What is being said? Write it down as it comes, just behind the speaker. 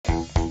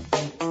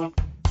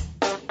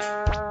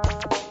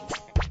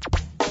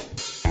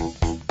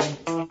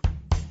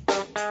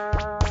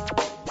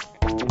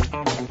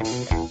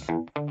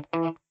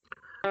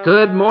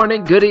Good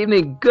morning, good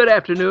evening, good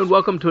afternoon.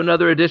 Welcome to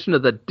another edition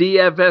of the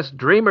DFS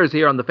Dreamers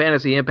here on the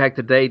Fantasy Impact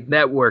Today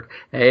Network.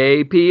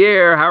 Hey,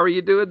 Pierre, how are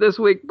you doing this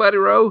week, buddy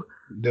Rowe?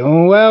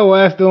 Doing well,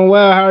 Wes. Doing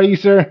well. How are you,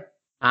 sir?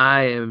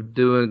 I am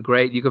doing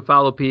great. You can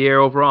follow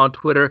Pierre over on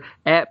Twitter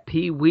at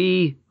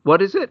Peewee.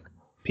 What is it?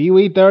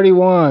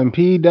 Peewee31.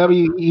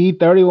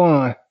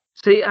 PWE31.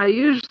 See, I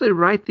usually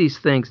write these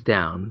things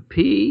down.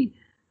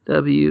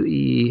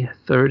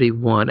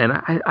 PWE31,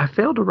 and I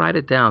failed to write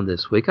it down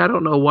this week. I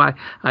don't know why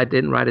I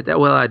didn't write it down.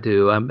 Well, I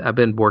do. I've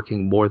been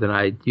working more than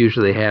I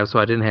usually have, so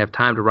I didn't have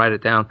time to write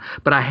it down.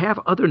 But I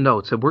have other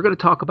notes, and we're going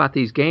to talk about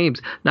these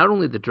games, not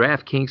only the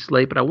DraftKings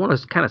slate, but I want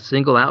to kind of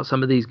single out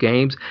some of these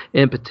games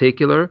in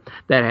particular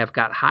that have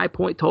got high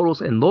point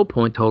totals and low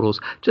point totals,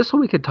 just so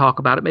we can talk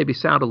about it, maybe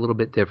sound a little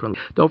bit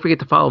differently. Don't forget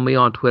to follow me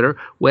on Twitter,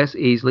 Wes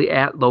Easley,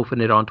 at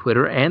Lofinit on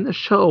Twitter, and the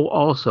show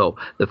also,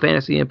 the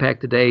Fantasy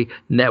Impact Today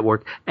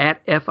Network,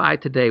 at FI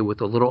Today with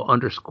a little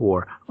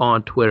underscore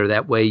on Twitter.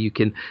 That way you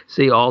can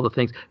see all the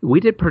things. We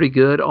did pretty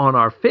good on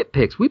our fit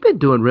picks. We've been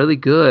doing really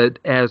good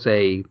as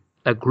a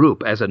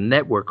group, as a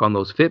network on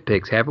those fit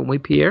picks, haven't we,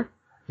 Pierre?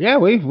 Yeah,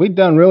 we've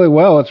done really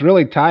well. It's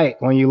really tight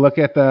when you look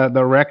at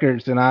the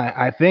records, and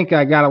I think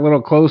I got a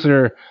little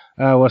closer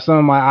with some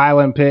of my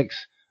island picks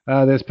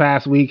this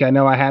past week. I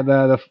know I had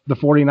the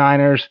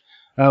 49ers,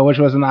 which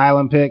was an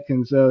island pick,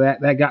 and so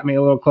that got me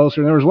a little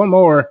closer. And there was one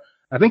more.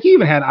 I think you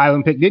even had an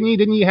island pick, didn't you?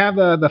 Didn't you have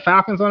the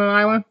Falcons on an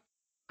island?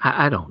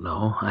 I don't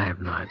know. I have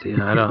no idea.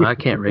 I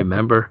can't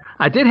remember.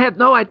 I did.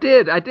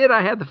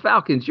 I had the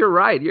Falcons. You're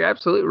right. You're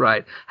absolutely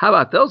right. How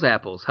about those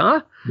apples,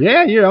 huh?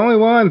 Yeah, you're the only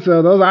one.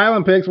 So those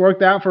island picks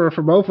worked out for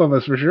both of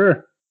us for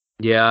sure.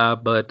 Yeah,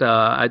 but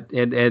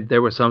and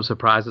there were some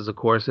surprises, of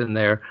course, in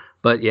there.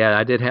 But yeah,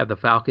 I did have the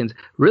Falcons.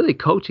 Really,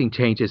 coaching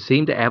changes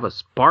seem to have a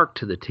spark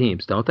to the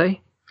teams, don't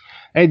they?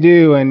 They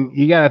do, and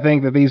you got to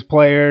think that these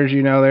players,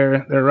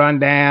 they're run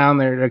down,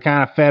 they're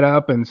kind of fed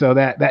up, and so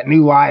that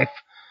new life,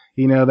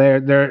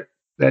 the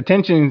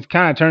attention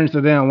kind of turns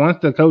to them. Once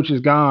the coach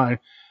is gone,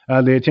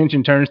 the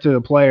attention turns to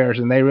the players,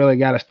 and they really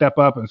got to step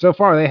up. And so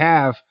far, they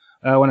have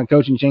when a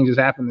coaching change has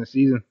happened this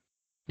season.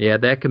 Yeah,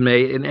 that can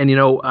make, and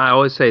I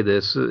always say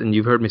this, and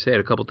you've heard me say it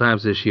a couple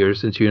times this year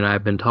since you and I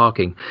have been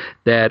talking,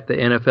 that the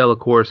NFL, of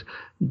course,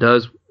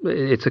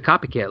 it's a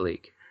copycat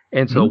league.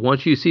 And so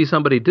once you see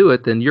somebody do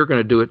it, then you're going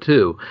to do it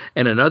too.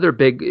 And another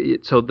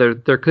so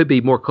there could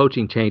be more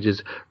coaching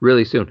changes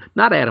really soon.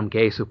 Not Adam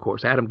Gase, of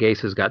course. Adam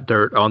Gase has got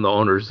dirt on the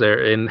owners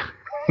there in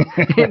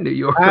New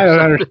York. I don't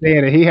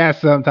understand it. He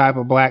has some type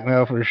of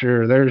blackmail for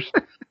sure.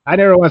 I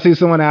never want to see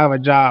someone out of a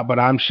job, but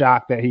I'm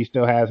shocked that he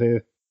still has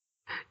his.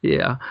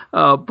 Yeah,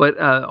 but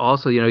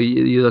also,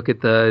 you look at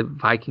the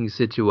Vikings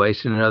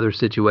situation and other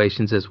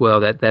situations as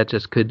well, that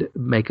just could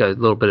make a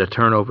little bit of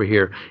turnover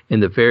here in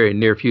the very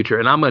near future.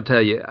 And I'm going to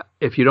tell you,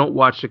 if you don't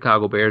watch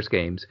Chicago Bears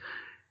games,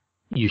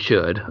 you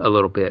should a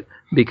little bit,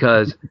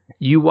 because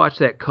you watch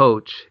that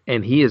coach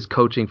and he is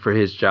coaching for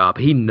his job.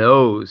 He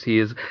knows he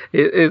is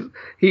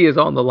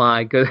on the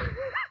line because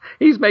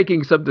he's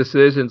making some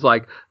decisions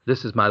like,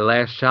 this is my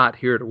last shot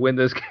here to win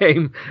this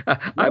game.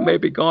 I may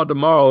be gone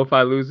tomorrow if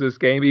I lose this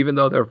game, even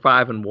though they're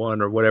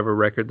 5-1 or whatever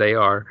record they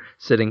are,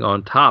 sitting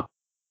on top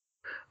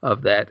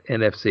of that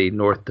NFC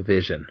North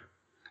division.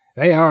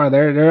 They are.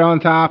 They're on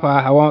top.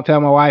 I won't tell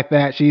my wife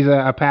that. She's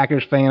a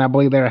Packers fan. I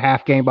believe they're a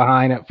half game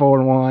behind at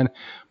 4-1.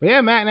 But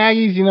yeah, Matt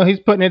Nagy's, he's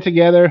putting it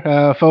together.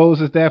 Foles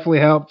has definitely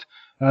helped.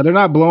 They're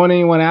not blowing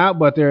anyone out,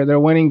 but they're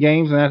winning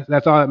games, and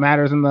that's all that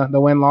matters in the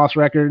win-loss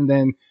record. And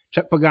then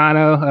Chuck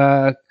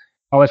Pagano,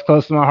 always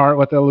close to my heart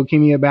with the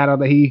leukemia battle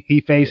that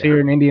he faced here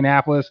in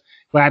Indianapolis.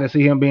 Glad to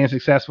see him being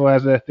successful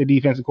as the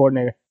defensive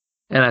coordinator.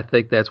 And I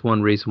think that's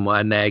one reason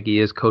why Nagy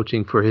is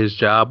coaching for his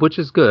job, which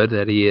is good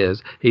that he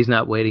is. He's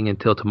not waiting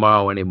until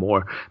tomorrow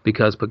anymore,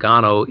 because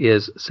Pagano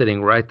is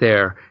sitting right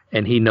there,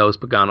 and he knows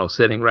Pagano's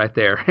sitting right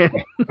there.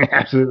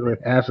 Absolutely.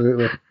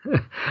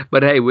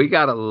 But hey, we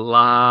got a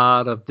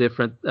lot of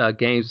different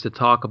games to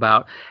talk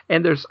about,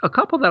 and there's a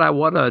couple that I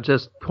want to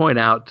just point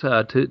out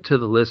to the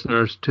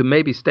listeners to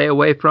maybe stay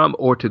away from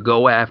or to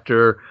go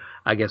after,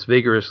 I guess,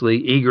 vigorously,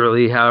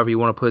 eagerly, however you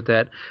want to put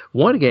that.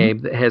 One game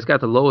that has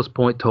got the lowest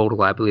point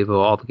total, I believe, of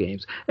all the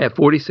games, at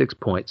 46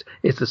 points.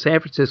 It's the San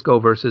Francisco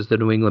versus the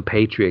New England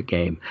Patriot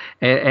game.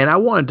 And I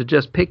wanted to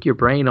just pick your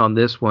brain on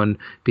this one,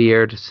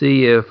 Pierre, to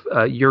see if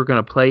you're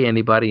going to play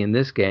anybody in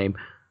this game.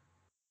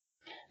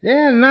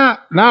 Yeah,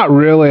 not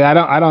really.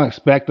 I don't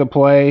expect to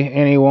play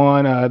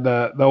anyone.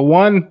 The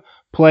one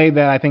play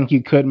that I think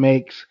you could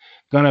make's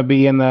going to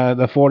be in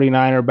the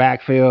 49er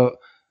backfield.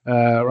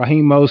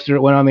 Raheem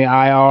Mostert went on the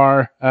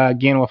IR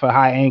again with a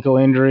high ankle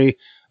injury,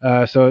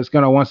 so it's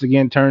going to once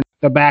again turn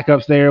the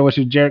backups there, which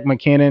is Jerick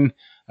McKinnon,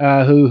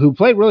 who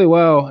played really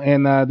well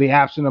in the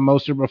absence of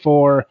Mostert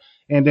before,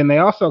 and then they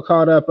also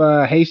called up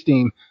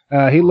Hastings.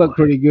 He looked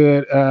pretty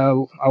good.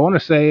 I want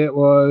to say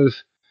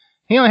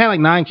he only had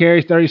like 9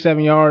 carries,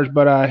 37 yards,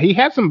 but he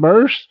had some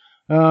bursts.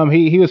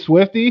 He was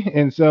swifty,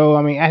 and so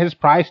at his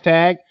price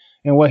tag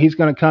and what he's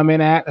going to come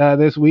in at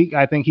this week,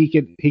 I think he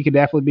could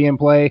definitely be in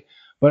play.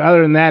 But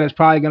other than that, it's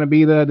probably going to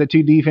be the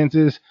two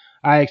defenses.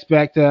 I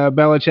expect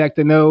Belichick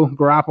to know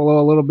Garoppolo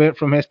a little bit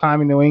from his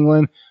time in New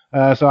England.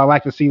 So I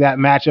like to see that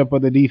matchup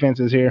with the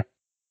defenses here.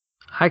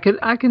 I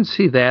can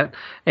see that,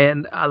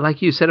 and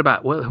like you said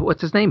about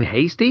what's his name,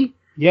 Hasty.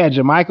 Yeah,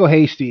 Jermichael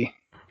Hasty.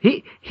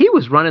 He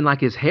was running like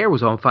his hair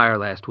was on fire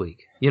last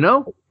week. You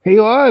know. He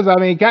was. I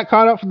mean, got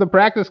caught up for the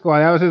practice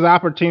squad. That was his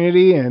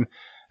opportunity. And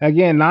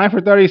again, 9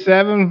 for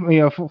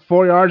 37.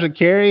 4 yards of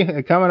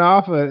carry coming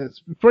off.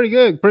 It's pretty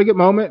good. Pretty good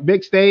moment.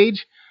 Big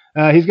stage.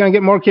 He's going to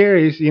get more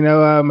carries.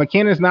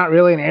 McKinnon's not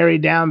really an airy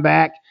down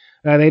back.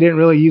 They didn't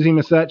really use him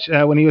as such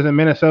when he was in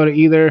Minnesota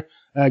either.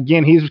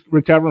 Again, he's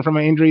recovering from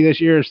an injury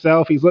this year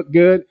himself. He's looked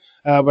good,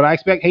 but I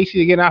expect Hasty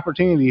to get an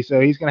opportunity, so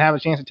he's going to have a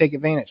chance to take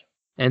advantage.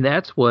 And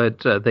that's what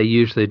they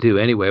usually do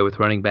anyway with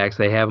running backs.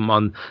 They have them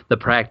on the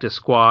practice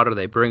squad, or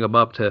they bring them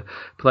up to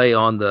play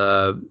on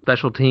the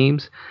special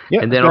teams.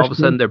 Yep, and then all of a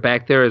sudden they're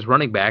back there as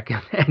running back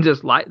and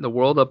just lighting the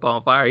world up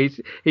on fire.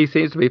 He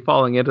seems to be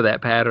falling into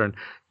that pattern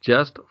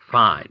just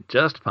fine,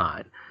 just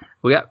fine.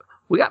 We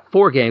got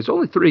 4 games,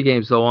 only 3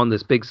 games though on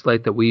this big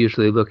slate that we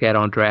usually look at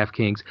on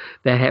DraftKings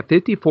that have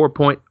 54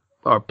 point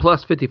or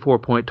plus 54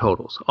 point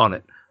totals on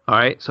it. All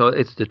right, so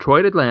it's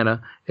Detroit,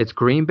 Atlanta, it's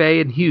Green Bay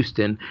and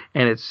Houston,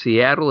 and it's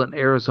Seattle and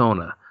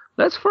Arizona.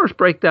 Let's first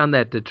break down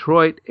that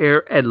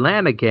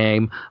Detroit-Atlanta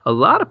game. A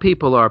lot of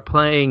people are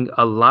playing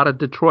a lot of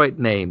Detroit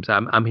names.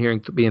 I'm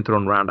hearing being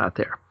thrown around out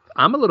there.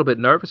 I'm a little bit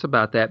nervous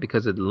about that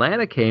because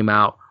Atlanta came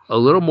out a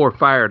little more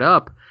fired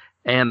up,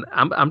 and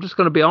I'm just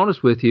going to be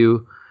honest with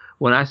you.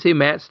 When I see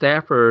Matt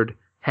Stafford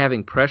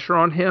having pressure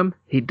on him,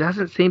 he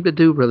doesn't seem to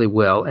do really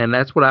well, and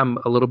that's what I'm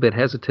a little bit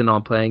hesitant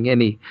on playing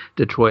any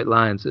Detroit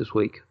Lions this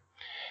week.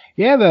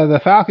 Yeah, the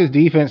Falcons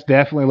defense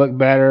definitely looked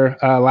better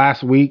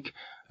last week.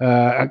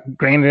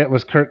 Granted, it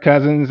was Kirk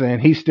Cousins,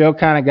 and he still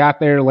kind of got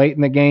there late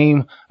in the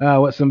game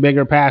with some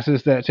bigger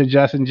passes to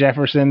Justin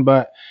Jefferson,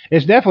 but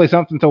it's definitely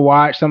something to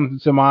watch, something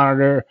to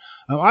monitor.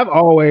 I've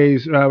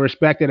always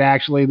respected,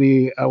 actually,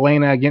 the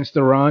Atlanta against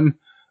the run.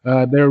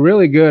 They're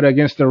really good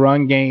against the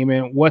run game,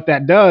 and what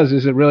that does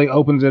is it really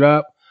opens it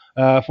up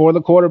for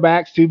the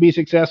quarterbacks to be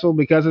successful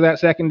because of that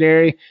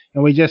secondary,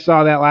 and we just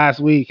saw that last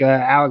week.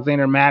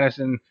 Alexander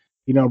Madison,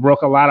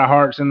 broke a lot of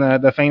hearts in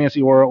the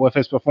fantasy world with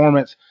his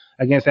performance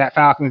against that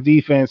Falcons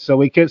defense. So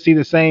we could see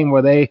the same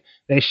where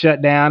they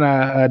shut down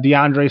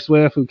DeAndre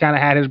Swift, who kind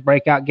of had his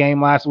breakout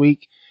game last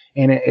week,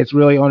 and it's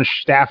really on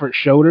Stafford's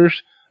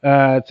shoulders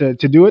to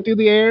do it through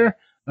the air.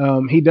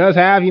 He does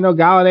have,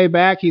 Galladay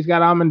back. He's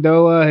got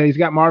Amendola. He's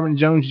got Marvin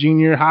Jones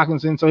Jr.,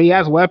 Hawkinson. So he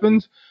has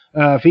weapons.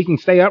 If he can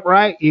stay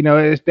upright,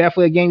 it's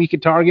definitely a game you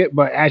could target.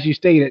 But as you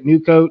stated, new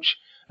coach,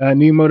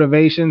 new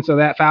motivation. So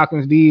that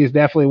Falcons D is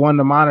definitely one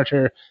to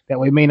monitor that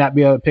we may not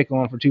be able to pick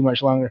on for too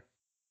much longer.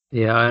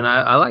 Yeah, and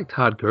I like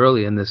Todd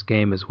Gurley in this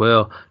game as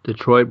well.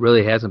 Detroit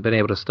really hasn't been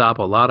able to stop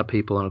a lot of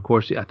people, and of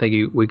course, I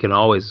think we can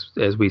always,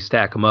 as we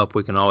stack them up,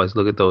 we can always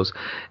look at those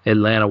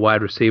Atlanta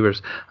wide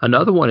receivers.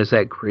 Another one is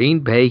that Green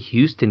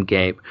Bay-Houston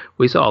game.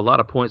 We saw a lot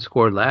of points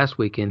scored last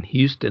week in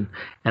Houston,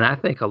 and I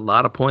think a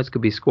lot of points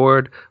could be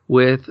scored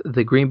with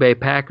the Green Bay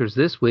Packers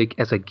this week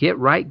as a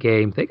get-right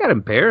game. They got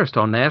embarrassed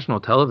on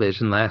national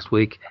television last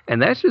week,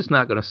 and that's just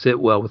not going to sit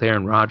well with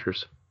Aaron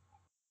Rodgers.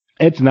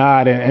 It's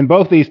not, and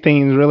both these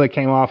teams really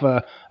came off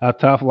a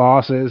tough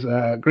losses.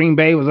 Green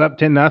Bay was up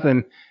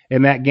 10-0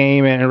 in that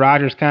game, and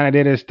Rodgers kind of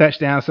did his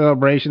touchdown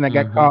celebration that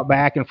got caught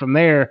back, and from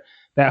there,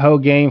 that whole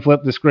game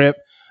flipped the script.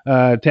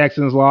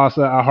 Texans lost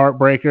a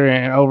heartbreaker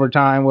in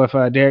overtime with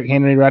Derrick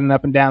Henry running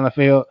up and down the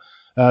field.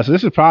 So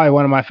this is probably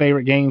one of my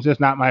favorite games.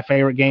 It's not my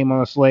favorite game on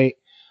the slate.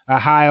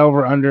 High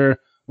over-under.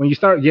 When you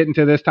start getting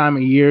to this time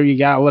of year, you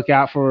got to look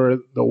out for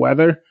the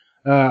weather.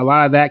 A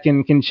lot of that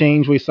can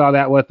change. We saw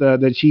that with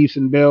the Chiefs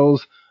and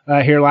Bills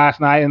here last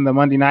night in the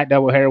Monday night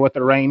doubleheader with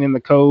the rain and the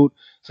cold.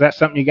 So that's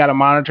something you got to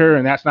monitor,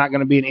 and that's not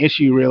going to be an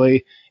issue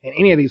really in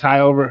any of these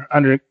high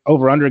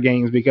over-under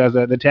games because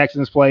the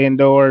Texans play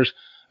indoors,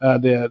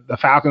 the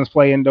Falcons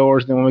play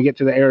indoors. Then when we get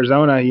to the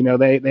Arizona,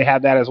 they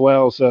have that as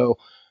well. So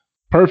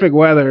perfect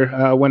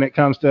weather when it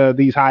comes to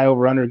these high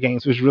over-under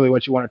games, which is really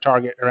what you want to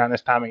target around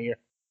this time of year.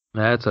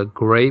 That's a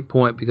great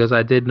point because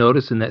I did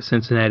notice in that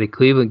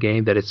Cincinnati-Cleveland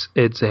game that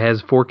it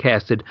has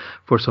forecasted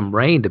for some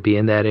rain to be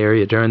in that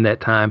area during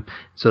that time.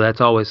 So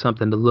that's always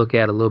something to look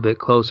at a little bit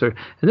closer.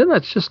 And then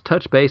let's just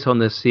touch base on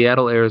this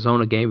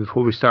Seattle-Arizona game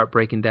before we start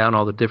breaking down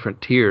all the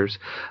different tiers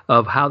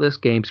of how this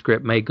game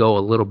script may go a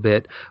little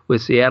bit,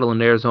 with Seattle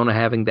and Arizona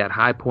having that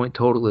high point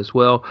total as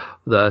well.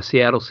 The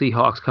Seattle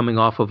Seahawks coming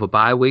off of a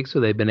bye week, so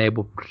they've been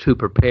able to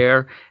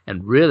prepare.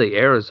 And really,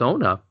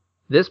 Arizona,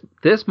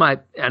 This might,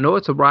 I know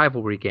it's a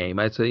rivalry game.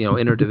 It's a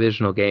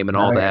interdivisional game and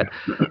all that.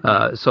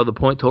 So the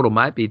point total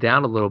might be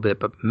down a little bit,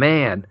 but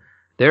man,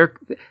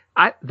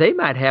 they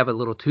might have a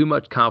little too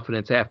much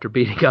confidence after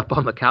beating up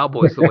on the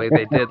Cowboys the way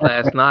they did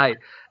last night.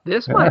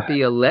 This might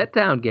be a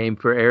letdown game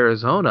for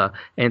Arizona,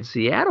 and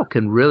Seattle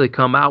can really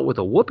come out with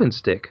a whooping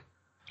stick.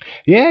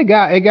 Yeah,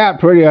 it got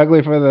pretty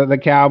ugly for the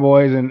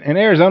Cowboys, and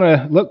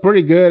Arizona looked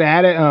pretty good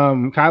at it.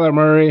 Kyler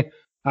Murray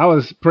I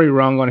was pretty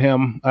wrong on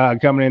him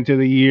coming into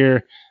the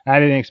year. I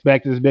didn't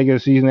expect as big a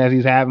season as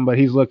he's having, but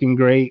he's looking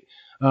great.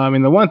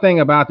 And the one thing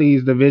about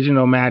these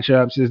divisional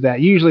matchups is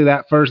that usually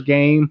that first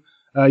game,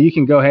 you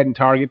can go ahead and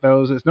target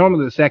those. It's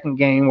normally the second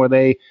game where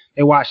they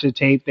watch the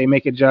tape, they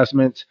make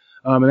adjustments.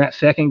 And that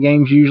second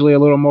game's usually a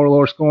little more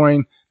lower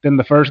scoring than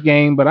the first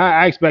game. But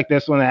I expect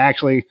this one to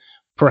actually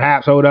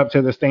perhaps hold up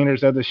to the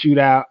standards of the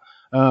shootout.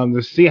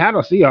 The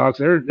Seattle Seahawks,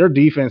 their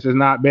defense has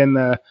not been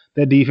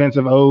the defense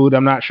of old.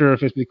 I'm not sure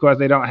if it's because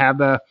they don't have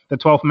the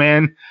 12th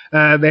man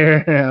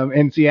there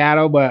in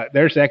Seattle, but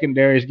their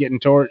secondary is getting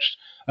torched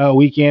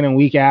week in and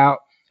week out.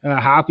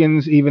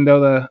 Hopkins, even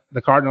though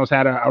the Cardinals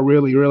had a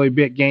really, really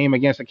big game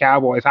against the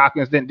Cowboys,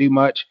 Hopkins didn't do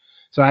much.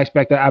 So I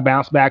expect a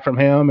bounce back from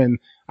him. And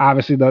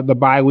obviously the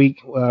bye week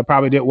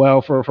probably did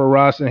well for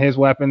Russ and his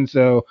weapons.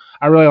 So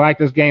I really like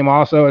this game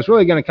also. It's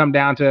really going to come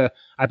down to,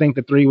 I think,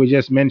 the three we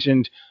just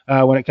mentioned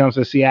when it comes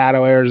to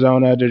Seattle,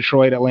 Arizona,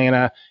 Detroit,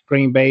 Atlanta,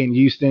 Green Bay, and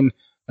Houston.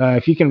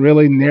 If you can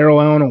really narrow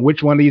in on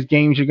which one of these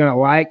games you're going to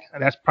like,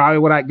 that's probably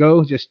what I'd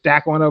go. Just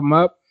stack one of them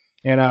up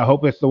and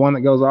hope it's the one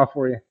that goes off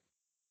for you.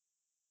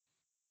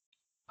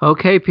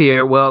 Okay,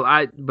 Pierre.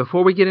 Well,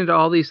 before we get into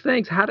all these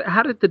things, how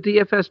did the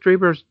DFS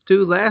Dreamers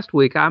do last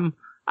week?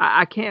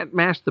 I can't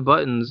mash the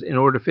buttons in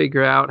order to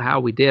figure out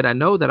how we did. I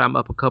know that I'm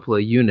up a couple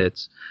of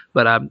units,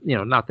 but I'm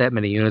not that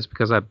many units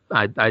because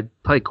I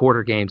play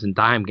quarter games and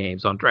dime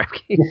games on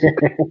DraftKings.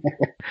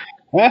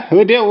 Yeah,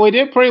 we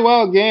did pretty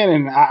well again,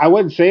 and I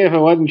wouldn't say if it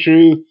wasn't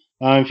true.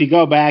 If you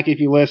go back, if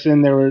you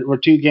listen, there were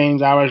two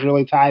games I was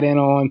really tied in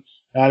on.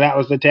 That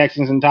was the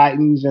Texans and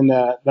Titans, and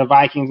the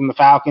Vikings and the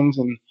Falcons,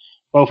 and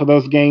both of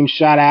those games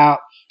shot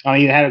out.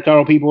 You had a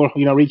couple people,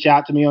 reach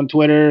out to me on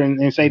Twitter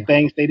and say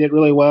thanks. They did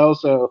really well.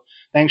 So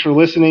thanks for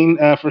listening,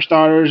 for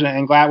starters,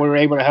 and glad we were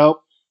able to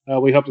help.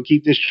 We hope to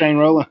keep this train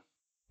rolling.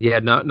 Yeah,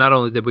 not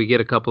only did we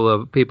get a couple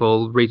of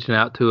people reaching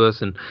out to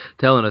us and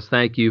telling us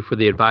thank you for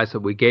the advice that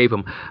we gave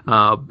them,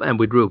 and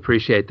we do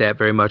appreciate that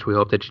very much. We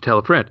hope that you tell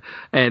a friend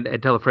and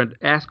tell a friend,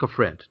 ask a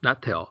friend,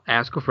 not tell,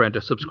 ask a friend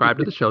to subscribe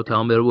to the show. Tell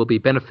them it will be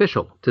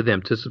beneficial to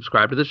them to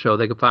subscribe to the show.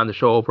 They can find the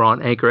show over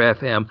on Anchor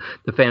FM,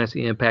 the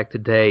Fantasy Impact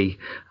Today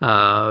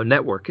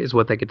network is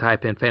what they can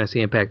type in, Fantasy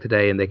Impact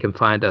Today, and they can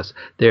find us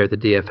there, the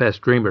DFS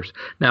Dreamers.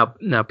 Now,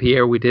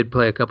 Pierre, we did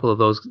play a couple of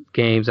those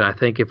games, and I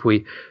think if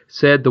we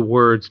said the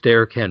words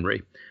Derrick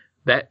Henry,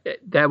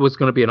 that was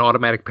going to be an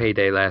automatic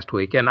payday last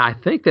week, and I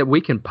think that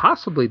we can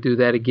possibly do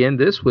that again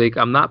this week.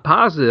 I'm not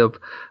positive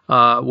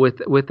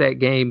with that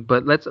game,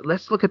 but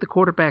let's look at the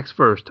quarterbacks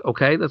first,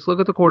 okay? Let's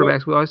look at the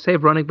quarterbacks. We always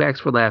save running backs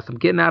for last. I'm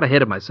getting out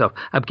ahead of myself.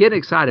 I'm getting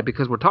excited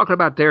because we're talking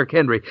about Derrick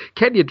Henry.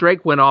 Kenya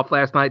Drake went off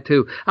last night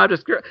too.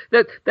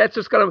 That's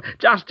just gonna.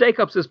 Josh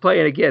Jacobs is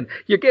playing again.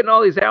 You're getting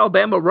all these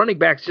Alabama running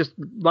backs just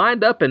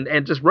lined up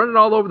and just running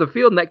all over the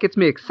field, and that gets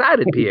me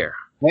excited, Pierre.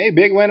 Hey,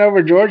 big win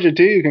over Georgia,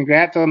 too.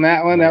 Congrats on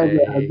that one. That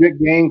was a good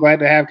game.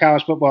 Glad to have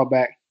college football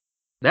back.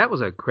 That was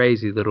a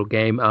crazy little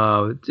game.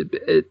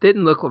 It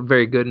didn't look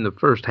very good in the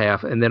first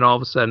half, and then all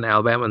of a sudden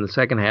Alabama in the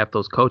second half,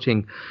 those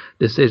coaching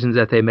decisions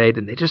that they made,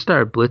 and they just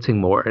started blitzing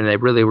more, and they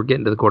really were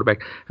getting to the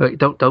quarterback.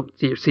 Don't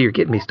see, you're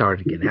getting me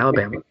started again,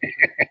 Alabama.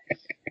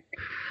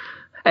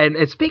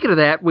 And speaking of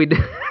that, we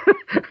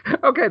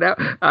okay, now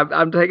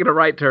I'm taking a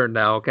right turn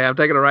now, okay? I'm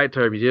taking a right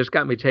turn. You just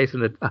got me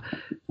chasing it.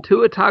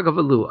 Tua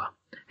Tagovailoa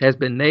has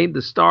been named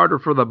the starter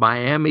for the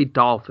Miami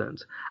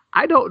Dolphins.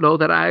 I don't know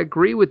that I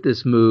agree with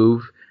this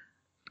move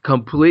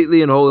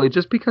completely and wholly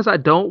just because I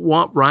don't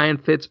want Ryan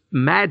Fitz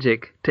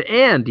magic to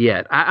end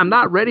yet. I'm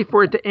not ready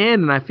for it to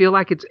end, and I feel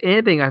like it's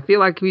ending. I feel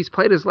like he's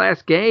played his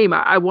last game.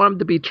 I want him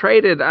to be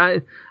traded.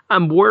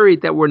 I'm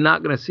worried that we're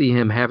not going to see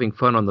him having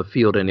fun on the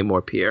field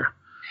anymore, Pierre.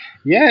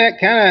 Yeah, it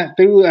kind of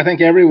threw, I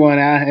think, everyone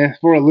out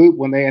for a loop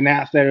when they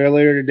announced that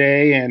earlier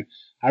today, and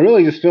I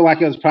really just feel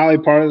like it was probably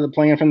part of the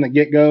plan from the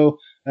get-go.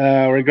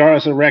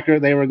 Regardless of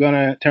record, they were going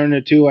to turn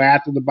to Tua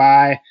after the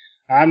bye.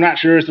 I'm not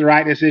sure it's the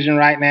right decision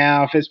right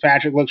now.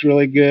 Fitzpatrick looks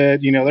really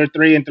good. They're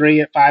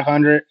 3-3 at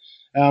 500,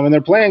 and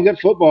they're playing good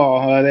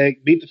football. They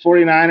beat the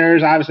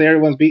 49ers. Obviously,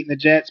 everyone's beating the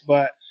Jets,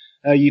 but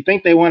you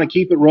think they want to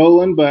keep it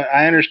rolling. But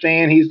I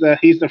understand he's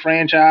the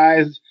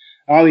franchise.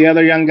 All the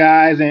other young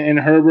guys and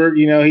Herbert,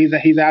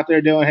 he's out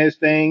there doing his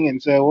thing,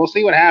 and so we'll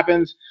see what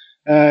happens.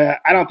 I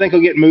don't think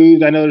he'll get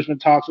moved. I know there's been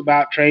talks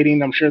about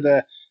trading. I'm sure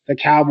the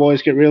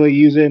Cowboys could really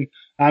use him.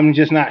 I'm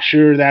just not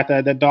sure that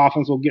the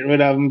Dolphins will get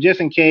rid of him just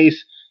in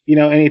case,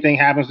 anything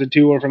happens to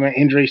Tua from an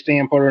injury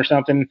standpoint or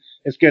something.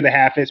 It's good to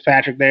have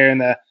Fitzpatrick there in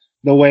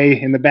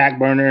the back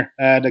burner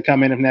to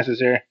come in if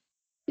necessary.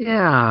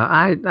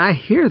 Yeah, I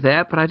hear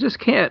that, but I just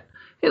can't.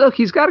 Hey, look,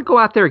 he's got to go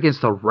out there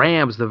against the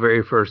Rams the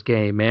very first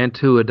game, man.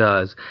 Tua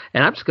does.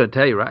 And I'm just going to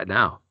tell you right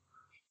now,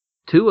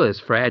 Tua is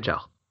fragile.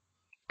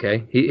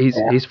 Okay?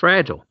 He's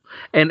fragile.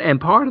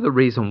 And part of the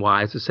reason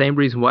why is the same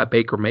reason why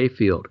Baker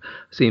Mayfield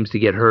seems to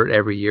get hurt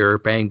every year,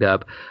 banged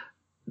up.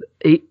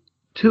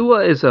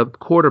 Tua is a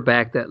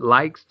quarterback that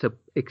likes to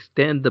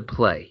extend the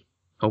play,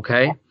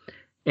 okay?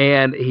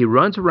 And he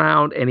runs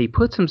around and he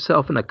puts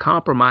himself in a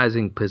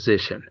compromising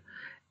position.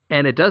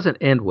 and it doesn't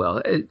end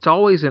well. It's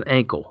always an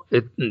ankle.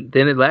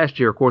 Last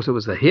year, of course, it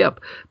was the hip,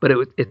 but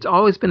it's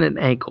always been an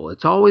ankle.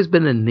 It's always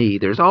been a knee.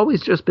 There's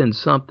always just been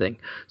something.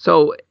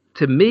 So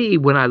to me,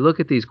 when I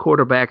look at these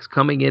quarterbacks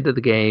coming into the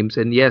games,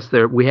 and yes,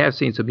 we have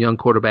seen some young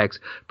quarterbacks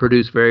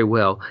produce very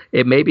well.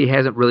 It maybe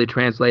hasn't really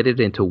translated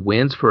into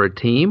wins for a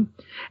team.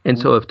 And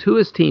so if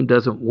Tua's team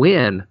doesn't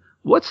win,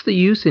 what's the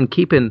use in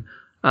keeping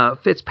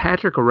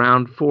Fitzpatrick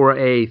around for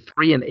a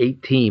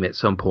 3-8 team at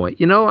some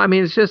point? I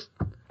mean, it's just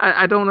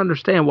I don't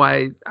understand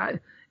why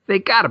they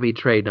got to be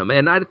trading him.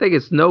 And I think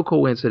it's no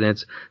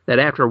coincidence that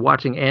after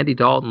watching Andy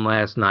Dalton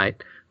last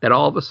night, that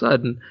all of a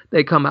sudden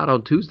they come out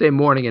on Tuesday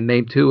morning and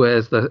name Tua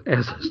as the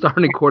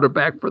starting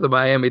quarterback for the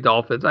Miami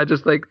Dolphins. I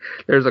just think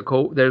there's a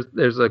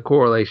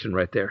correlation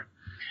right there.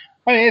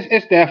 I mean,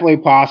 it's definitely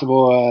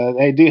possible.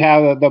 They do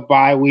have the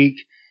bye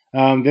week.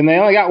 Then they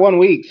only got 1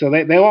 week, so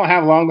they won't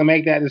have long to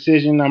make that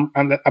decision.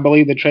 I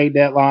believe the trade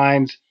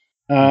deadline's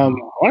I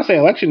want to say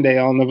Election Day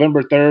on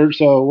November 3rd.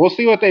 So we'll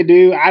see what they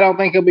do. I don't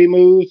think he'll be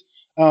moved.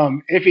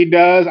 If he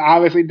does,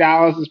 obviously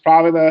Dallas is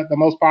probably the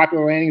most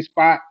popular landing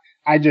spot.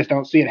 I just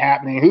don't see it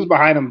happening. Who's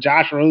behind him?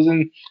 Josh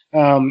Rosen.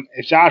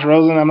 If Josh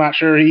Rosen, I'm not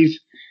sure he's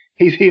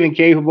even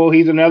capable.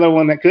 He's another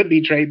one that could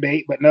be trade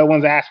bait, but no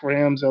one's asked for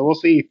him, so we'll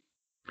see.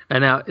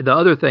 And now the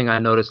other thing I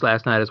noticed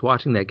last night is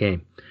watching that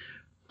game.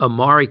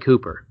 Amari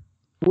Cooper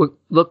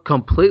looked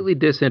completely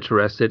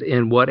disinterested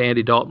in what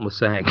Andy Dalton was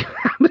saying.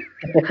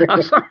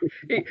 I'm sorry.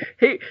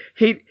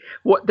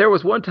 There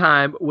was one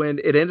time when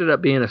it ended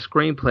up being a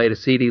screenplay to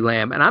CeeDee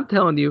Lamb, and I'm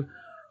telling you,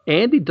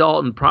 Andy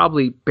Dalton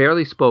probably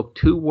barely spoke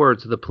 2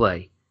 words of the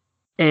play,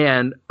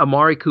 and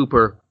Amari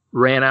Cooper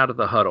ran out of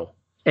the huddle.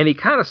 And he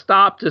kind of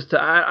stopped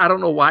I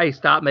don't know why he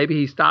stopped. Maybe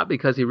he stopped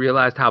because he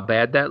realized how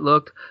bad that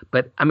looked.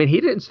 But, I mean,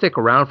 he didn't stick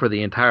around for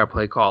the entire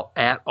play call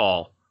at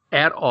all.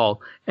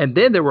 And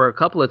then there were a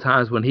couple of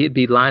times when he'd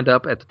be lined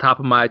up at the top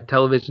of my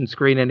television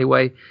screen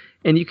anyway,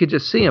 and you could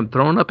just see him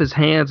throwing up his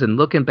hands and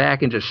looking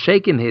back and just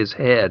shaking his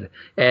head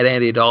at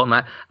Andy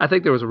Dalton. I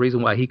think there was a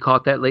reason why he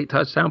caught that late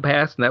touchdown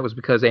pass, and that was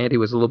because Andy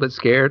was a little bit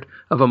scared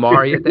of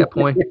Amari at that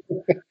point.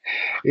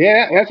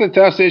 Yeah, that's a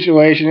tough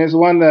situation. It's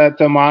one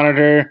to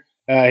monitor.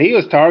 He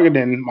was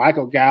targeting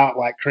Michael Gallup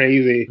like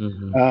crazy.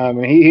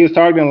 And he was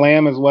targeting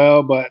Lamb as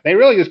well, but they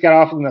really just got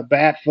off on a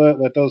bad foot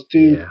with those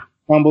 2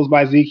 fumbles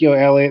by Ezekiel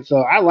Elliott. So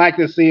I like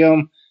to see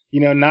them,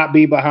 not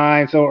be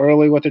behind so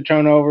early with their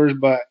turnovers,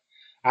 but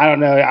I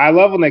don't know. I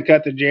love when they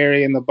cut to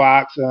Jerry in the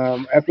box.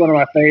 That's one of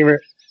my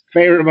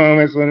favorite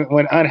moments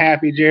when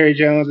unhappy Jerry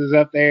Jones is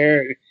up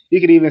there.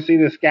 You could even see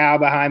the scowl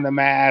behind the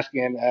mask,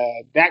 and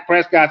Dak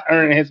Prescott's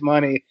earning his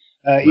money,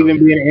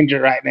 even being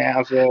injured right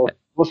now. So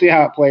we'll see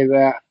how it plays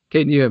out.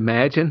 Can you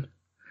imagine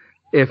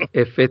if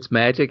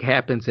Fitzmagic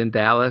happens in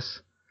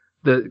Dallas?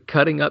 The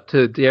cutting up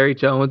to Jerry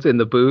Jones in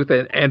the booth,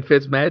 and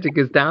Fitzmagic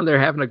is down there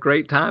having a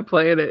great time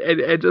playing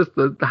it, and just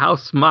how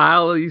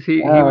smiley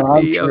he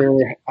would be.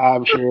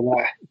 I'm sure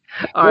not.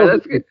 All right,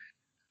 that's good.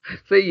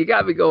 See, you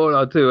got me going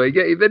on too.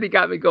 Then he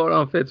got me going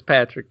on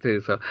Fitzpatrick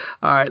too. So,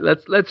 all right,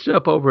 let's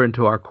jump over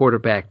into our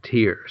quarterback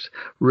tiers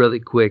really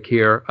quick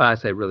here. I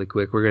say really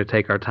quick. We're going to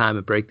take our time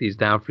and break these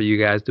down for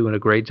you guys. Doing a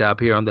great job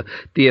here on the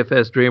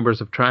DFS Dreamers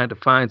of trying to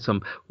find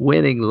some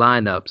winning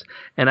lineups.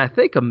 And I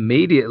think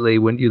immediately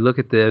when you look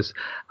at this,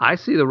 I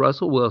see the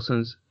Russell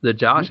Wilsons, the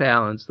Josh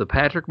Allens, the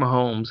Patrick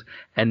Mahomes,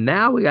 and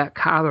now we got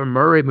Kyler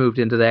Murray moved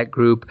into that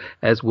group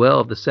as well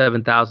of the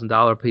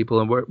 $7,000 people.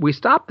 And we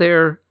stopped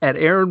there at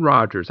Aaron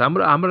Rodgers. I'm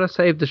gonna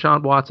save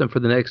Deshaun Watson for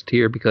the next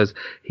tier because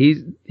he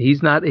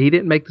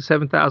didn't make the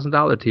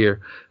 $7,000 tier.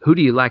 Who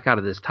do you like out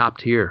of this top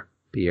tier,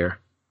 Pierre?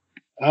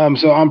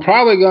 So I'm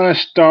probably gonna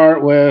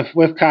start with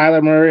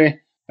Kyler Murray.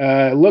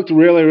 Looked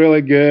really,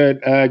 really good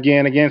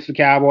again against the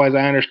Cowboys,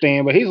 I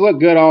understand, but he's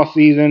looked good all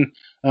season.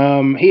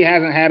 He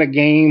hasn't had a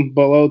game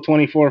below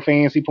 24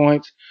 fantasy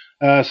points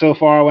so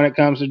far when it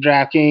comes to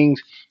DraftKings.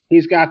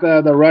 He's got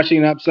the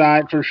rushing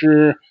upside for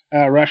sure.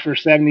 Rushed for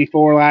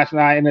 74 last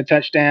night in a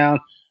touchdown.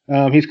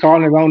 He's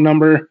calling his own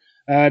number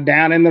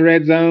down in the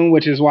red zone,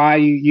 which is why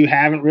you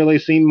haven't really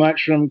seen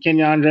much from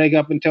Kenyon Drake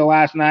up until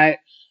last night.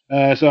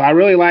 So I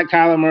really like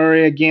Kyler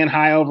Murray. Again,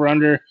 high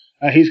over-under.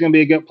 He's going to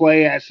be a good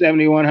play at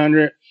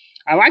 7,100.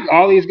 I like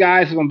all these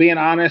guys, if I'm being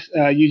honest.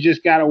 You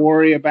just got to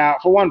worry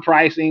about, for one,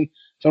 pricing.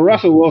 So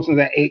Russell Wilson's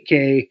at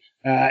 8K.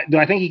 Do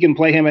I think you can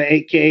play him at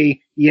 8K?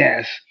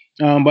 Yes.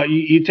 But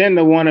you tend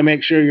to want to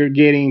make sure you're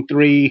getting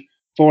 3-4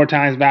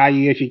 times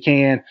value if you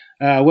can.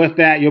 With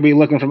that, you'll be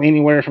looking from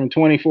anywhere from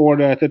 24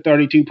 to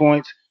 32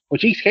 points,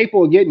 which he's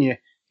capable of getting you.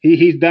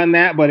 He's done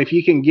that, but if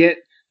you can get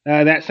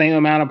that same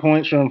amount of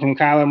points from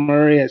Kyler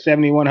Murray at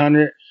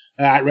 7,100,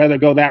 I'd rather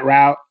go that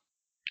route.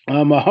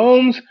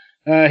 Mahomes,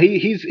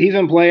 he's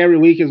in play every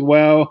week as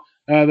well.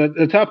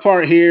 The tough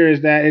part here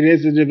is that it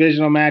is a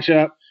divisional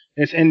matchup.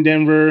 It's in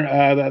Denver.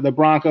 The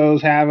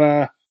Broncos have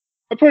a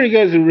pretty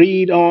good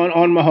read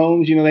on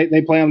Mahomes.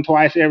 They play him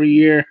twice every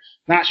year.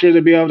 Not sure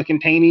they'll be able to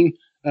contain him,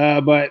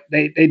 but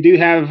they do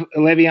have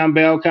Le'Veon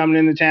Bell coming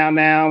into town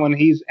now when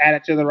he's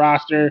added to the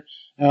roster.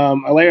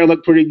 Alaire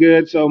looked pretty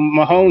good, so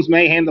Mahomes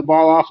may hand the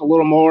ball off a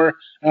little more,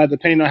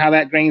 depending on how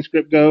that grain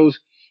script goes.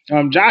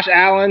 Josh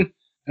Allen,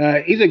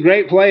 he's a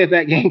great play if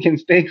that game can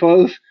stay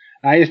close.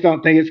 I just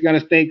don't think it's going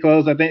to stay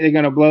close. I think they're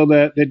going to blow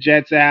the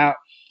Jets out.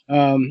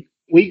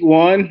 Week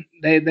one,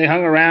 they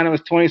hung around. It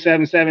was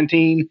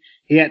 27-17.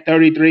 He had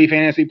 33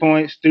 fantasy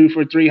points, threw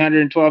for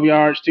 312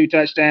 yards, 2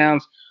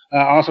 touchdowns,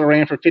 also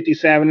ran for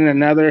 57 in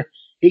another.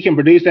 He can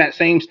produce that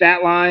same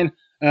stat line.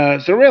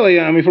 So really,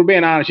 I mean, if we're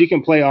being honest, you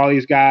can play all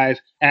these guys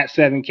at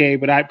 7K,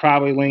 but I'd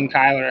probably lean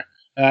Kyler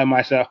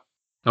myself.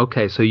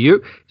 Okay, so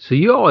you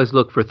always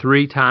look for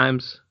 3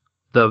 times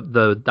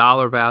the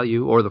dollar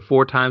value or the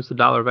 4 times the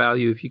dollar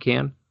value if you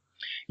can.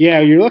 Yeah,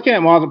 you're looking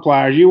at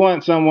multipliers. You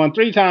want someone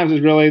 3 times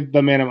is really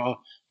the minimum.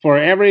 For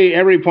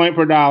every point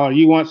per dollar,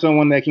 you want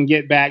someone that can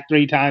get back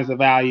 3 times the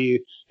value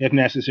if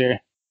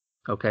necessary.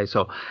 Okay,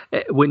 so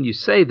when you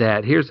say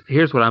that,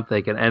 here's what I'm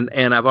thinking,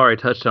 and I've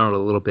already touched on it a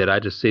little bit. I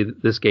just see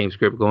this game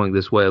script going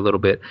this way a little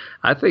bit.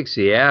 I think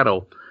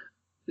Seattle,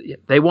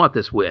 they want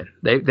this win.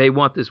 They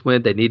want this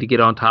win. They need to get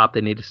on top.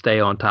 They need to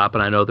stay on top.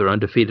 And I know they're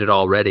undefeated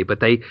already,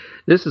 but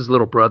this is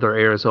little brother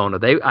Arizona.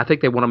 I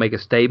think they want to make a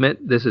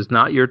statement. This is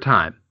not your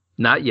time,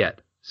 not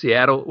yet.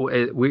 Seattle,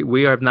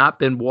 we have not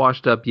been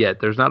washed up yet.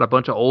 There's not a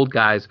bunch of old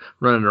guys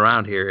running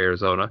around here,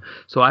 Arizona.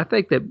 So I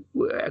think that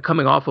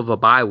coming off of a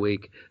bye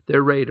week,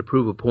 they're ready to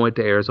prove a point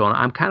to Arizona.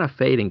 I'm kind of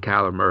fading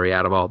Kyler Murray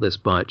out of all this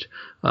bunch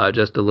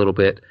just a little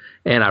bit.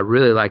 And I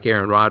really like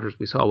Aaron Rodgers.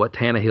 We saw what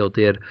Tannehill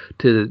did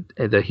to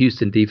the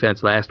Houston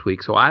defense last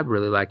week. So I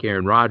really like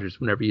Aaron Rodgers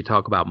whenever you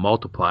talk about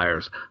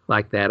multipliers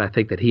like that. I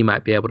think that he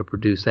might be able to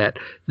produce that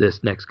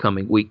this next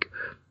coming week.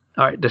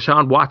 All right,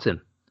 Deshaun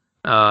Watson.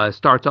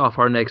 Starts off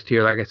our next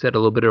tier, like I said a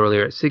little bit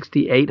earlier, at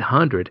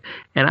 6,800,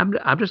 and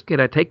I'm just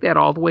gonna take that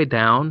all the way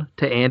down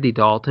to Andy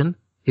Dalton.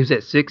 He was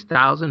at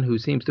 6,000, who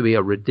seems to be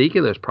a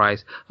ridiculous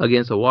price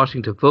against the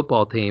Washington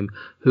football team,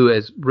 who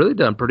has really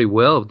done pretty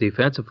well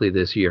defensively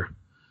this year.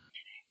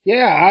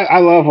 Yeah, I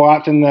love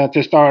Watson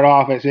to start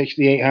off at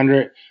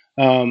 6,800.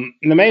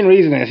 The main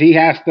reason is he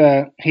has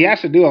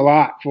to do a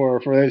lot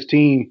for this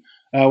team.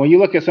 When you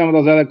look at some of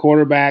those other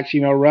quarterbacks,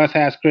 Russ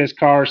has Chris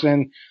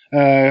Carson.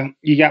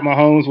 You got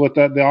Mahomes with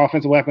the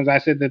offensive weapons. I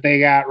said that they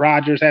got.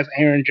 Rodgers has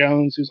Aaron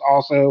Jones, who's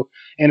also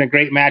in a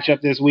great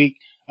matchup this week.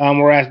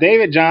 Whereas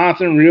David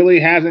Johnson really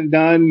hasn't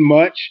done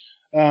much.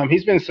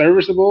 He's been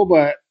serviceable,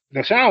 but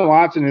Deshaun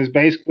Watson is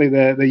basically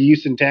the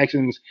Houston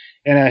Texans,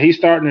 and he's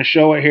starting to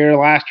show it here.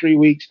 Last 3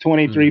 weeks,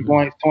 23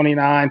 points,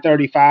 29,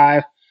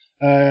 35.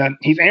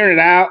 He's airing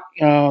it out.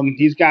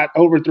 He's got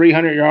over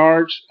 300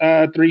 yards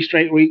 3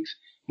 straight weeks,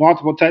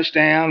 multiple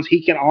touchdowns.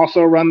 He can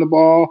also run the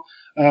ball.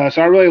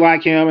 So I really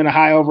like him in a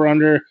high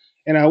over-under.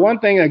 And one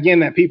thing, again,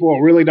 that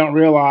people really don't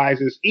realize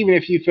is even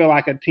if you feel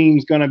like a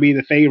team's going to be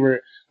the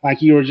favorite,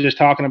 like you were just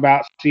talking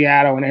about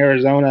Seattle and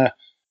Arizona,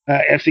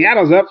 if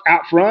Seattle's up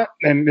out front,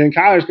 then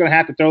Kyler's going to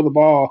have to throw the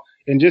ball.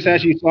 And just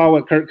as you saw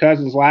with Kirk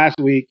Cousins last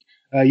week,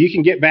 you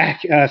can get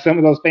back some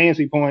of those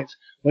fantasy points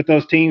with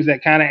those teams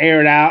that kind of air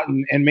it out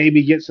and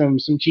maybe get some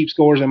cheap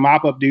scores and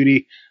mop-up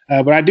duty.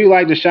 But I do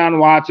like Deshaun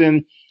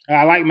Watson.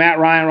 I like Matt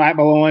Ryan right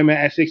below him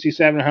at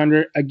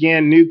 6,700.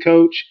 Again, new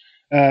coach,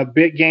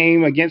 big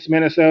game against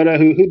Minnesota,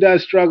 who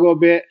does struggle a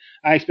bit.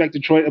 I expect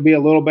Detroit to be a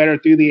little better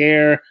through the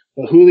air.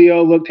 But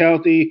Julio looked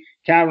healthy.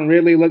 Calvin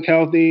Ridley looked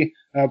healthy.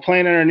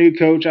 Playing under a new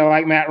coach, I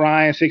like Matt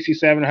Ryan,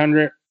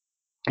 6,700.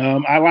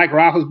 I like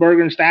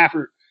Roethlisberger and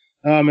Stafford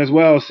as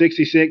well,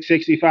 66,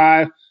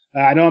 65.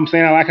 I know I'm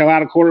saying I like a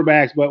lot of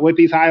quarterbacks, but with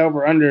these high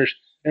over-unders,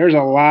 there's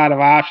a lot of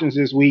options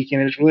this week,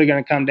 and it's really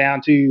going to come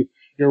down to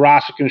your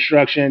roster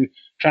construction,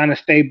 trying to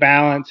stay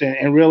balanced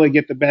and really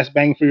get the best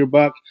bang for your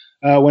buck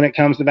when it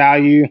comes to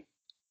value.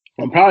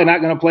 I'm probably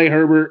not going to play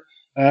Herbert.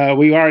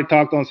 We already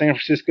talked on San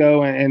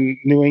Francisco and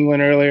New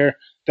England earlier.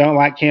 Don't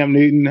like Cam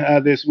Newton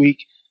this week.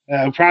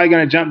 Probably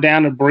going to jump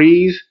down to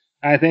Breeze.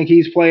 I think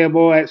he's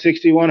playable at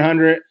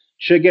 6,100.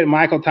 Should get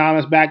Michael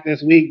Thomas back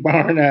this week,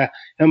 barring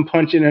him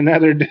punching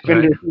another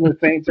defender from the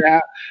Saints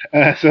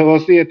out. So we'll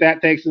see if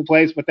that takes the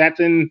place. But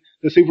that's in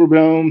the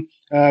Superdome.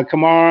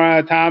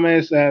 Kamara,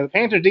 Thomas. The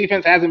Panthers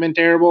defense hasn't been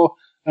terrible,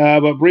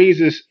 but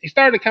Breeze he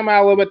started to come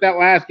out a little bit that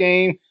last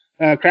game.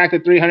 Cracked the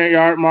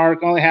 300-yard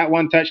mark. Only had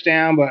 1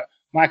 touchdown, but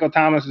Michael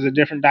Thomas is a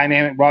different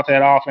dynamic brought to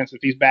that offense if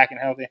he's back and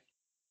healthy.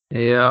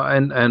 Yeah,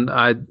 and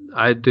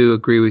I do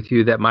agree with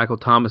you that Michael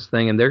Thomas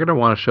thing, and they're going to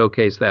want to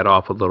showcase that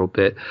off a little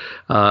bit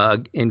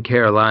in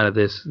Carolina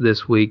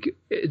this week,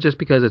 just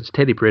because it's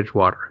Teddy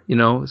Bridgewater,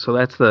 So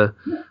that's the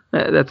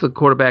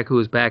quarterback who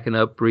was backing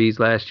up Breeze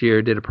last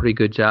year, did a pretty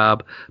good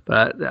job,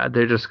 but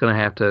they're just going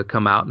to have to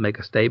come out and make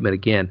a statement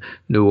again.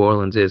 New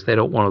Orleans they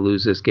don't want to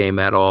lose this game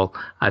at all.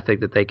 I think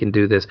that they can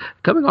do this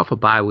coming off a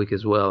bye week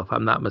as well, if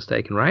I'm not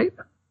mistaken, right?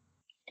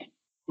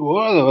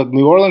 Well,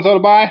 New Orleans on a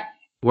bye?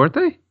 Weren't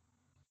they?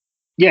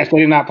 Yes, they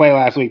did not play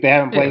last week. They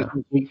haven't played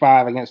since week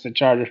 5 against the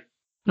Chargers.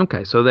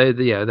 Okay, so they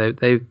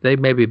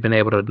maybe been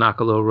able to knock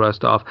a little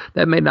rust off.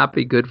 That may not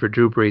be good for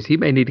Drew Brees. He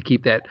may need to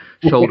keep that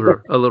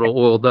shoulder a little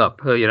oiled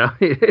up. All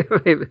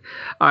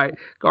right,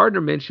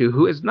 Gardner Minshew,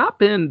 who has not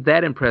been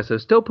that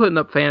impressive, still putting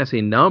up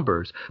fantasy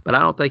numbers, but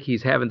I don't think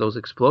he's having those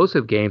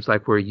explosive games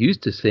like we're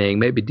used to seeing.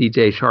 Maybe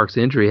DJ Shark's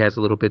injury has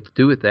a little bit to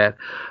do with that,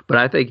 but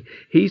I think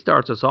he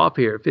starts us off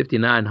here at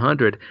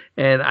 5,900,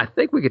 and I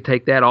think we could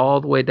take that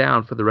all the way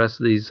down for the rest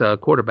of these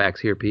quarterbacks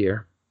here,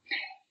 Pierre.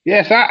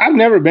 Yes, I've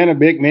never been a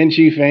big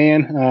Minshew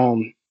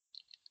fan.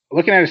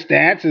 Looking at his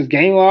stats, his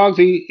game logs,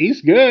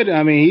 he's good.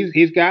 I mean,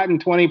 he's gotten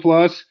 20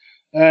 plus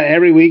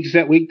every week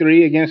except week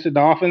 3 against the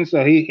Dolphins,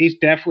 so he's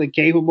definitely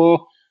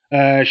capable.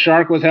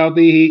 Shark was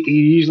healthy. He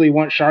usually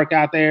wants Shark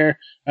out there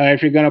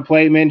if you're going to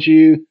play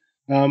Minshew.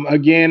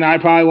 Again, I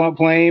probably won't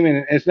play him,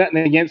 and it's nothing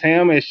against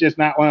him. It's just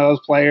not one of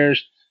those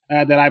players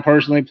that I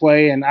personally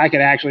play, and I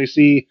could actually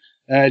see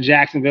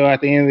Jacksonville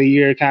at the end of the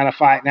year kind of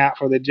fighting out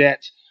for the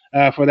Jets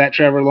for that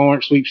Trevor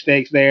Lawrence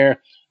sweepstakes there.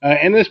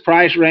 In this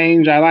price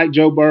range, I like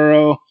Joe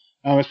Burrow.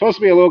 It's supposed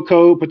to be a little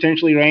cold,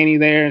 potentially rainy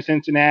there in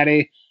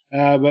Cincinnati,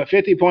 but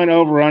 50-point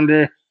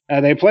over-under.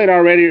 They played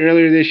already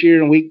earlier this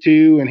year in week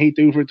 2, and he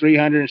threw for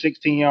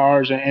 316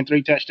 yards and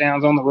 3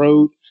 touchdowns on the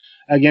road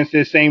against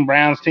this same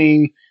Browns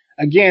team.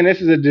 Again,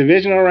 this is a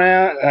divisional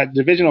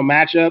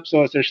matchup,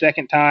 so it's their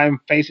second time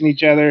facing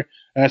each other.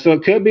 So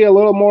it could be a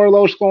little more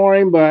low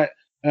scoring, but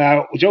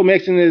Joe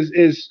Mixon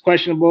is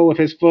questionable with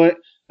his foot.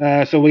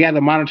 So we got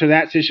to monitor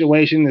that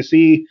situation to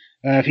see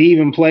if he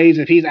even plays.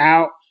 If he's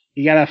out,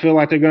 you got to feel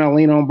like they're going to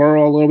lean on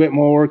Burrow a little bit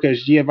more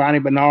because Giovanni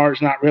Bernard's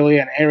not really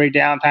an airy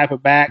down type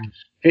of back.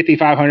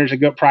 5,500 is a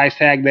good price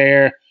tag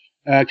there.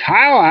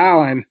 Kyle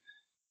Allen,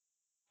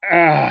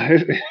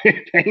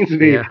 it pains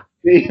me to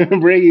even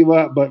bring him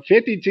up, but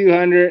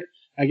 5,200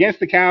 against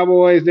the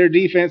Cowboys. Their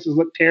defenses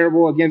look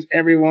terrible against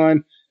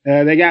everyone.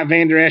 They got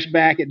Van Der Esch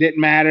back. It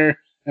didn't matter.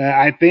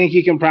 I think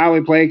you can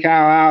probably play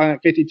Kyle Allen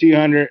at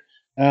 5,200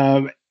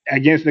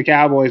 against the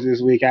Cowboys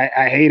this week.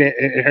 I hate it.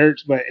 It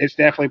hurts, but it's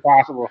definitely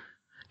possible.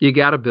 You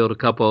got to build a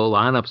couple of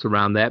lineups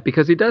around that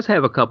because he does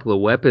have a couple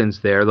of weapons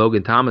there.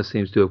 Logan Thomas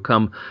seems to have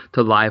come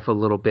to life a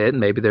little bit,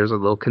 and maybe there's a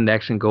little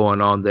connection going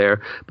on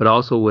there, but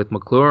also with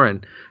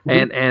McLaurin.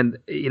 Mm-hmm. And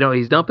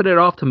he's dumping it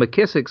off to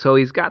McKissick, so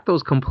he's got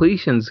those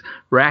completions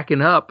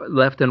racking up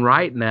left and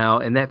right now,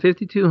 and that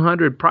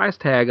 5,200 price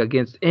tag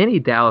against any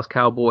Dallas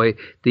Cowboy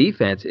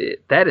defense,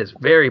 that is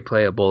very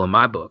playable in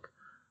my book.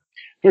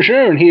 For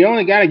sure, and he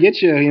only got to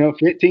get you,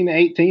 15 to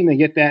 18 to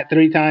get that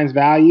 3 times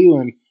value,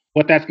 and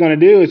what that's going to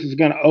do is it's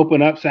going to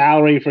open up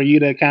salary for you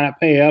to kind of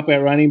pay up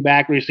at running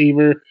back,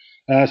 receiver.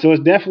 So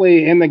it's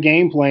definitely in the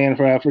game plan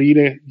for you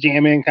to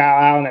jam in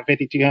Kyle Allen at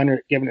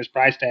 5,200 given his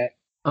price tag.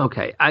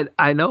 Okay,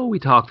 I know we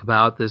talked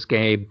about this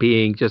game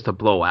being just a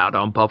blowout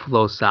on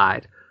Buffalo's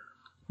side,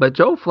 but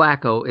Joe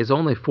Flacco is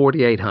only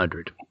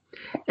 4,800.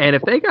 And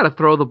if they got to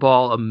throw the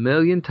ball a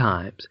million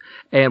times,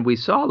 and we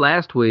saw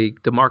last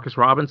week Demarcus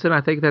Robinson,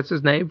 I think that's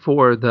his name,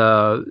 for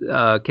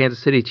the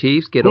Kansas City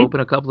Chiefs, get open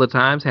a couple of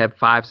times, have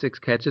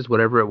 5-6 catches,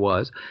 whatever it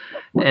was,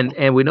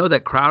 and we know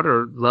that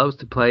Crowder loves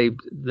to play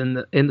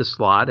in the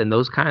slot, and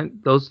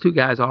those two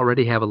guys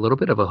already have a little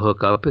bit of a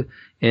hookup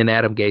in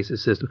Adam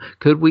Gase's system.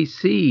 Could we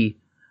see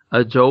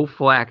a Joe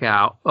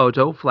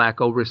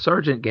Flacco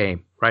resurgent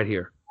game right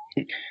here?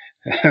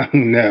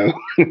 No,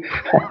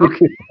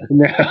 okay.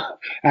 No,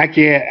 I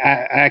can't.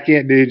 I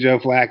can't do Joe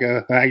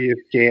Flacco. I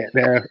just can't.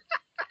 No,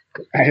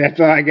 that's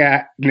all I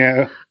got.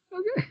 No.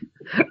 Okay.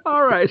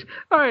 All right.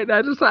 I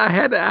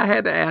had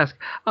to ask.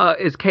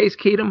 Is Case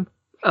Keenum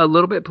a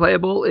little bit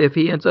playable if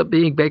he ends up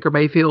being Baker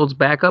Mayfield's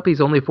backup? He's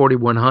only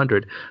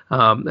 4,100.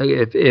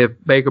 If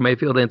Baker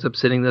Mayfield ends up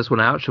sitting this one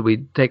out, should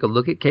we take a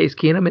look at Case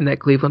Keenum in that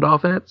Cleveland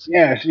offense?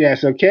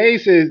 Yes. So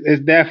Case is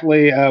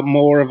definitely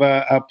more of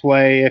a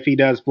play if he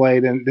does play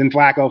than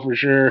Flacco for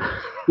sure.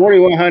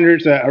 4,100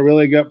 is a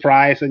really good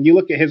price, and you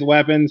look at his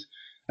weapons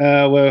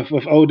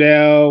with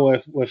Odell,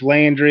 with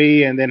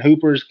Landry, and then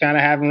Hooper's kind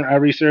of having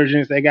a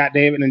resurgence. They got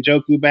David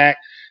Njoku back.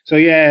 So,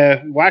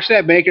 yeah, watch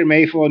that Baker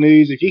Mayfield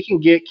news. If you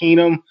can get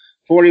Keenum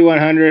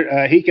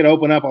 4,100, he could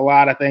open up a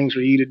lot of things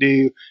for you to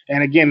do.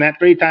 And, again, that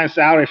 3 times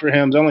salary for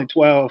him is only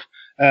 12.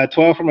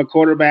 12 from a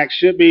quarterback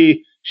should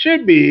be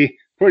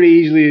pretty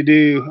easily to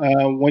do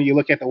when you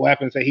look at the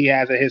weapons that he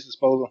has at his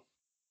disposal.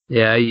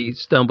 Yeah, you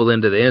stumble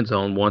into the end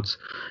zone once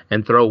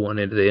and throw one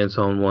into the end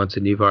zone once,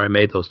 and you've already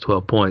made those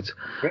 12 points.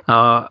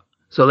 Yep.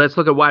 So let's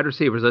look at wide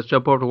receivers. Let's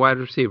jump over to wide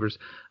receivers.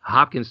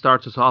 Hopkins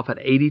starts us off at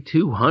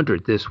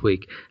 8,200 this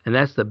week, and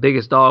that's the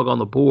biggest dog on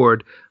the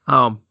board.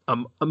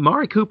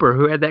 Amari Cooper,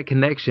 who had that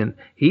connection,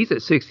 he's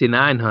at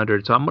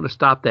 6,900, so I'm going to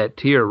stop that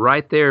tier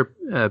right there,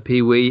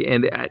 Pee Wee.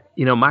 And,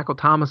 Michael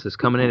Thomas is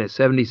coming in at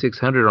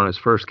 7,600 on his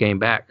first game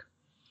back.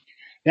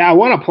 Yeah, I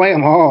want to play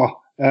them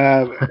all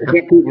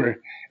except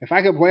Cooper. If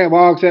I could play them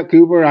all except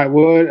Cooper, I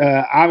would.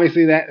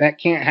 Obviously, that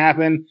can't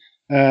happen.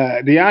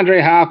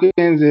 DeAndre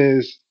Hopkins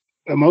is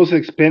the most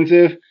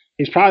expensive.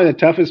 He's probably the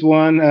toughest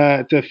one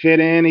to fit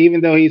in,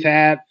 even though he's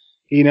had,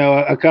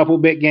 a couple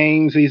big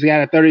games. He's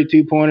got a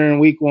 32-pointer in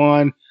week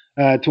 1,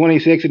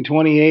 26 and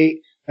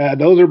 28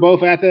 Those are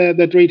both at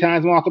the 3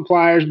 times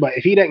multipliers. But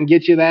if he doesn't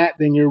get you that,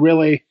 then you're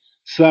really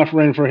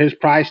suffering for his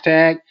price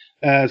tag.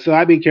 So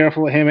I'd be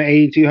careful with him at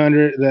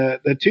 8,200.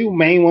 The two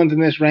main ones in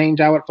this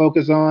range I would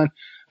focus on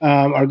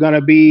are going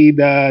to be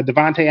the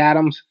Devontae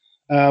Adams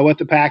with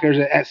the Packers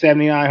at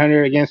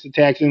 7,900 against the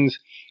Texans.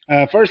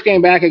 First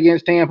game back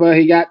against Tampa,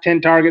 he got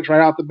 10 targets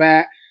right off the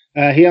bat.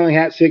 He only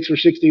had 6 for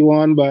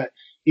 61, but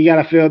you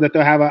got to feel that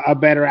they'll have a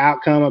better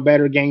outcome, a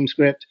better game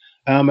script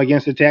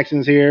against the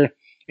Texans here.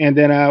 And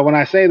then when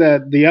I say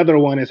the other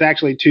one, it's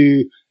actually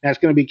two. That's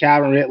going to be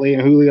Calvin Ridley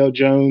and Julio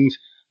Jones.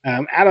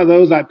 Out of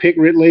those, I pick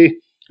Ridley.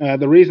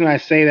 The reason I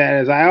say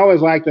that is I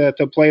always like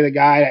to play the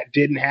guy that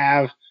didn't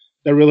have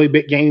the really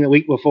big game the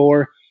week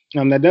before.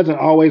 That doesn't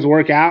always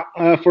work out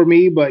for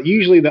me, but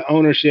usually the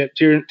ownership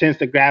tends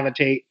to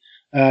gravitate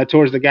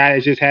towards the guy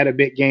that's just had a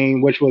big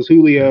game, which was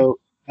Julio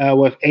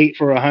with 8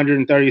 for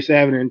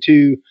 137 and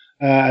 2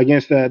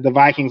 against the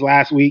Vikings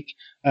last week.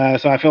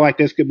 So I feel like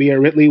this could be a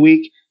Ridley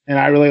week, and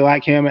I really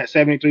like him at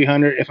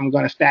 7,300 if I'm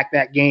going to stack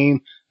that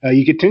game.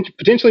 You could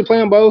potentially play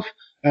them both.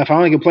 If I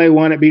only could play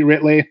one, it'd be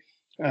Ridley.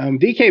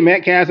 DK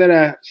Metcalf's at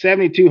a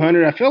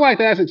 7,200. I feel like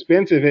that's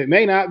expensive. It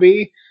may not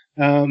be.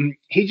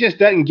 He just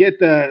doesn't get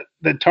the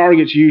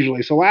targets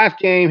usually. So last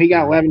game, he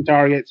got 11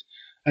 targets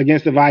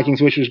against the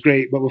Vikings, which was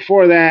great. But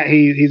before that,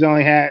 he's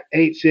only had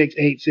 8, 6,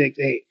 8, 6,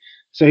 8.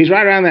 So he's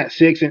right around that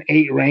 6 and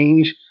 8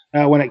 range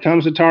when it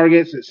comes to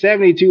targets. At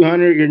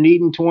 7,200, you're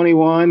needing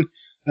 21.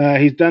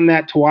 He's done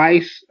that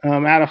twice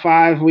out of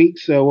 5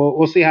 weeks. So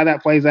we'll see how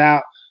that plays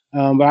out.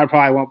 But I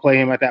probably won't play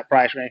him at that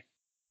price range.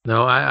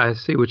 No, I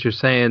see what you're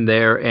saying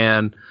there,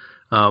 and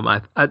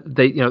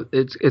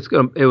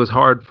it was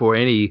hard for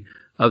any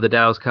of the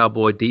Dallas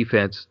Cowboy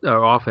defense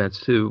or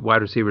offense to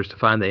wide receivers to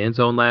find the end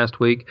zone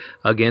last week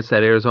against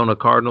that Arizona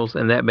Cardinals,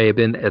 and that may have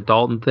been a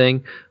Dalton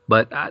thing,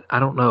 but I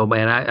don't know,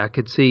 man. I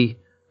could see,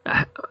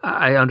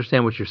 I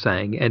understand what you're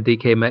saying, and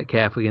DK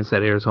Metcalf against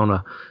that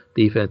Arizona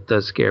defense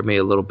does scare me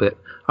a little bit.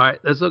 All right,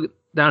 let's look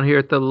down here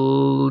at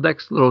the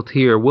next little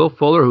tier. Will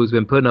Fuller, who's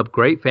been putting up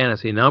great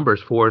fantasy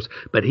numbers for us,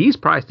 but he's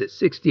priced at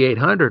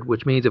 6,800,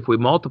 which means if we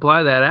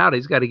multiply that out,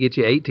 he's got to get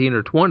you 18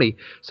 or 20,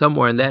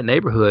 somewhere in that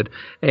neighborhood.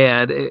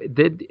 And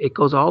it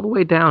goes all the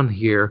way down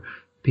here,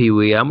 Pee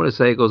Wee. I'm going to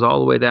say it goes all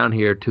the way down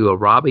here to a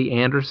Robbie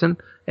Anderson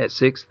at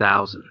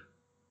 6,000.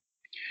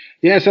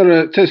 Yeah,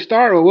 so to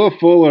start with Will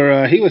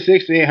Fuller, he was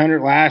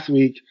 6,800 last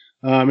week.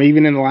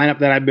 Even in the lineup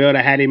that I built,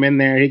 I had him in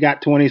there. He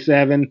got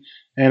 27.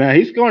 And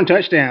he's scoring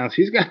touchdowns.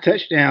 He's got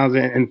touchdowns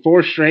in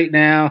 4 straight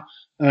now.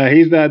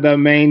 He's the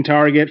main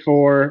target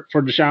for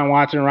Deshaun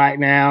Watson right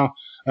now.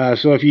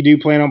 So if you do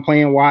plan on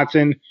playing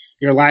Watson,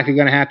 you're likely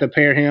going to have to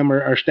pair him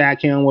or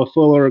stack him with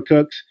Fuller or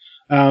Cooks.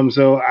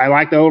 So I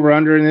like the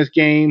over-under in this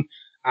game.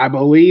 I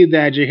believe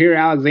that Jair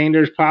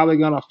Alexander is probably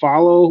going to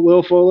follow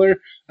Will Fuller.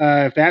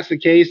 If that's the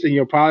case, then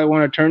you'll probably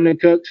want to turn to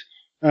Cooks.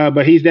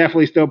 But he's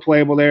definitely still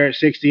playable there at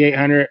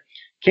 6,800.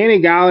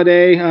 Kenny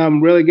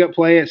Golladay, really good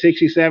play at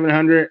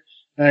 6,700.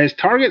 His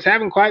targets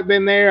haven't quite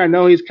been there. I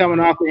know he's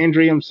coming off the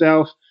injury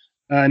himself.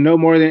 No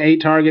more than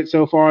 8 targets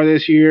so far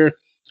this year.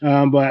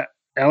 But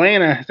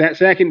Atlanta, that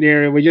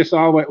secondary, we just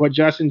saw what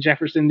Justin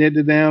Jefferson did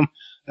to them.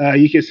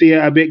 You can see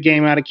a big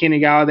game out of Kenny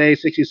Golladay,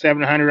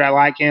 6,700. I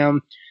like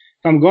him.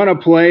 If I'm going to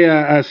play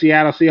a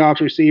Seattle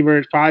Seahawks receiver,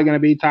 it's probably going to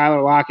be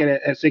Tyler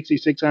Lockett at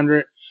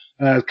 6,600.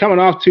 Coming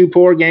off 2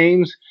 poor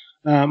games.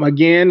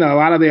 Again, a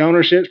lot of the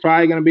ownership is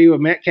probably going to be with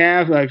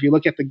Metcalf. If you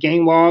look at the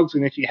game logs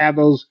and if you have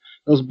those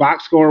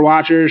box score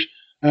watchers,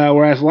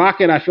 whereas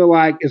Lockett, I feel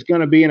like, is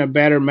going to be in a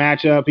better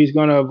matchup. He's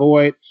going to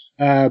avoid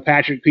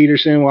Patrick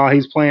Peterson while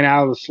he's playing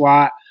out of the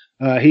slot.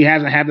 He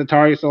hasn't had the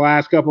targets the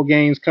last couple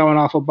games coming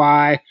off a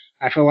bye.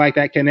 I feel like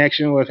that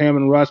connection with him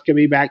and Russ could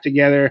be back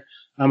together.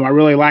 I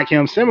really like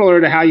him, similar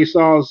to how you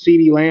saw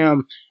CeeDee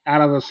Lamb out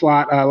of the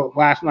slot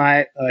last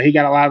night. He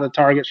got a lot of the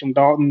targets from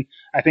Dalton.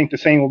 I think the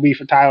same will be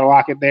for Tyler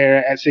Lockett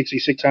there at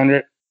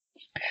 6,600.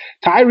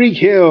 Tyreek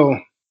Hill,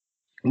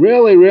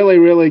 really, really,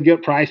 really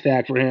good price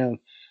tag for him.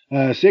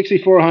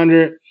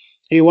 6,400.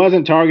 He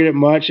wasn't targeted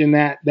much in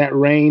that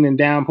rain and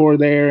downpour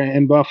there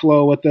in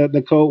Buffalo with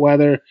the cold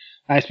weather.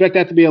 I expect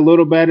that to be a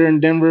little better in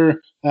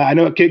Denver. I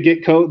know it could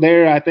get cold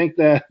there. I think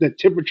the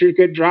temperature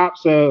could drop.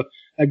 So,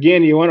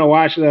 again, you want to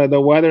watch the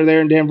weather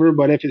there in Denver.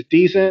 But if it's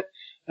decent,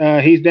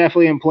 he's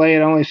definitely in play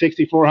at only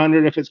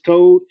 6,400. If it's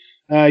cold,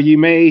 you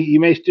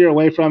may steer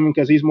away from him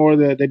because he's more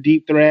the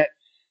deep threat.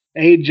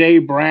 A.J.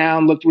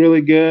 Brown looked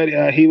really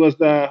good. He was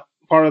the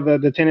part of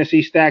the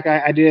Tennessee stack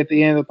I did at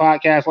the end of the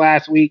podcast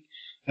last week.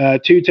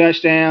 2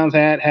 touchdowns,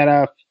 had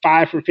a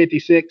 5 for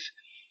 56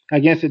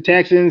 against the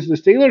Texans. The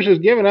Steelers was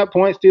giving up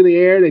points through the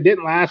air. They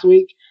didn't last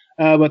week,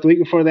 but the week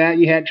before that,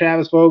 you had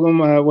Travis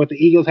Fulgham with the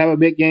Eagles have a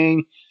big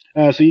game.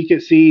 So you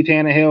could see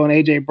Tannehill and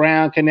A.J.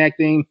 Brown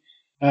connecting.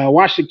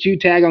 Watch the Q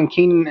tag on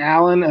Keenan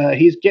Allen.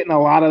 He's getting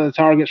a lot of the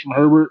targets from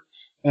Herbert,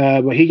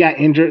 but he got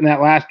injured in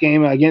that last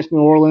game against New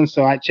Orleans,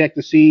 so I checked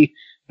to see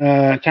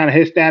kind of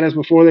his status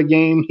before the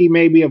game. He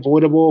may be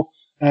avoidable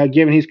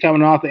given he's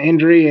coming off the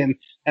injury, and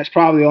that's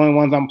probably the only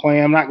ones I'm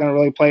playing. I'm not going to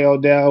really play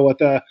Odell with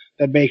the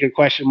the Baker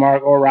question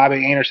mark or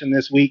Robbie Anderson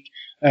this week,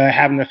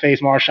 having to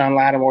face Marshawn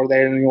Lattimore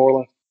there in New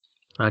Orleans.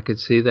 I could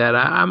see that.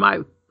 I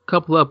might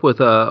couple up with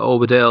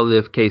Obadell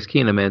if Case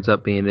Keenum ends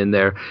up being in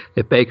there.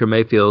 If Baker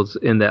Mayfield's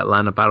in that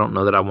lineup, I don't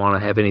know that I want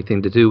to have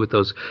anything to do with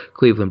those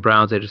Cleveland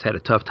Browns. They just had a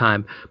tough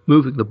time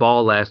moving the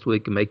ball last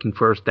week and making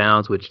first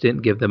downs, which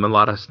didn't give them a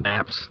lot of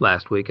snaps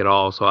last week at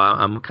all. So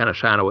I'm kind of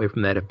shying away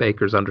from that if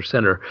Baker's under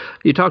center.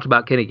 You talked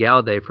about Kenny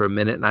Galladay for a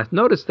minute, and I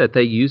noticed that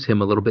they use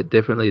him a little bit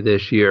differently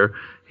this year.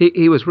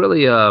 He was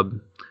really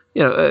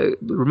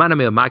reminded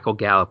me of Michael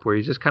Gallup, where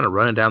he's just kind of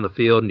running down the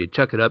field and you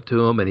chuck it up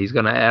to him and he's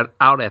going to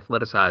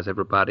out-athleticize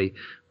everybody.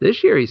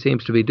 This year he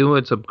seems to be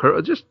doing some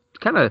just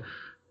kind of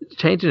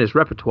changing his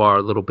repertoire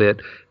a little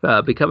bit,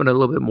 becoming a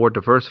little bit more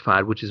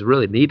diversified, which is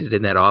really needed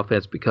in that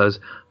offense because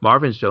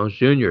Marvin Jones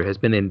Jr. has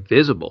been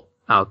invisible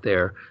out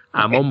there.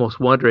 I'm almost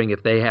wondering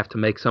if they have to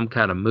make some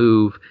kind of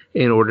move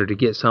in order to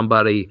get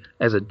somebody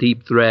as a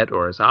deep threat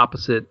or as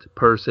opposite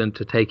person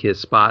to take his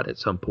spot at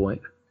some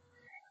point.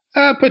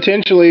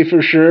 Potentially,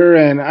 for sure,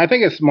 and I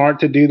think it's smart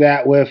to do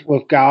that with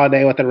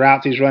Galladay with the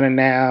routes he's running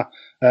now.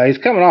 He's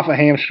coming off a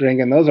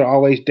hamstring, and those are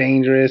always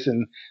dangerous.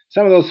 And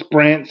some of those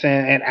sprints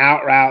and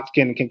out routes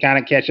can kind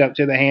of catch up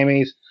to the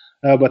hammies.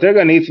 But they're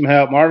going to need some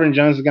help. Marvin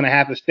Jones is going to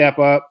have to step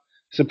up.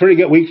 It's a pretty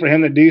good week for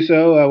him to do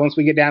so. Once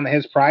we get down to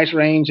his price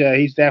range,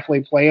 he's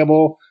definitely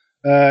playable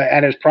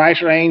at his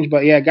price range.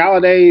 But yeah,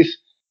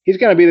 he's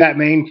going to be that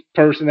main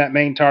person, that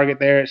main target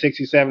there at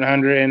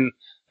 6,700, and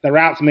the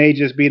routes may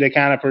just be to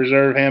kind of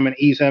preserve him and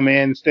ease him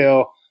in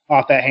still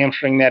off that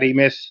hamstring that he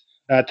missed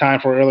time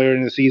for earlier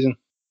in the season.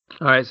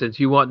 All right, since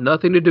you want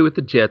nothing to do with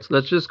the Jets,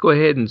 let's just go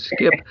ahead and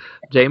skip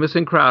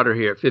Jamison Crowder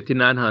here at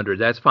 5,900.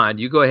 That's fine.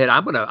 You go ahead.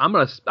 I'm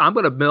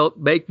gonna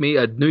make me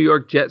a New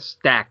York Jets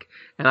stack,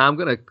 and I'm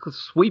gonna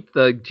sweep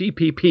the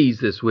GPPs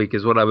this week.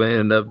 Is what I'm gonna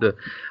end up doing.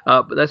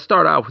 But let's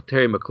start out with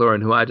Terry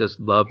McLaurin, who I just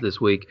love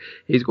this week.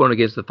 He's going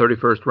against the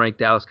 31st ranked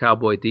Dallas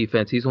Cowboy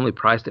defense. He's only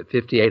priced at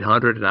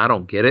 5,800, and I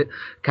don't get it.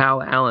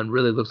 Kyle Allen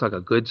really looks like a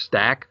good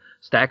stack.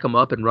 Stack them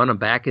up and run them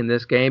back in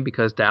this game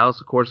because Dallas,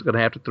 of course, is going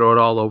to have to throw it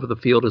all over the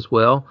field as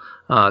well.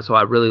 So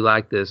I really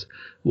like this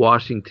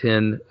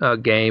Washington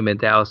game and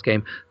Dallas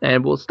game.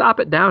 And we'll stop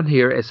it down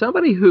here as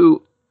somebody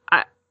who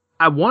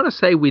I want to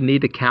say we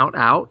need to count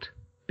out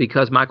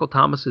because Michael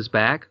Thomas is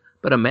back.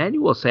 But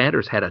Emmanuel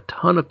Sanders had a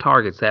ton of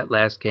targets that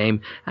last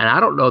game, and I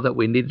don't know that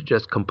we need to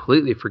just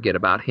completely forget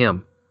about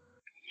him.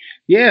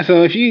 Yeah,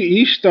 so if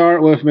you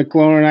start with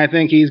McLaurin, I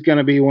think he's going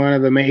to be one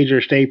of the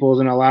major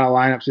staples in a lot of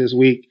lineups this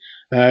week.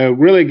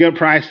 Really good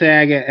price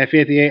tag at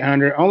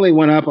 5,800. Only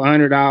went up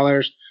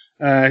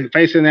 $100.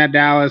 Facing that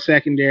Dallas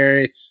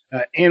secondary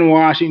in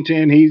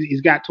Washington,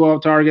 he's got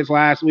 12 targets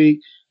last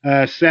week,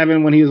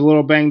 7 when he was a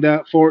little banged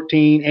up,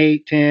 14,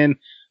 8, 10.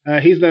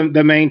 He's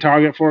the main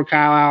target for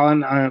Kyle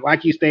Allen.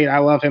 Like you stated, I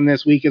love him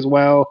this week as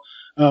well.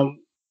 I'll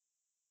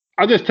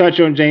just touch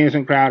on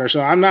Jamison Crowder.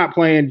 So I'm not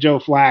playing Joe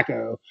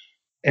Flacco.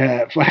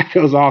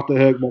 Flacco's off the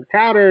hook, but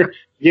Crowder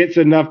gets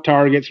enough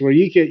targets where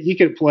you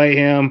could play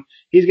him.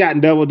 He's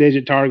gotten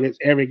double-digit targets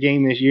every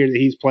game this year that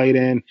he's played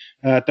in,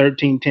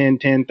 13, 10,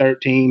 10,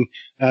 13.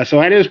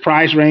 So at his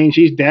price range,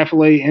 he's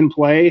definitely in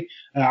play.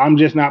 I'm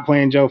just not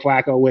playing Joe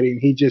Flacco with him.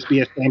 He'd just be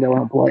a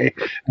standalone play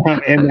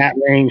in that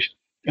range.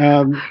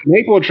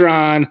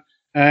 Mapletron,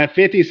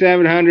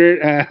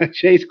 5,700.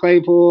 Chase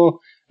Claypool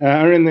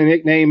earning the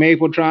nickname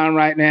Mapletron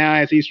right now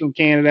as he's from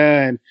Canada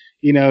and,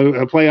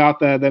 play off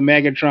the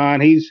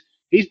Megatron.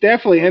 He's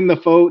definitely in the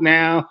fold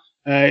now.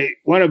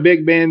 One of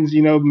Big Ben's,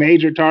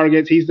 major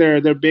targets. He's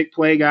their big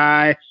play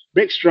guy,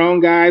 big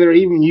strong guy. They're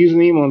even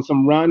using him on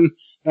some run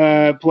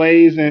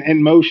plays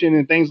and motion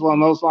and things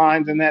along those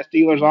lines in that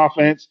Steelers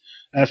offense.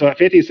 So at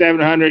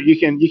 5,700, you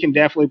can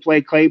definitely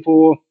play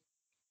Claypool.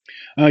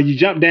 You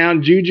jump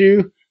down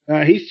Juju.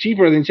 He's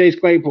cheaper than Chase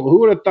Claypool.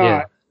 Who would have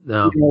thought? Yeah,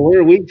 no.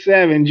 We're week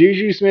 7.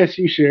 Juju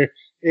Smith-Schuster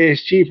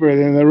is cheaper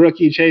than the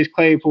rookie Chase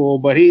Claypool,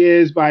 but he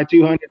is by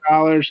 $200.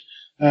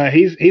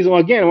 He's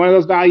again one of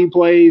those value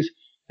plays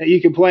that you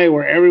can play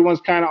where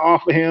everyone's kind of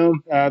off of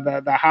him.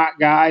 The hot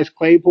guys,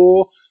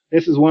 Claypool.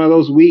 This is one of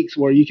those weeks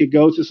where you could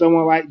go to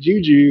someone like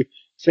Juju,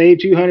 save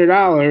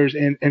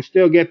 $200, and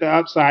still get the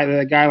upside that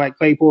a guy like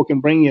Claypool can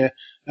bring you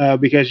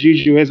because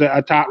Juju is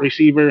a top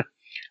receiver.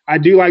 I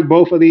do like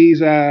both of these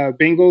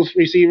Bengals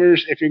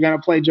receivers. If you're going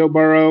to play Joe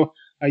Burrow,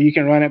 you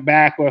can run it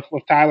back with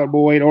Tyler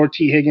Boyd or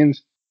T.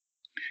 Higgins.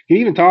 You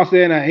can even toss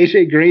in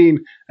A.J.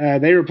 Green.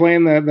 They were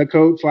playing the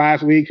Colts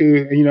last week,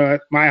 who,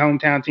 my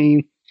hometown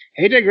team.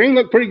 A.J. Green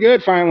looked pretty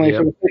good finally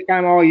for the first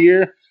time all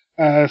year.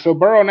 So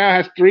Burrow now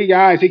has 3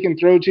 guys he can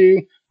throw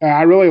to.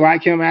 I really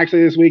like him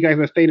actually this week, as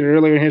I stated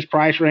earlier, in his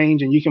price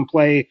range, and you can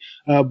play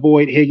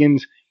Boyd,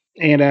 Higgins,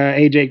 and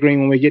A.J. Green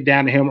when we get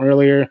down to him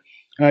earlier.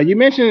 You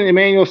mentioned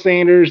Emmanuel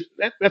Sanders.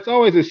 That's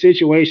always a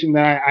situation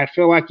that I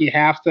feel like you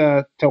have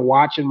to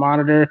watch and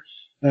monitor.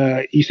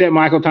 You said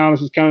Michael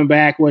Thomas is coming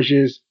back, which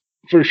is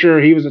for sure.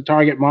 He was a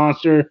target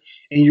monster,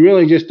 and you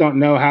really just don't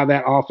know how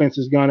that offense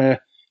is going to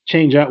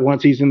change up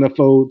once he's in the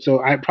fold. So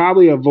I'd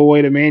probably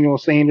avoid Emmanuel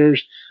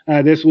Sanders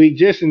this week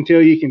just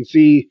until you can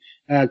see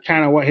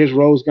kind of what his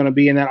role is going to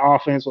be in that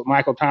offense with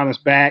Michael Thomas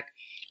back.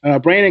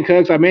 Brandon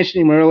Cooks, I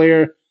mentioned him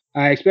earlier.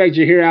 I expect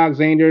Jaheir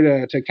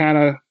Alexander to kind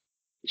of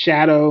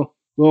shadow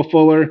Will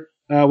Fuller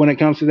when it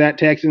comes to that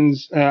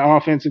Texans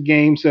offensive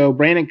game. So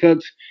Brandon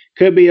Cooks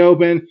could be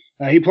open.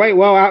 He played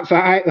well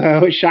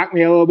outside, which shocked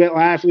me a little bit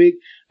last week,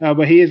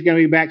 but he is going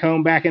to be back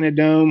home, back in the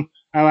dome.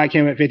 I like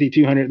him at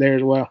 5,200 there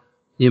as well.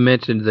 You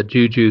mentioned the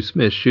Juju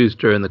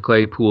Smith-Schuster and the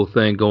Claypool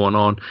thing going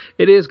on.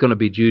 It is going to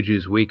be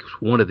Juju's week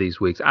one of these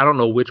weeks. I don't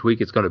know which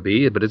week it's going to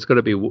be, but it's going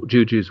to be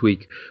Juju's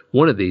week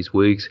one of these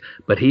weeks.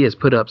 But he has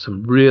put up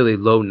some really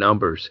low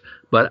numbers.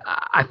 But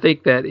I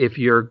think that if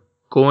you're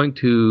going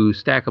to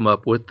stack him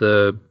up with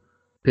the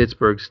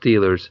Pittsburgh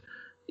Steelers,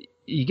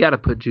 you got to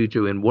put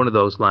Juju in one of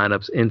those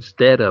lineups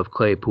instead of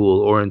Claypool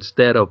or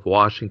instead of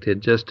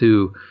Washington, just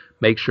to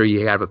make sure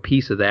you have a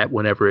piece of that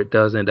whenever it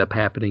does end up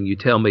happening. You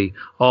tell me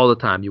all the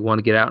time you want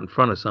to get out in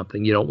front of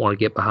something. You don't want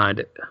to get behind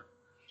it.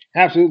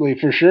 Absolutely,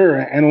 for sure.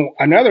 And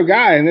another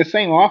guy in this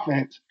same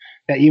offense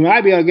that you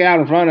might be able to get out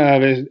in front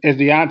of is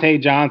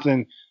Deontay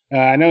Johnson.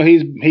 I know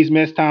he's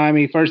missed time.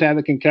 He first had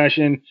the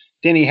concussion,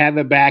 then he had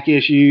the back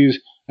issues.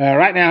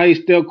 Right now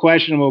he's still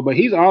questionable, but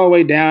he's all the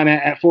way down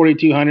at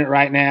 4,200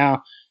 right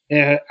now.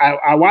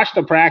 I watched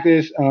the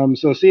practice,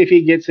 so see if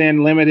he gets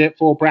in limited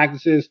full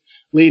practices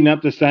leading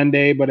up to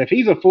Sunday. But if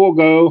he's a full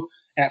go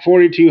at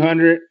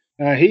 4,200,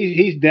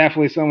 he's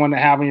definitely someone to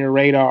have on your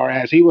radar,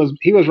 as he was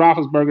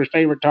Roethlisberger's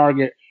favorite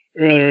target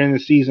earlier in the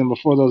season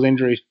before those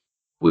injuries.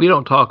 We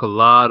don't talk a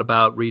lot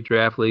about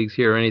redraft leagues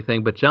here or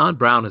anything, but John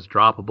Brown is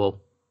droppable.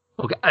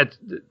 Okay,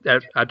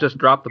 I just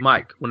dropped the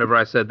mic whenever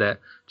I said that.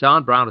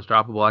 John Brown is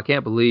droppable. I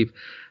can't believe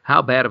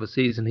how bad of a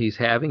season he's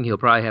having. He'll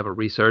probably have a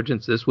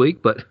resurgence this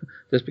week, but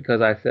just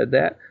because I said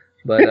that.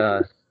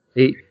 But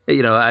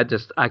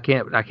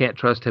I can't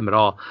trust him at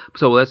all.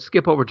 So let's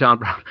skip over John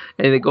Brown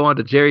and then go on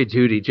to Jerry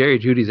Jeudy. Jerry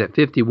Jeudy's at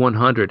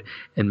 5,100,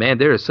 and man,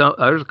 there's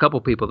a couple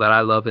people that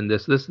I love in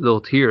this. This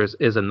little tier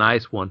is a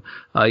nice one.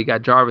 You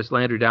got Jarvis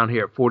Landry down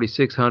here at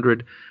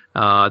 4,600.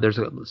 There's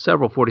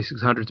several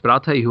 4,600s, but I'll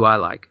tell you who I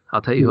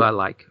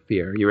like.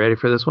 Pierre, you ready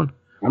for this one?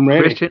 I'm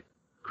ready.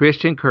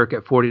 Christian Kirk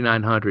at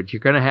 4,900. You're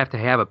going to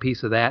have a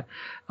piece of that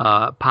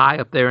pie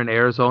up there in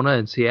Arizona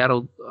and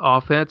Seattle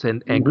offense,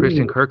 and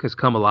Christian Kirk has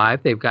come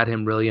alive. They've got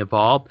him really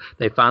involved.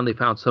 They finally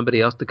found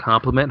somebody else to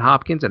complement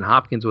Hopkins, and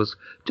Hopkins was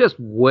just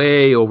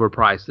way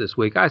overpriced this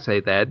week. I say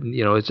that,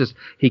 it's just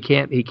he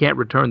can't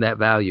return that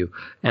value,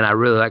 and I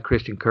really like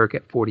Christian Kirk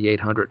at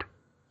 4,800.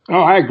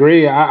 Oh, I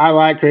agree. I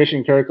like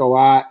Christian Kirk a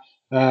lot.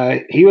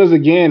 He was,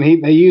 again,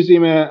 they used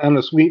him on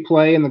the sweep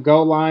play in the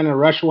goal line and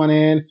rush one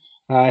in.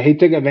 He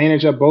took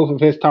advantage of both of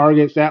his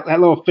targets. That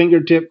little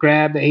fingertip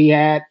grab that he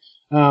had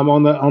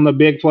on the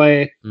big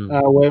play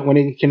when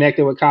he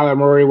connected with Kyler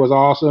Murray was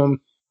awesome.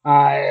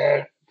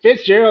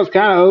 Fitzgerald's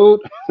kind of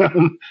old.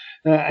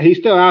 He's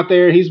still out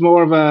there. He's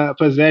more of a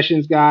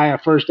possessions guy, a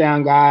first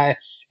down guy.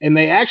 And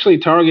they actually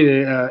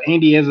targeted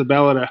Andy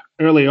Isabella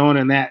early on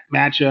in that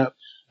matchup,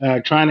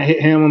 trying to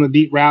hit him on the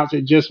deep routes.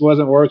 It just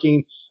wasn't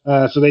working.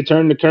 So they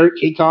turned to Kirk.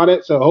 He caught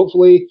it. So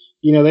hopefully,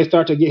 they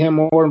start to get him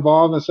more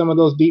involved in some of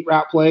those deep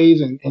route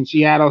plays. And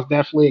Seattle's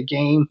definitely a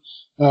game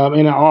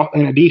in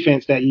a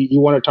defense that you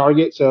want to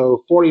target.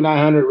 So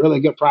 4,900, really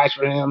good price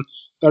for him.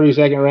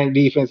 32nd ranked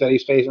defense that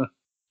he's facing.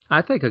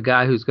 I think a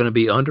guy who's going to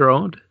be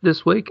under-owned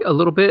this week a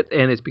little bit,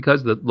 and it's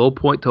because of the low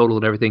point total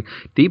and everything,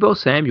 Deebo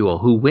Samuel,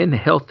 who, when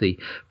healthy,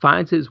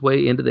 finds his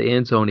way into the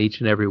end zone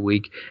each and every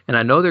week. And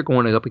I know they're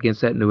going up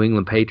against that New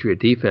England Patriot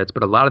defense,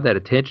 but a lot of that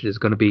attention is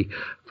going to be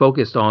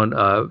focused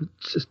on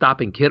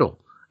stopping Kittle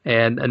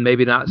and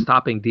maybe not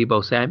stopping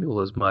Deebo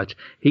Samuel as much.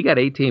 He got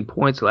 18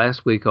 points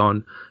last week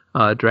on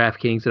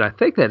DraftKings, and I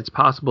think that it's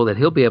possible that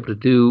he'll be able to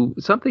do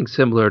something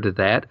similar to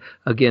that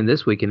again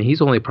this week, and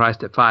he's only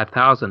priced at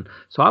 5,000.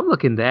 So I'm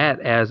looking at that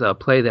as a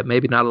play that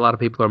maybe not a lot of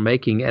people are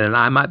making, and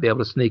I might be able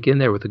to sneak in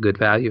there with a good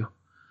value.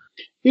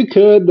 You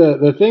could.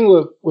 The thing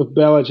with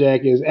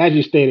Belichick is, as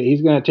you stated,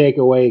 he's going to take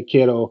away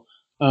Kittle.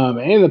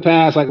 In the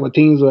past, like with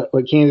teams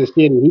with Kansas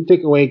City, he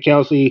took away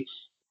Kelsey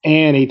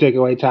and he took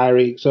away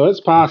Tyreek. So it's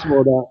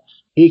possible that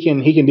he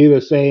can do the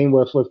same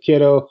with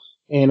Kittle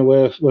and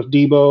with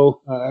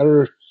Deebo.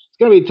 It's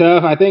going to be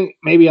tough. I think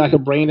maybe like a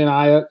Brandon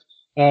Ayuk,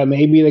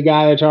 maybe the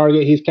guy to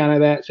target. He's kind of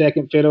that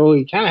second fiddle.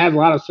 He kind of has a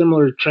lot of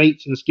similar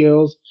traits and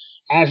skills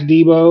as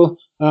Deebo.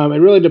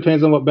 It really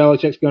depends on what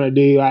Belichick's going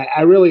to do.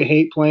 I really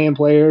hate playing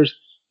players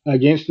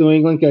against New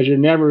England because you're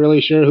never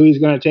really sure who he's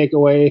going to take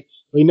away.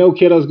 We know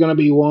Kittle's going to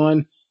be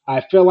one.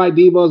 I feel like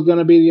Deebo's going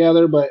to be the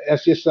other, but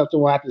that's just something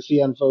we'll have to see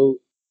unfold.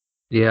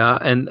 Yeah,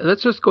 and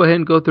let's just go ahead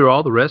and go through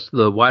all the rest of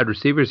the wide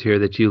receivers here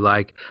that you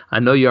like. I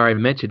know you already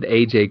mentioned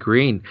A.J.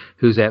 Green,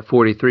 who's at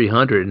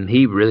 4,300, and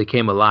he really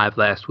came alive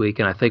last week,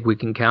 and I think we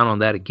can count on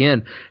that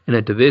again in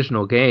a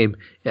divisional game.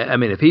 I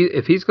mean,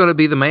 if he's going to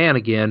be the man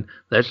again,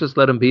 let's just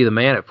let him be the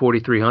man at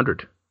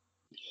 4,300.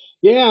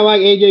 Yeah, I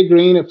like A.J.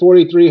 Green at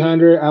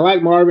 4,300. I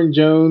like Marvin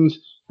Jones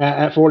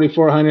at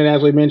 4,400,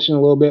 as we mentioned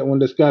a little bit when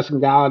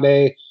discussing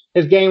Galladay.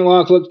 His game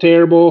logs look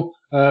terrible.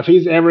 If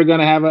he's ever going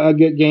to have a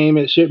good game,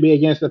 it should be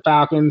against the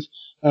Falcons.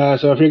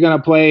 So if you're going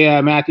to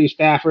play Matthew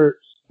Stafford,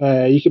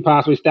 you could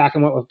possibly stack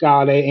him up with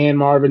Galladay and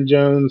Marvin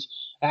Jones.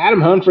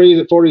 Adam Humphries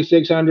at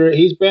 4,600.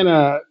 He's been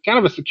a kind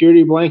of a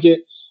security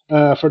blanket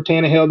for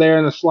Tannehill there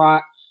in the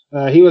slot.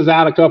 He was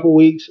out a couple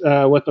weeks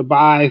with the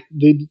bye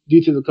due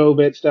to the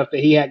COVID stuff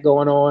that he had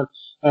going on,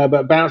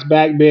 but bounced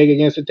back big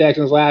against the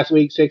Texans last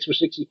week, 6 for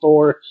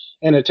 64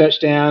 and a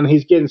touchdown.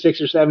 He's getting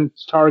 6 or 7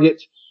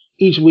 targets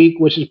each week,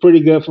 which is pretty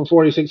good for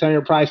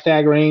 4,600 price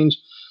tag range.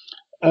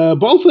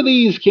 Both of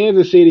these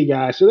Kansas City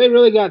guys, so they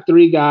really got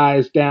 3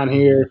 guys down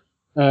here,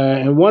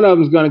 and one of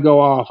them's going to go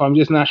off. I'm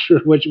just not sure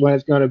which one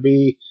it's going to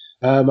be.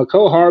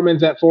 McCole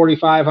Hardman's at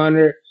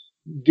 4,500.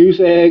 Goose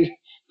egg,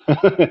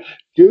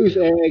 goose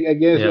egg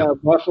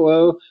against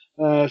Buffalo.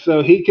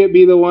 So he could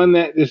be the one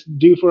that is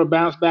due for a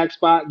bounce back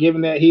spot,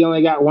 given that he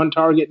only got 1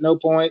 target, no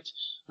points.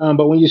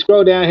 But when you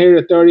scroll down here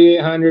to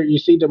 3,800, you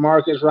see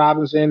Demarcus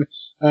Robinson.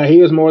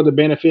 He was more the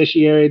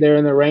beneficiary there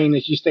in the rain,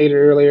 as you stated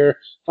earlier.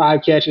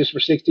 5 catches for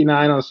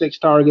 69 on 6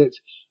 targets.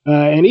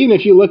 And even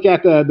if you look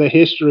at the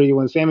history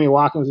when Sammy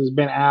Watkins has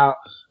been out,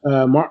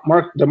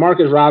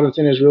 Demarcus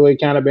Robinson has really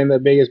kind of been the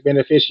biggest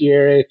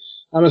beneficiary,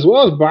 as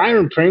well as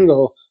Byron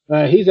Pringle.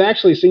 He's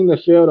actually seen the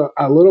field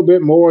a little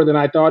bit more than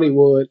I thought he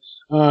would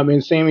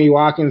in Sammy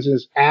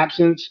Watkins'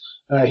 absence.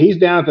 He's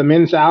down at the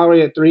men's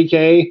salary at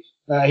 $3K.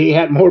 He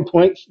had more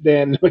points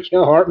than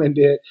Mikael Hartman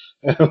did.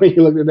 When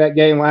you looked at that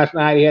game last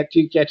night, he had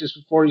 2 catches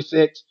for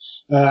 46.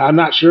 I'm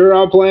not sure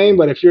I'll play him,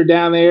 but if you're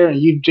down there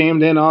and you've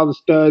jammed in all the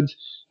studs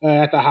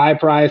at the high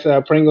price,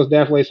 Pringle's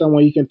definitely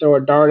someone you can throw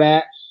a dart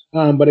at.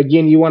 But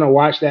again, you want to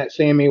watch that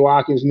Sammy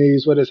Watkins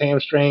news with his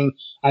hamstring.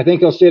 I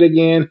think he'll sit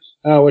again,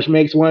 which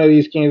makes one of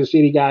these Kansas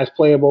City guys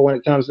playable when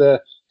it comes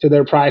to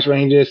their price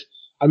ranges.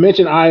 I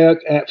mentioned Ayuk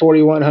at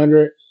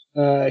 4,100.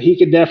 He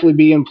could definitely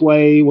be in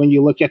play when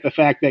you look at the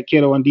fact that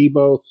Kittle and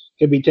Debo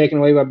could be taken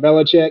away by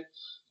Belichick.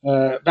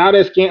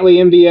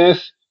 Valdez-Scantling,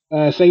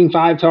 MVS, seeing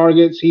 5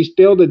 targets. He's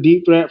still the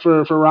deep threat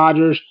for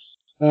Rodgers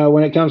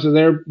when it comes to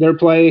their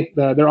play,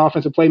 their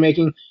offensive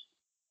playmaking.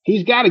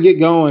 He's got to get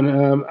going.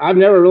 I've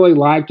never really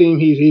liked him.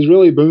 He's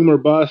really boom or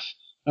bust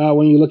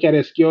when you look at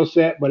his skill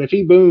set. But if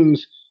he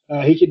booms,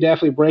 he could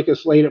definitely break a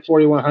slate at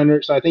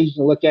 4,100. So I think you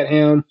can look at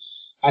him.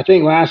 I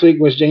think last week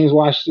was James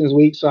Washington's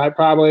week, so I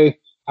probably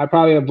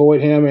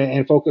avoid him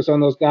and focus on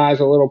those guys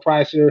a little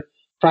pricier.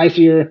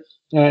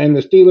 And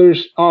the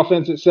Steelers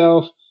offense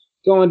itself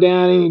going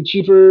down any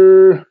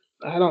cheaper,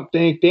 I don't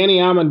think. Danny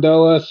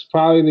Amendola is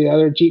probably the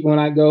other cheap one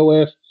I go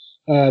with.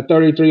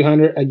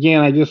 3,300.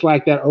 Again, I just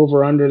like that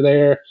over under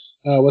there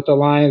with the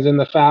Lions and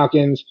the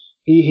Falcons.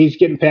 He's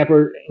getting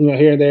peppered,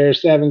 here and there,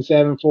 7,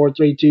 7, 4,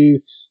 3, 2.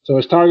 So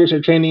his targets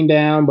are trending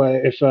down.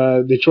 But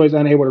if Detroit's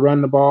unable to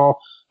run the ball,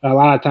 a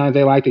lot of times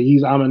they like to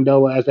use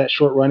Amendola as that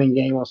short running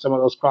game on some of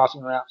those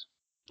crossing routes.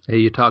 Hey,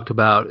 you talked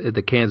about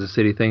the Kansas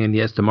City thing, and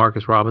yes,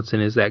 DeMarcus Robinson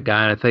is that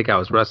guy. And I think I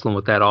was wrestling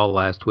with that all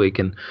last week,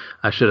 and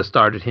I should have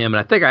started him. And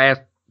I think I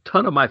asked a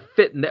ton of my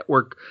Fit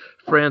Network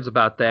friends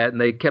about that,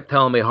 and they kept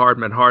telling me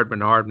Hardman.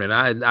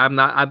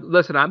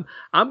 Listen, I'm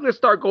going to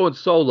start going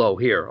solo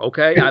here,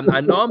 okay?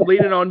 I know I'm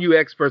leaning on you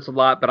experts a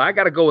lot, but I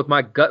got to go with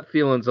my gut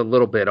feelings a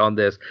little bit on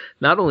this.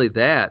 Not only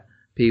that,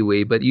 Pee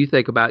Wee, but you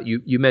think about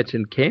you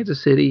mentioned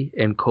Kansas City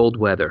and cold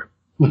weather.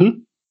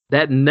 Mm-hmm.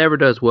 That never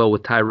does well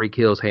with Tyreek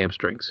Hill's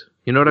hamstrings.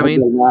 You know what I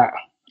mean?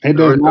 It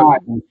does not.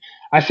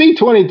 I see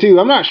 22.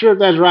 I'm not sure if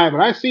that's right, but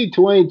I see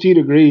 22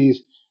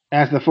 degrees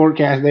as the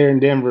forecast there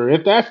in Denver.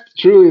 If that's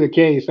truly the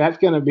case, that's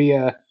going to be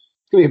a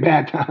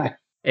bad time.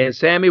 And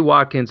Sammy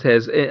Watkins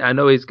I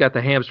know he's got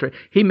the hamstring.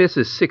 He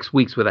misses 6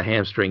 weeks with a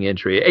hamstring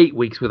injury, 8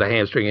 weeks with a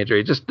hamstring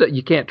injury. Just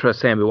you can't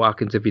trust Sammy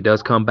Watkins if he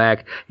does come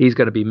back. He's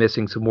going to be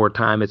missing some more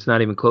time. It's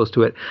not even close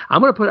to it.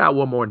 I'm going to put out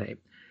one more name.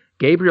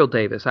 Gabriel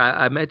Davis.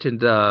 I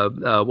mentioned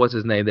what's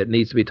his name that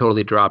needs to be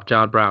totally dropped,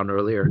 John Brown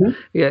earlier. Mm-hmm.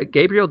 Yeah,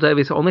 Gabriel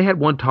Davis only had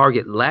 1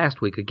 target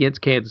last week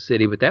against Kansas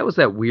City, but that was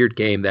that weird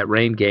game, that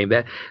rain game.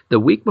 That the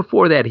week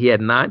before that, he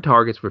had 9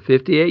 targets for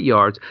 58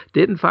 yards,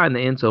 didn't find the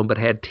end zone, but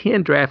had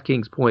 10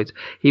 DraftKings points.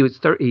 He's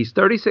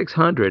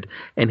 3,600,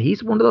 and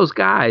he's one of those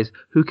guys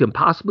who can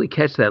possibly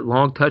catch that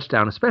long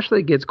touchdown,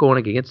 especially going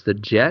against the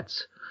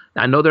Jets.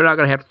 I know they're not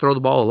going to have to throw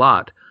the ball a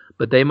lot,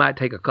 but they might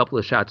take a couple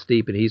of shots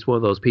deep, and he's one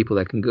of those people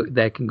that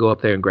can go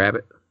up there and grab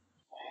it.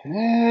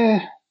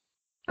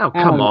 Oh,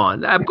 come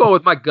on! I'm going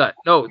with my gut.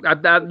 No,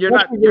 you're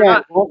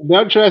not.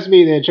 Don't trust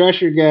me. Then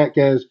trust your gut,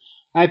 because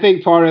I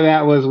think part of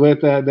that was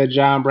with the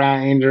John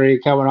Brown injury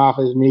coming off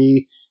his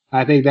knee.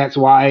 I think that's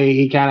why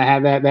he kind of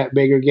had that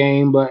bigger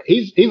game. But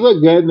he's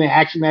looked good in the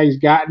action that he's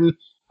gotten.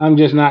 I'm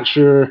just not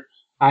sure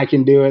I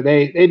can do it.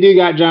 They do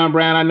got John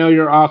Brown. I know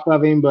you're off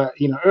of him, but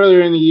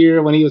earlier in the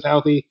year when he was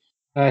healthy,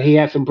 he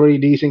had some pretty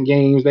decent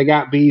games. They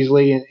got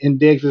Beasley, and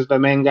Diggs is the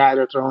main guy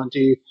they're throwing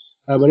to.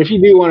 But if you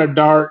do want to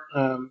dart,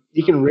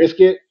 you can risk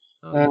it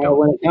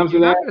when it comes to that. You're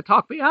not going to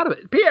talk me out of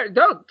it. Pierre,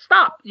 don't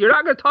stop. You're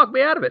not going to talk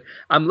me out of it.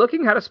 I'm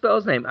looking how to spell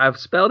his name. I've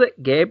spelled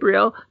it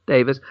Gabriel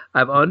Davis.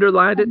 I've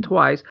underlined it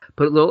twice,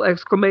 put little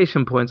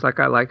exclamation points like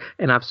I like,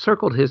 and I've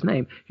circled his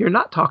name. You're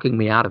not talking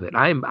me out of it.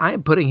 I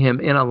am putting him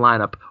in a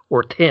lineup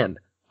or 10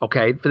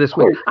 Okay, for this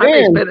week. Oh, I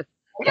may 10. spend,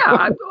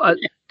 yeah,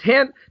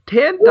 10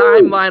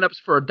 dime lineups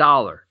for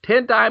 $1.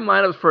 10 dime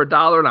lineups for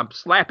 $1, and I'm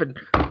slapping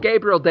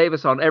Gabriel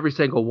Davis on every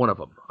single one of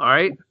them. All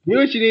right? Do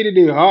what you need to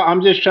do.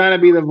 I'm just trying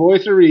to be the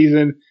voice of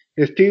reason.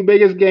 His two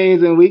biggest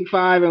games in week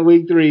 5 and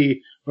week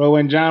 3 were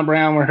when John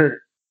Brown were hurt.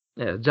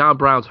 Yeah, John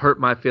Brown's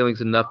hurt my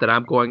feelings enough that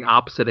I'm going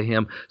opposite of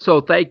him.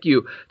 So thank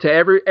you to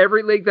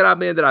every league that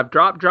I'm in that I've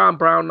dropped John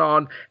Brown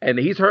on, and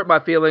he's hurt my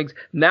feelings.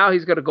 Now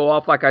he's going to go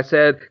off like I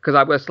said because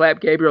I'm going to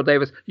slap Gabriel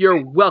Davis.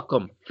 You're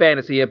welcome,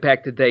 Fantasy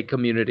Impact Today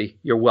community.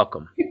 You're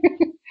welcome.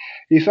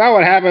 You saw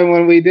what happened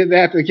when we did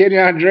that to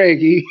Kenyon Drake.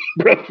 He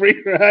broke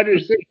free for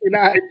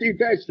 169, 2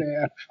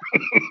 touchdowns.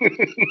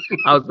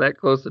 I was that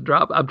close to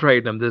drop. I'm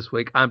trading him this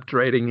week. I'm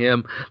trading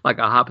him like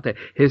a hot potato.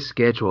 His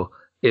schedule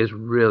is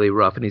really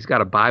rough, and he's got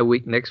a bye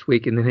week next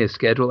week, and then his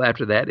schedule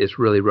after that is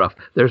really rough.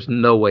 There's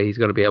no way he's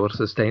going to be able to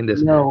sustain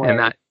this. No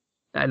way.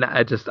 And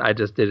I just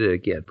did it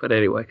again. But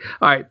anyway,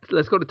 all right,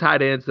 let's go to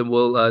tight ends, and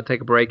we'll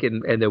take a break,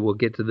 and then we'll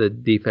get to the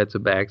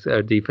defensive backs,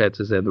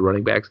 defenses, and the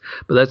running backs.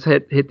 But let's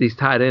hit these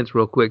tight ends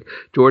real quick.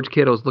 George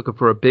Kittle's looking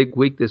for a big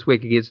week this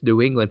week against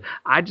New England.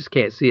 I just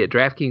can't see it.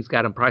 DraftKings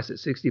got him priced at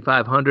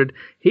 6,500.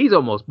 He's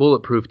almost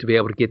bulletproof to be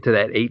able to get to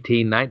that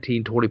 18,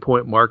 19,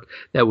 20-point mark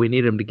that we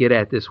need him to get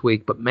at this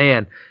week. But,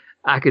 man,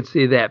 I could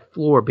see that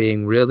floor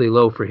being really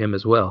low for him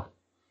as well.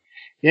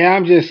 Yeah,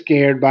 I'm just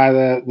scared by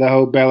the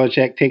whole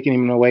Belichick taking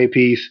him away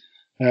piece.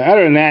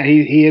 Other than that,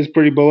 he is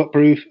pretty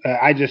bulletproof.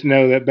 I just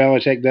know that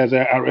Belichick does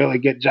a really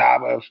good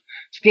job of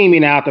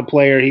scheming out the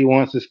player he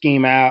wants to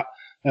scheme out.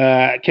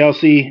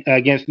 Kelsey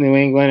against New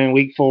England in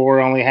week 4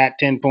 only had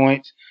 10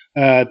 points,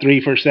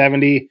 3 for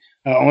 70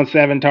 on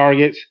 7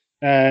 targets.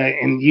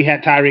 And you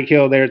had Tyreek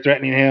Hill there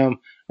threatening him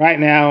right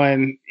now.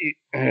 And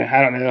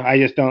I don't know.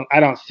 I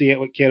don't see it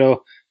with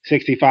Kittle,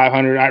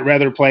 6,500. I'd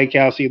rather play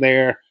Kelsey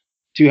there.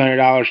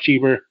 $200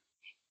 cheaper.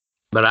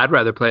 But I'd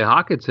rather play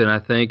Hawkinson, I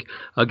think,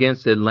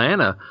 against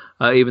Atlanta,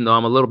 even though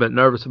I'm a little bit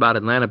nervous about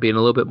Atlanta being a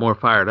little bit more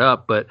fired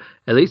up. But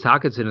at least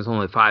Hawkinson is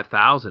only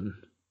 5,000.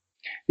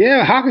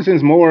 Yeah,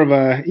 Hawkinson's more of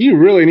a – you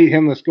really need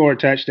him to score a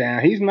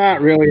touchdown. He's not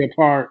really a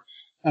part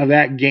of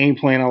that game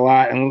plan a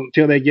lot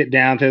until they get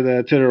down to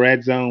the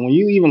red zone. When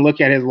you even look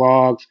at his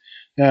logs,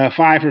 5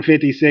 for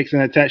 56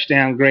 and a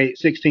touchdown, great,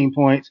 16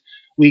 points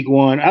week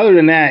 1. Other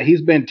than that,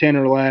 he's been 10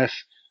 or less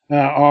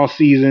all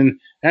season.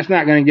 That's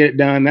not going to get it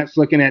done. That's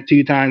looking at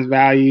 2 times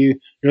value.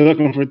 You're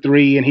looking for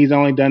 3, and he's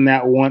only done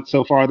that once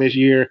so far this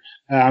year.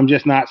 I'm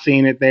just not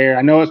seeing it there.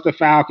 I know it's the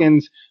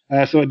Falcons,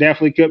 so it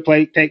definitely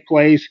could take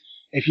place.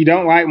 If you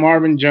don't like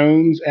Marvin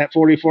Jones at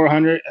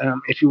 4,400,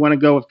 if you want to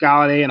go with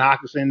Galladay and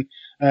Hawkinson,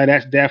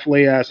 that's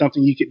definitely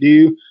something you could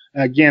do.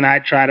 Again,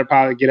 I'd try to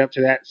probably get up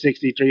to that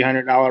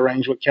 $6,300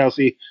 range with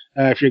Kelsey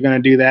if you're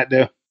going to do that,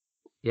 though.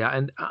 Yeah,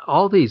 and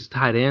all these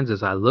tight ends,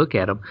 as I look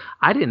at them,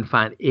 I didn't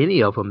find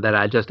any of them that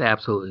I just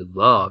absolutely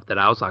loved, that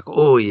I was like,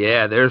 oh,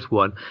 yeah, there's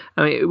one.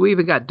 I mean, we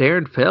even got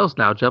Darren Fells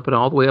now jumping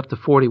all the way up to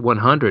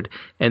 4,100,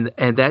 and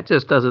that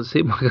just doesn't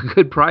seem like a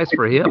good price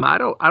for him. I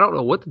don't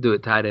know what to do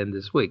at tight end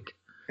this week.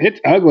 It's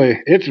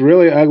ugly. It's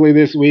really ugly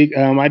this week.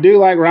 I do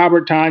like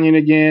Robert Tonyan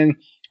again,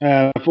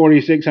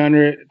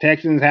 4,600.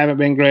 Texans haven't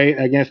been great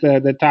against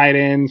the tight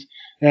ends.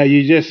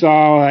 You just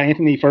saw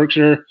Anthony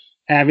Ferkser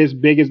have his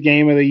biggest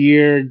game of the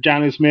year.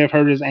 Jonnu Smith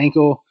hurt his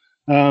ankle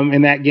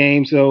in that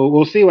game, so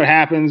we'll see what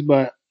happens.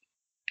 But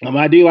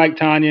I do like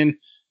Tonyan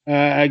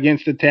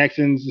against the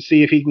Texans to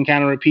see if he can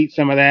kind of repeat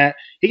some of that.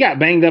 He got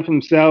banged up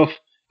himself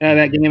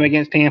that game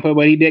against Tampa,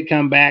 but he did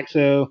come back,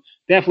 so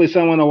definitely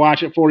someone to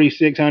watch at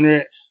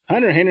 4,600.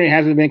 Hunter Henry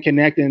hasn't been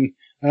connecting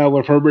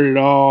with Herbert at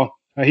all.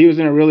 He was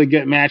in a really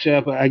good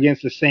matchup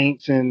against the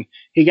Saints, and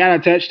he got a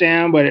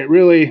touchdown, but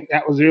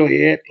that was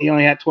really it. He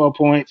only had 12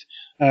 points.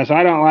 So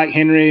I don't like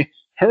Henry.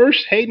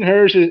 Hayden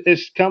Hurst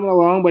is coming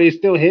along, but he's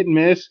still hit and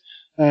miss.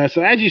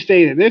 So as you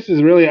stated, this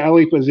is really an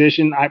ugly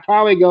position. I'd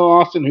probably go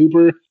Austin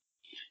Hooper.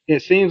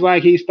 It seems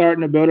like he's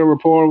starting to build a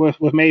rapport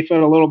with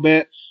Mayfield a little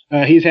bit.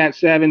 He's had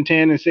 7,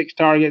 10, and 6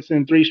 targets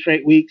in 3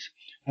 straight weeks,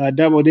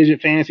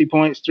 double-digit fantasy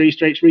points, 3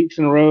 straight weeks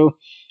in a row.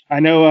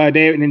 I know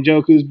David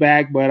Njoku's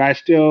back, but I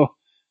still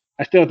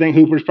think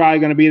Hooper's probably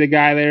going to be the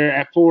guy there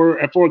at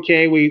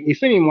 4K. We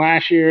seen him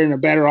last year in a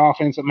better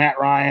offense with Matt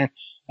Ryan.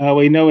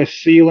 We know his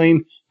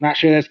ceiling. Not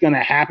sure that's going to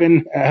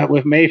happen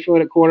with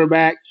Mayfield at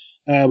quarterback,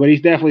 but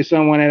he's definitely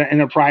someone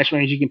in a price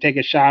range you can take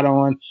a shot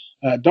on.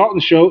 Dalton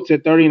Schultz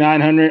at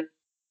 3,900.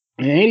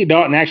 And Andy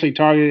Dalton actually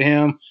targeted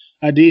him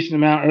a decent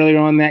amount earlier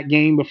on in that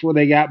game before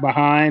they got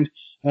behind.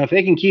 If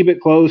they can keep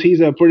it close, he's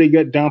a pretty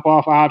good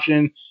dump-off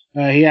option.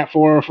 He had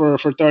 4 for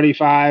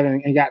 35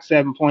 and got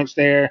 7 points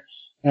there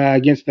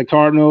against the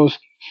Cardinals.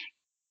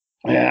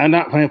 Yeah, I'm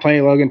not going to play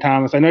Logan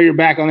Thomas. I know you're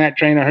back on that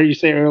train. I heard you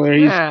say earlier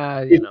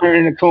he's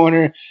turning the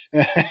corner.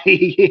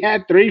 He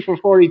had 3 for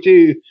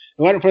 42.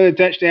 It wasn't for the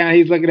touchdown.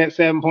 He's looking at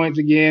 7 points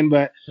again,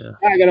 but I'm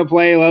not going to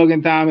play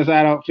Logan Thomas,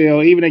 I don't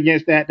feel, even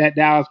against that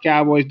Dallas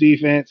Cowboys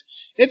defense.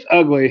 It's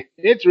ugly.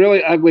 It's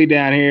really ugly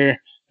down here.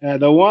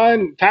 The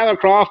one, Tyler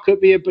Kroft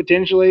could be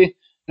potentially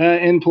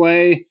in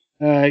play.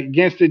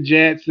 against the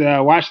Jets.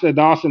 Watch the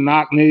Dawson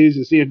Knox news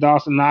to see if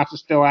Dawson Knox is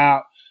still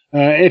out.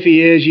 If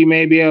he is, you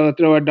may be able to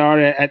throw a dart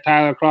at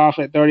Tyler Croft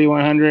at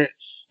 3,100.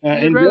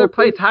 You'd rather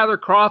play Tyler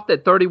Croft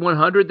at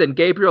 3,100 than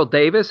Gabriel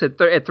Davis at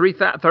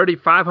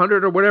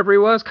 3,500 or whatever he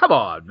was? Come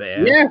on,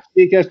 man. Yes,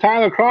 because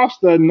Tyler Croft's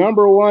the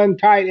number one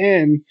tight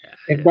end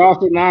if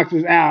Dawson Knox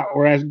is out,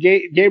 whereas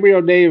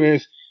Gabriel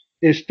Davis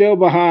is still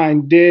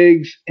behind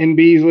Diggs and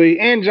Beasley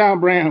and John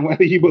Brown,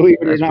 whether you believe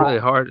it or not.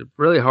 It's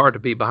really hard to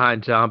be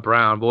behind John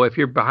Brown. Boy, if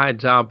you're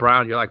behind John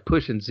Brown, you're like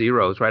pushing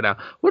zeros right now.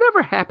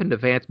 Whatever happened to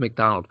Vance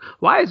McDonald?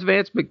 Why is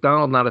Vance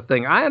McDonald not a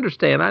thing? I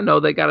understand. I know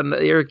they got an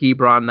Eric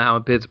Ebron now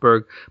in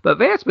Pittsburgh, but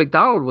Vance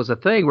McDonald was a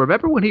thing.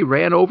 Remember when he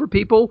ran over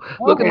people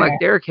looking like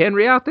Derrick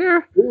Henry out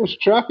there? He was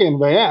trucking,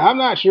 but yeah, I'm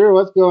not sure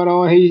what's going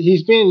on.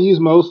 He's being used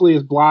mostly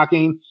as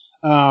blocking.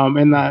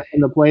 In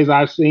the plays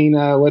I've seen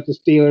with the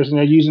Steelers, and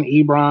they're using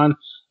Ebron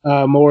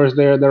more as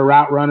their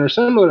route runner,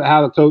 similar to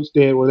how the Colts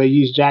did, where they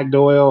used Jack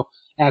Doyle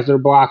as their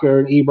blocker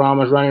and Ebron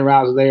was running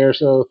routes there.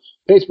 So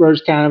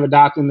Pittsburgh's kind of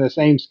adopting the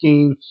same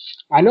scheme.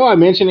 I know I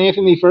mentioned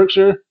Anthony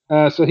Ferkshire,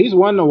 so he's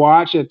one to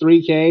watch at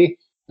 3K.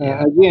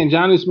 Again,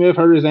 Johnny Smith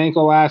hurt his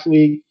ankle last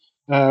week.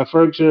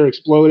 Ferkshire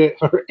exploded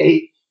for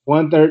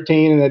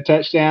 113 and a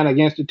touchdown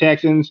against the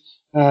Texans.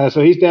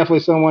 So he's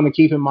definitely someone to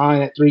keep in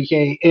mind at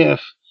 3K if.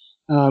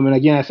 And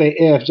again, I say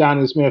if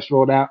Johnny Smith's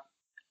rolled out.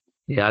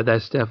 Yeah,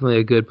 that's definitely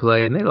a good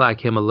play, and they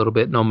like him a little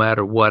bit no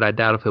matter what. I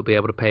doubt if he'll be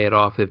able to pay it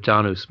off if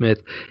Jonnu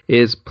Smith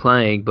is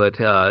playing, but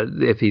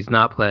if he's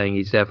not playing,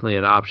 he's definitely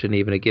an option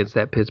even against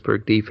that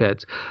Pittsburgh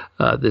defense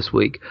this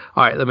week.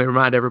 All right, let me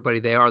remind everybody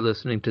they are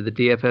listening to the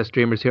DFS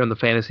Dreamers here on the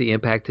Fantasy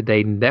Impact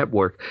Today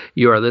Network.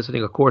 You are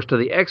listening, of course, to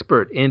the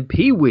expert in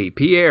Pee-wee,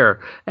 Pierre,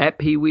 at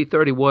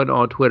Pee-wee31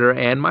 on Twitter,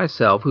 and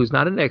myself, who's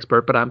not an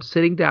expert, but I'm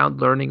sitting down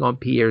learning on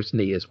Pierre's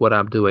knee is what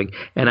I'm doing,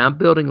 and I'm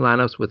building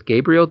lineups with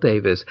Gabriel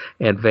Davis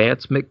and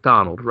Vance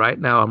McDonald. Right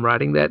now, I'm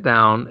writing that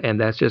down, and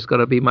that's just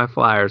going to be my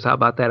flyers. How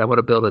about that? I want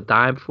to build a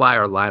dime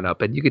flyer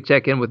lineup, and you can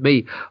check in with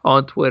me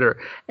on Twitter,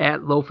 at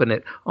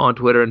Lofinit on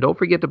Twitter, and don't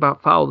forget to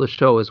follow the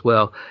show as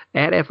well,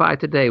 at FI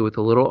Today with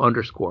a little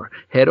underscore.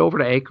 Head over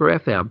to Anchor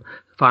FM,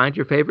 find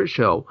your favorite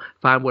show,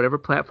 find whatever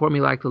platform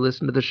you like to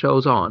listen to the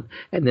shows on,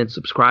 and then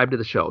subscribe to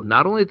the show.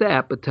 Not only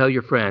that, but tell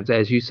your friends.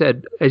 As you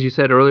said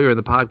earlier in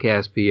the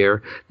podcast,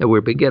 Pierre, that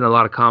we've been getting a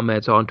lot of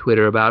comments on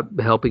Twitter about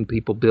helping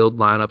people build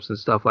lineups and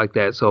stuff like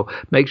that. So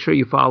make sure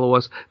you follow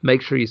us.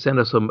 Make sure you send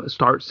us some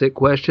start-sit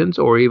questions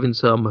or even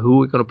some who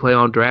we're going to play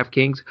on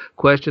DraftKings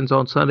questions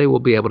on Sunday. We'll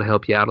be able to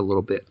help you out a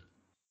little bit.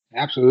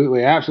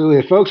 Absolutely.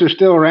 If folks are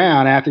still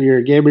around after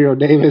your Gabriel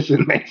Davis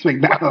and Vance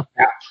McDonald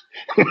outs.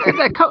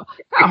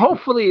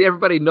 Hopefully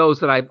everybody knows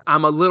that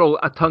I'm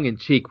a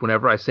tongue-in-cheek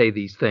whenever I say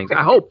these things.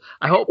 I hope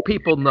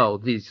people know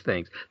these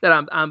things,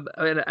 that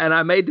and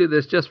I may do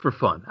this just for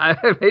fun. I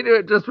may do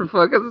it just for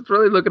fun because it's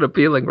really looking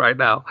appealing right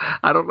now.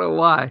 I don't know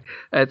why.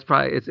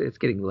 It's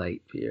getting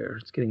late, Pierre.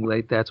 It's getting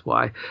late. That's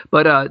why.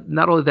 But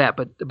not only that,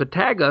 but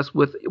tag us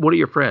with one of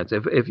your friends.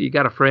 If you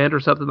got a friend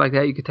or something like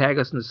that, you can tag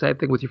us in the same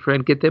thing with your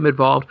friend. Get them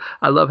involved.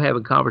 I love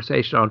having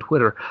conversation on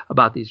Twitter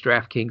about these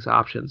DraftKings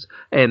options,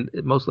 and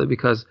mostly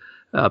because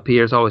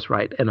Pierre's always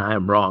right and I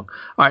am wrong.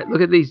 All right, look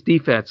at these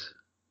defense.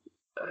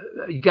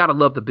 You got to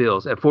love the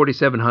Bills at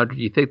 4,700.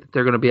 You think that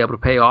they're going to be able to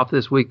pay off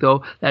this week,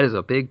 though? That is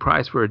a big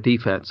price for a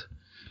defense.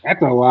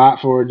 That's a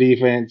lot for a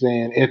defense,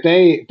 and if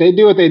they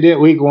do what they did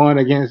week one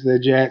against the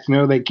Jets,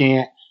 no, they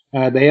can't.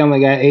 They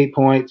only got 8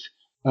 points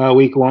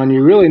week one.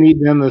 You really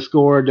need them to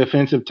score a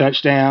defensive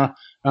touchdown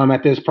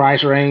at this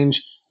price range.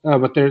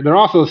 But they're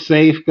also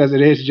safe because it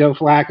is Joe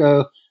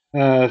Flacco.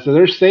 So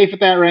they're safe at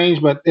that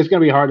range, but it's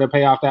going to be hard to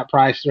pay off that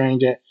price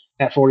range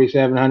at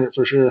 4,700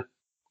 for sure.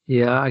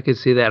 Yeah, I can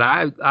see that.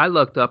 I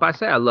lucked up. I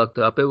say I lucked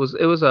up.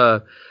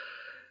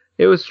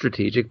 It was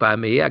strategic by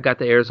me. I got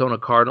the Arizona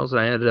Cardinals, and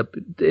I ended up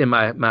in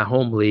my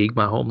home league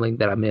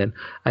that I'm in.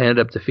 I ended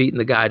up defeating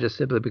the guy just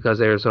simply because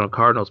the Arizona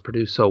Cardinals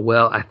produced so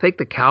well. I think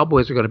the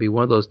Cowboys are going to be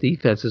one of those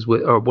defenses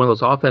one of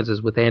those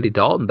offenses with Andy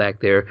Dalton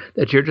back there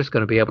that you're just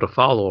going to be able to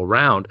follow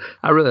around.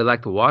 I really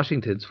like the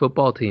Washington's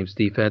football team's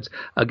defense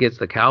against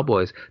the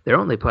Cowboys. They're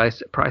only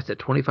priced at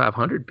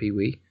 2,500,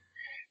 Pee-wee.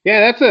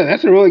 Yeah,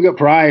 that's a really good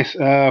price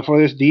for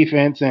this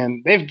defense,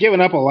 and they've given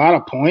up a lot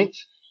of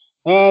points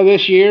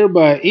this year,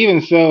 but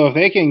even so, if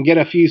they can get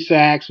a few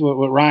sacks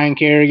with Ryan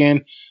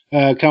Kerrigan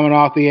coming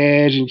off the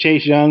edge and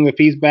Chase Young, if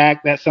he's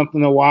back, that's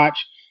something to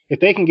watch. If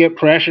they can get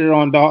pressure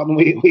on Dalton,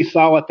 we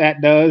saw what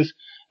that does.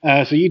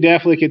 So you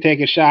definitely could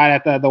take a shot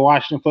at the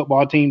Washington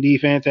football team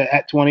defense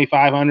at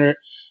 2,500.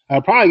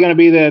 Probably going to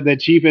be the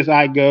cheapest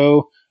I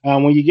go.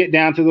 When you get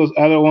down to those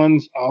other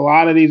ones, a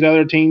lot of these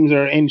other teams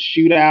are in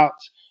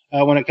shootouts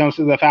when it comes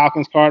to the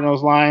Falcons,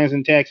 Cardinals, Lions,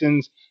 and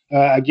Texans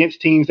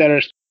against teams that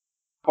are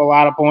a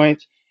lot of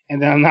points,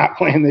 and then I'm not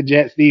playing the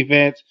Jets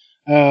defense.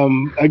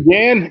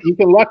 Again, you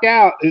can luck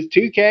out. It's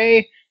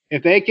 2K.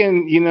 If they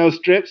can,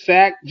 strip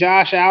sack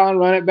Josh Allen,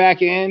 run it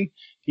back in,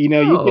 you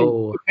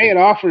can pay it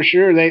off for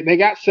sure. They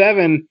got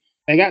 7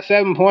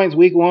 points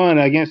week one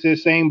against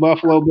this same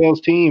Buffalo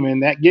Bills team,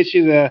 and that gets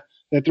you the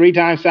the 3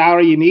 times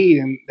salary you need,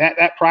 and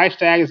that price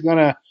tag is going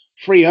to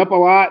free up a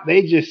lot.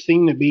 They just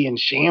seem to be in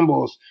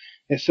shambles.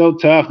 It's so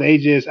tough.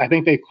 I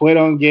think they quit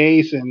on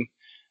Gase, and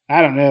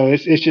I don't know.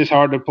 It's just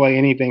hard to play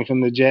anything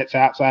from the Jets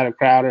outside of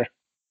Crowder.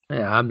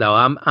 Yeah,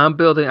 I'm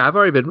building. I've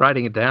already been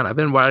writing it down. I've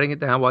been writing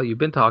it down while you've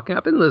been talking.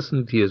 I've been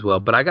listening to you as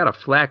well. But I got a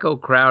Flacco,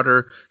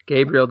 Crowder,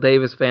 Gabriel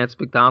Davis, Vance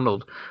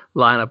McDonald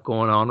lineup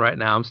going on right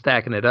now. I'm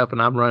stacking it up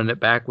and I'm running it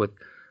back with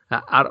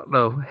I don't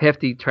know,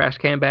 hefty trash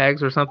can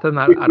bags or something.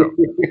 I don't.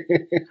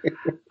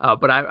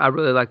 But I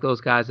really like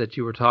those guys that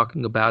you were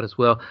talking about as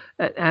well.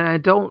 And I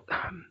don't.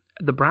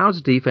 The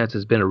Browns' defense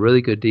has been a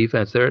really good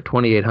defense. They're at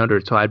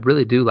 2,800, so I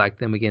really do like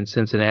them against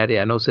Cincinnati.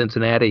 I know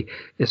Cincinnati,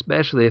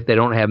 especially if they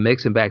don't have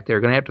Mixon back there,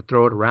 are going to have to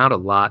throw it around a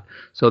lot.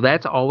 So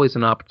that's always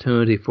an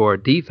opportunity for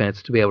a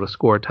defense to be able to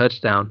score a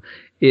touchdown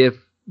if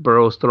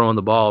Burrow's throwing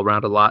the ball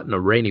around a lot in the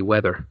rainy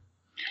weather.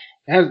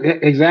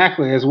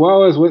 Exactly, as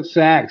well as with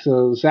sacks.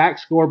 So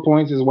sacks score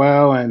points as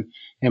well, and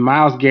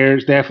Myles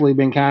Garrett's definitely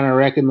been kind of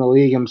wrecking the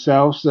league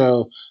himself.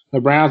 So the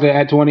Browns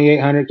at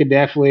 2,800 could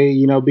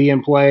definitely, be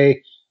in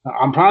play.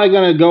 I'm probably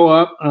going to go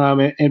up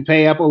and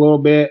pay up a little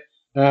bit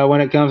when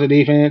it comes to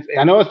defense.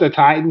 I know it's the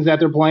Titans that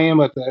they're playing,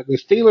 but the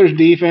Steelers'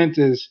 defense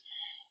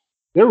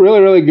they're really,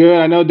 really good.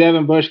 I know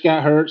Devin Bush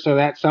got hurt, so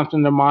that's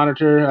something to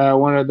monitor.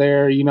 One of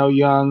their,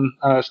 young,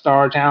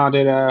 star,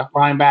 talented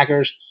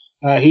linebackers.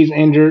 He's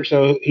injured,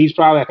 so he's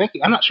probably,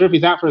 I'm not sure if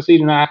he's out for a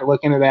season. I have to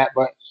look into that,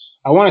 but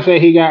I want to say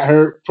he got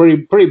hurt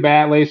pretty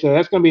badly, so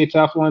that's going to be a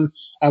tough one.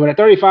 But at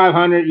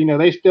 3,500,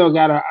 they still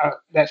got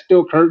that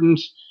Steel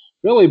Curtains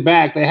really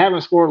back. They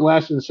haven't scored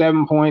less than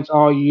 7 points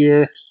all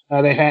year.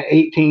 They've had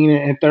 18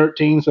 and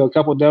 13, so a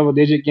couple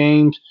double-digit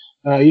games.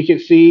 You can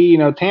see,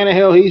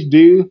 Tannehill, he's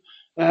due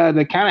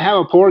to kind of have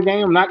a poor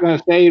game. I'm not going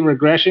to say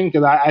regression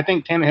because I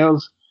think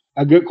Tannehill's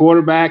a good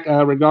quarterback,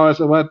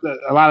 regardless of what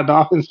a lot of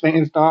Dolphins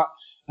fans thought.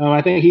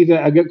 I think he's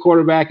a good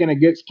quarterback and a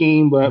good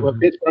scheme, but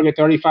Pittsburgh at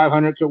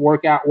 3,500 could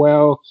work out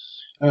well.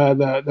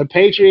 The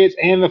Patriots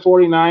and the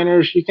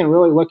 49ers, you can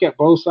really look at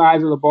both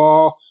sides of the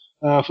ball.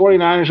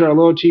 49ers are a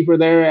little cheaper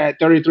there at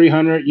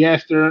 3,300.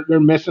 Yes, they're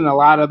missing a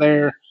lot of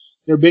their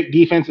big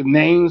defensive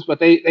names, but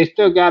they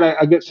still got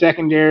a good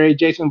secondary.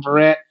 Jason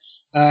Verrett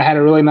had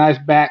a really nice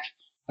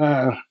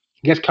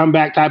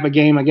comeback type of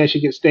game, I guess you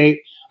could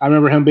state. I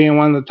remember him being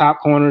one of the top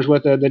corners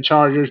with the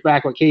Chargers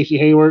back with Casey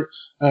Hayward.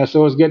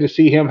 So it's good to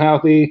see him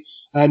healthy.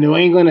 New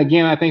England,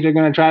 again, I think they're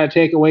going to try to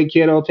take away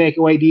Kittle, take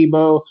away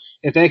Debo.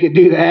 If they could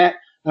do that,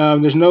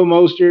 there's no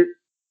Mostert.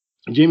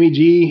 Jimmy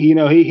G,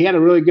 he had a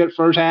really good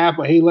first half,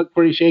 but he looked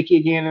pretty shaky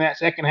again in that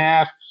second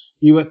half.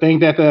 You would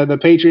think that the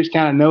Patriots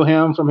kind of know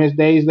him from his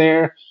days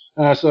there.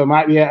 So it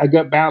might be a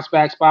good bounce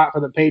back spot for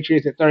the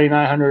Patriots at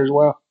 3,900 as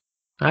well.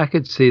 I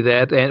could see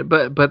that,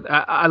 but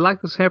I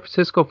like the San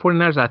Francisco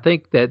 49ers. I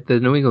think that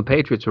the New England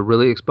Patriots were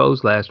really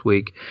exposed last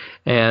week,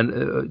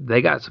 and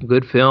they got some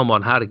good film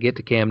on how to get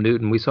to Cam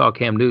Newton. We saw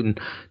Cam Newton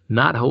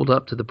not hold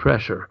up to the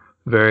pressure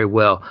very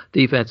well.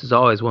 Defense is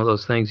always one of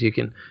those things you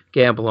can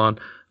gamble on,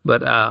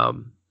 but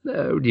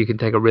you can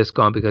take a risk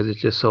on because it's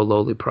just so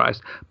lowly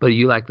priced. But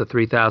you like the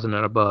 3,000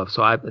 and above.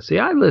 So I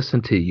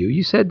listened to you.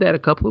 You said that a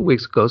couple of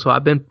weeks ago, so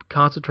I've been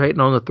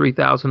concentrating on the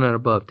 3,000 and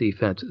above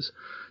defenses.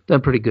 Done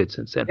pretty good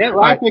since then. Yeah,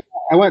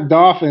 I went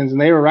Dolphins,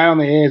 and they were right on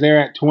the edge. They were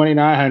at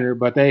 2,900,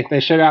 but they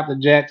shut out the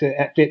Jets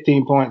at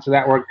 15 points, so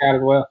that worked out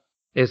as well.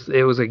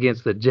 It was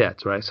against the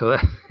Jets, right? So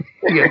that,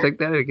 you got to take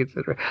that into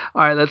consideration.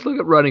 All right, let's look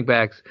at running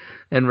backs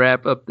and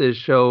wrap up this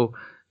show,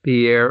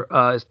 Pierre.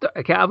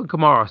 Calvin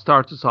Kamara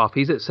starts us off.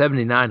 He's at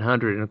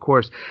 7,900, and of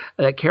course,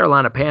 that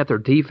Carolina Panther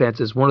defense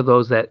is one of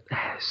those that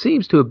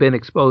seems to have been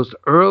exposed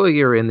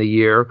earlier in the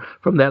year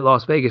from that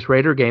Las Vegas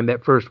Raider game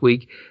that first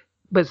week.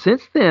 But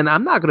since then,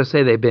 I'm not going to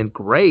say they've been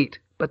great,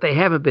 but they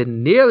haven't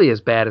been nearly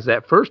as bad as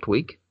that first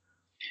week.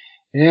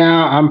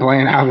 Yeah, I'm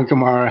playing Alvin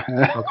Kamara.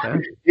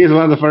 Okay. He's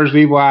one of the first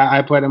people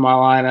I put in my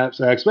lineup,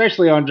 so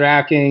especially on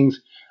DraftKings,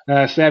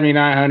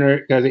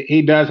 7,900, because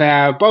he does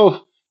have both,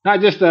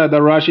 not just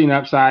the rushing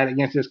upside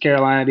against this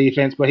Carolina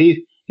defense, but he's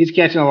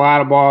catching a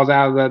lot of balls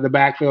out of the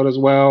backfield as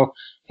well.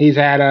 He's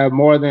had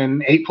more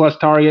than 8+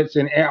 targets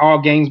in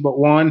all games but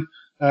one,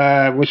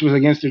 which was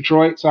against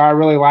Detroit. So I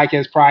really like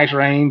his price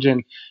range.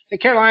 And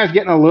Carolina's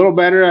getting a little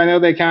better. I know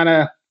they kind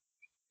of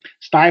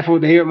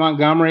stifled David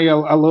Montgomery a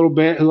little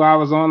bit, who I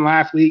was on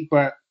last week,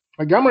 but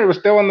Montgomery was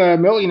still in the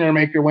Millionaire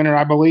Maker winner,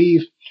 I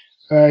believe.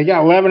 He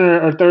got 11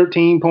 or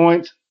 13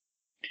 points.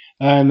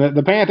 And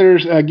the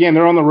Panthers, again,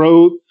 they're on the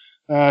road.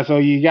 So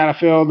you got to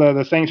feel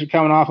the Saints are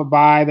coming off a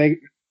bye.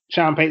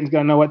 Sean Payton's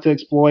going to know what to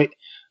exploit.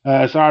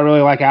 So I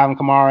really like Alvin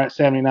Kamara at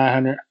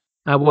 7,900.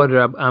 I wonder.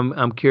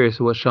 I'm curious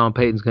what Sean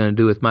Payton's going to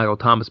do with Michael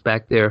Thomas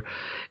back there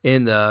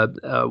in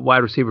the wide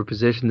receiver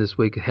position this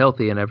week,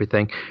 healthy and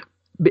everything.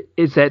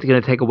 Is that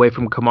going to take away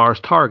from Kamara's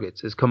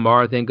targets? Is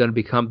Kamara then going to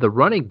become the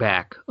running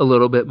back a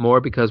little bit more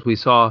because we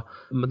saw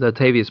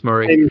Latavius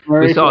Murray?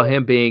 We saw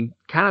him being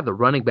kind of the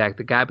running back,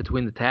 the guy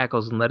between the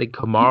tackles, and letting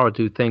Kamara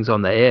do things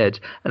on the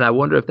edge. And I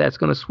wonder if that's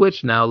going to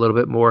switch now a little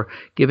bit more,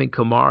 giving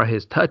Kamara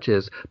his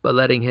touches, but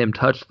letting him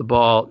touch the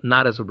ball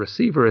not as a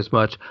receiver as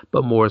much,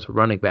 but more as a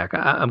running back.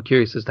 I'm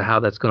curious as to how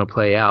that's going to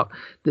play out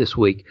this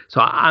week.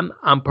 So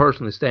I'm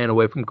personally staying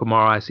away from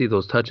Kamara. I see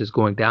those touches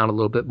going down a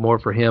little bit more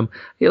for him.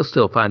 He'll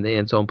still find the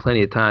end zone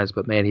plenty of times,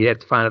 but man, he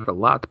had to find it a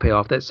lot to pay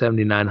off that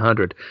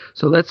 7,900.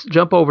 So let's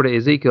jump over to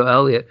Ezekiel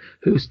Elliott,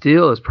 who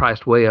still is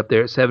priced way up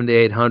there at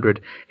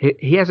 7,800.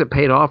 He hasn't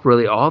paid off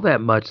really all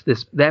that much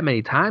that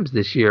many times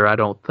this year, I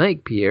don't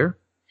think, Pierre.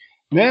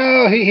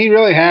 No, he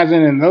really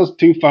hasn't, and those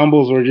 2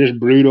 fumbles were just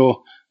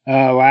brutal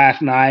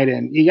last night.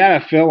 And you got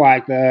to feel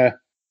like the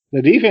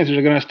defenses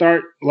are going to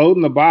start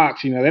loading the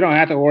box. They don't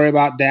have to worry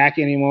about Dak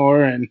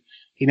anymore, and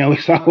we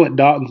saw what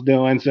Dalton's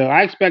doing. So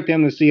I expect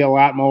him to see a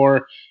lot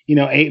more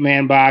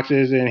 8-man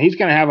boxes, and he's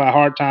going to have a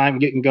hard time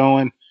getting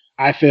going,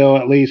 I feel,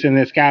 at least in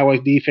this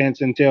Cowboys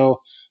defense,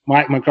 until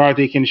Mike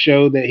McCarthy can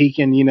show that he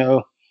can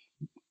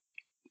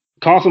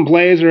call some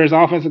plays, or his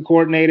offensive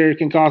coordinator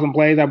can call some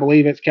plays. I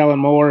believe it's Kellen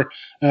Moore,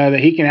 that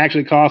he can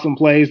actually call some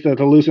plays to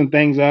loosen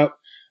things up.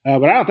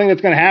 But I don't think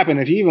that's going to happen.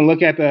 If you even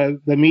look at the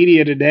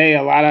media today,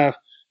 a lot of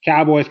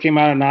Cowboys came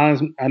out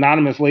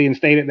anonymously and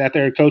stated that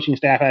their coaching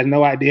staff has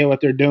no idea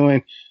what they're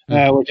doing,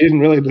 which isn't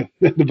really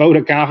the vote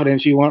of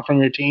confidence you want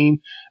from your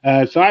team.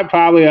 So I'd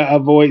probably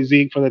avoid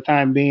Zeke for the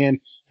time being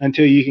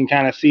until you can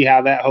kind of see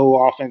how that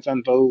whole offense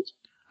unfolds.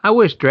 I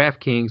wish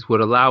DraftKings would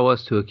allow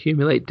us to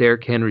accumulate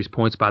Derrick Henry's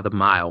points by the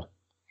mile.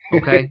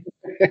 Okay?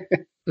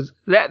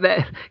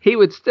 that he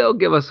would still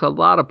give us a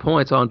lot of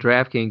points on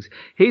DraftKings.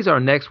 He's our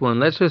next one.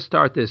 Let's just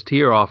start this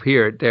tier off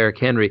here at Derrick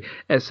Henry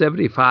at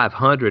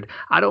 7,500.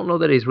 I don't know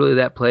that he's really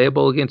that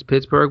playable against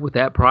Pittsburgh with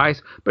that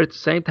price, but at the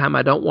same time,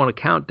 I don't want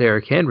to count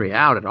Derrick Henry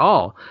out at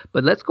all.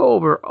 But let's go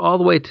over all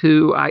the way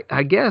to,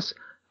 I guess,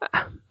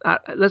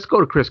 let's go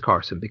to Chris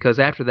Carson, because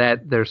after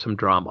that, there's some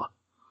drama.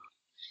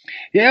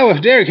 Yeah,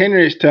 with Derrick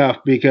Henry, it's tough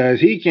because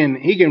he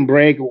can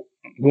break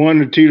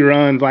 1 or 2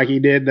 runs like he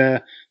did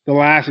the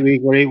last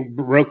week, where he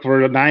broke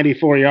for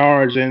 94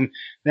 yards, and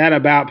that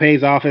about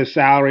pays off his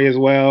salary as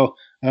well.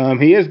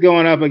 He is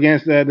going up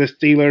against the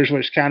Steelers,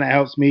 which kind of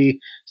helps me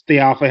stay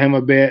off of him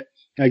a bit.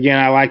 Again,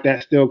 I like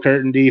that steel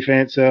curtain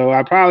defense, so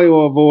I probably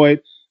will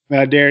avoid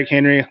Derrick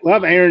Henry.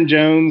 Love Aaron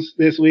Jones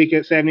this week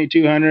at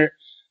 7,200.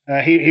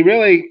 He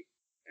really,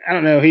 I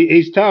don't know,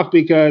 he's tough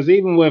because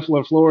even with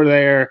LaFleur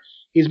there,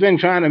 he's been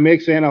trying to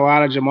mix in a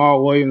lot of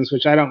Jamal Williams,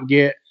 which I don't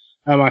get.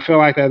 I feel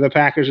like the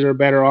Packers are a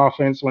better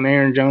offense when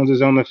Aaron Jones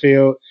is on the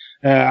field.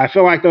 I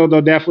feel like they'll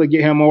definitely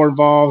get him more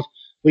involved.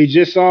 We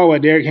just saw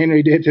what Derrick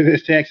Henry did to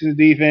this Texans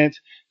defense,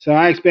 so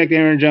I expect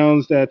Aaron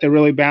Jones to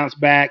really bounce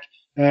back,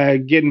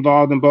 get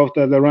involved in both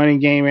the running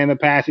game and the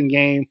passing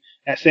game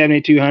at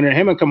 7,200.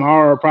 Him and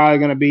Kamara are probably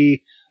going to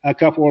be a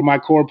couple of my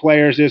core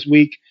players this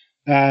week.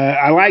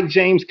 I like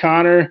James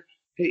Conner.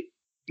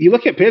 You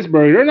look at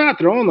Pittsburgh, they're not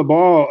throwing the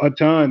ball a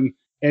ton.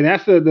 And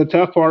that's the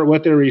tough part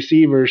with their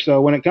receivers.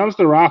 So when it comes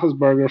to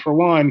Roethlisberger, for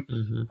one,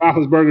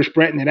 Roethlisberger's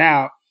spreading it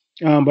out.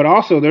 But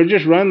also, they're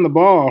just running the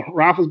ball.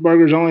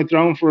 Roethlisberger's only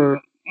thrown for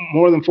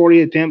more than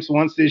 40 attempts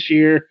once this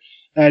year.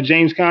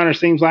 James Conner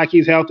seems like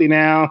he's healthy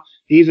now.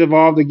 He's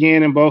evolved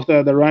again in both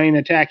the running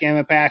attack and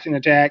the passing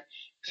attack.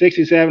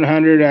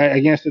 6,700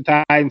 against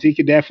the Titans. He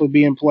could definitely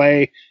be in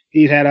play.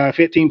 He's had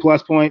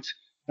 15-plus points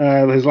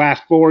his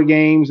last 4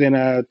 games, and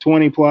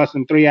 20-plus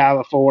in 3 out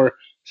of the 4.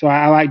 So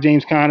I like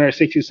James Conner at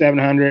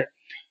 6,700.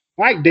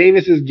 Mike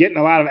Davis is getting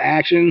a lot of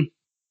action.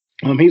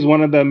 He's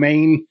one of the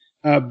main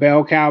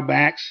bell cow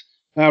backs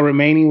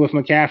remaining, with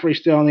McCaffrey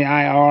still on the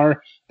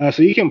IR.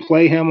 So you can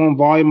play him on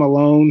volume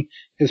alone.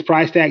 His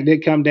price tag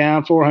did come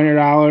down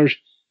 $400.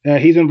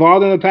 He's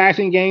involved in the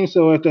passing game,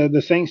 so if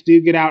the Saints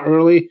do get out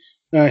early,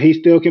 he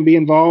still can be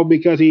involved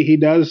because he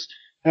does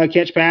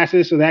catch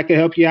passes, so that could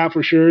help you out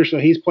for sure. So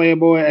he's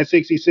playable at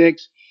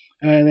 66.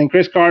 And then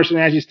Chris Carson,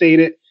 as you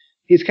stated,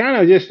 he's kind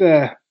of just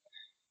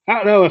I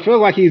don't know. It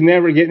feels like he's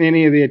never getting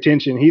any of the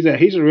attention. He's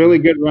a really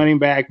good running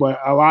back, but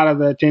a lot of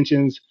the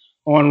attention's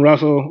on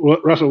Russell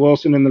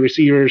Wilson and the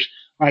receivers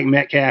like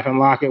Metcalf and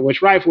Lockett,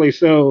 which rightfully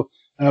so.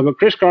 But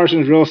Chris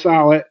Carson's real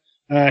solid.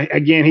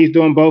 Again, he's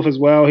doing both as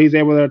well. He's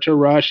able to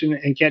rush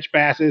and catch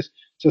passes.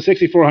 So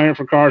 6,400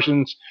 for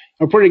Carson's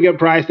a pretty good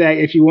price tag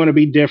if you want to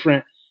be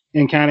different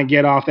and kind of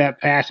get off that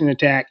passing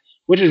attack,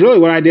 which is really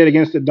what I did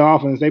against the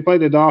Dolphins. They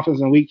played the Dolphins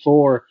in week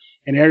 4,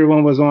 and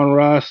everyone was on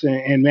Russ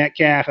and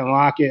Metcalf and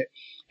Lockett.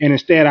 And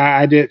instead,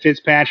 I did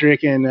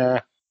Fitzpatrick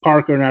and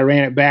Parker, and I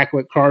ran it back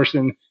with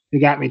Carson. It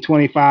got me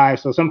 25.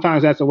 So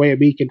sometimes that's a way to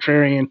be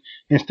contrarian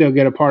and still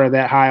get a part of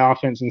that high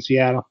offense in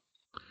Seattle.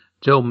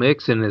 Joe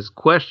Mixon is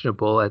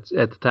questionable at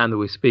the time that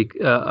we speak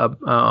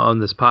on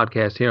this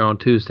podcast here on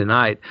Tuesday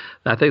night.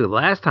 I think the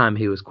last time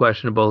he was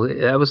questionable,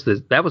 that was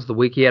the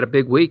week he had a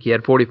big week. He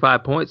had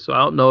 45 points, so I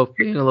don't know if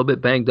being a little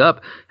bit banged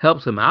up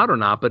helps him out or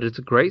not, but it's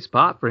a great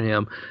spot for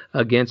him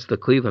against the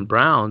Cleveland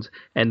Browns,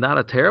 and not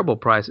a terrible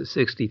price at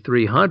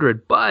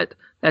 6,300, but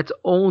That's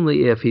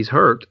only if he's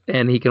hurt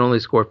and he can only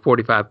score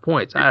 45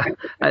 points.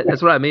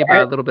 That's what I mean by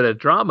a little bit of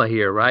drama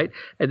here, right?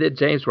 And then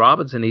James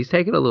Robinson, he's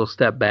taking a little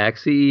step back.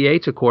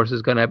 CEH, of course,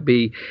 is going to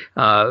be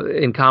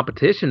in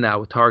competition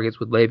now with targets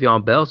with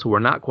Le'Veon Bell, so we're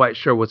not quite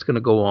sure what's going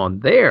to go on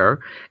there.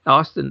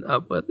 Austin,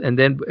 and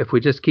then if we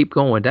just keep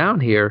going down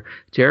here,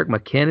 Jerick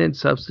McKinnon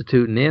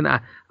substituting in. I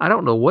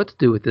don't know what to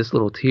do with this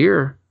little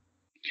tier.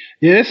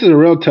 Yeah, this is a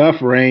real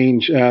tough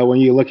range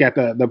when you look at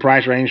the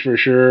price range for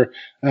sure.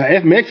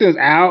 If Mixon's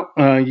out,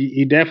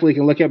 you definitely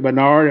can look at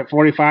Bernard at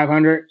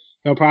 4,500.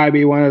 He'll probably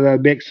be one of the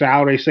big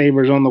salary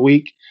savers on the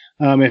week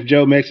if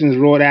Joe Mixon's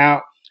ruled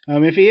out.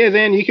 If he is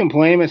in, you can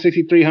play him at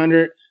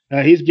 6,300.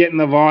 He's getting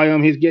the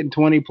volume. He's getting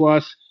 20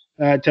 plus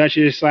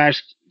touches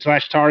slash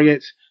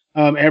targets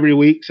every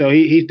week. So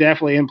he's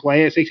definitely in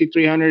play at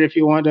 6,300 if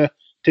you want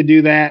to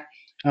do that.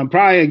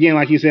 Probably, again,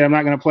 like you said, I'm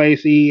not going to play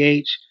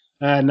CEH.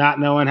 Not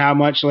knowing how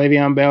much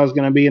Le'Veon Bell is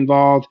going to be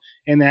involved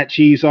in that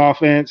Chiefs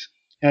offense.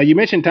 You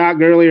mentioned Todd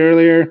Gurley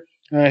earlier.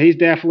 He's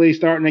definitely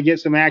starting to get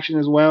some action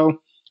as well.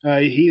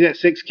 He's at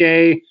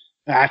 6K.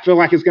 I feel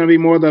like it's going to be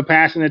more the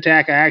passing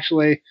attack. I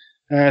actually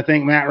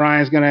think Matt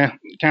Ryan's going to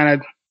kind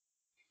of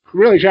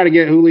really try to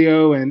get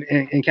Julio and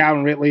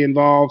Calvin Ridley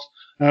involved.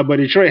 But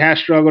Detroit has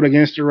struggled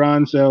against the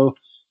run. So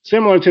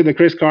similar to the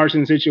Chris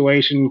Carson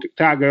situation,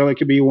 Todd Gurley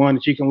could be one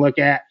that you can look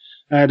at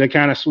to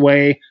kind of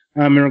sway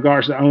in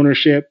regards to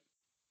ownership.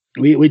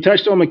 We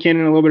touched on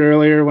McKinnon a little bit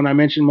earlier when I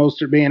mentioned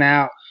Mostert being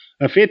out.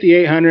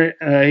 5,800,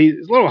 he's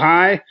a little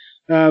high,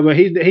 but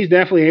he's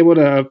definitely able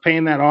to pay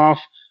that off.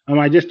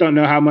 I just don't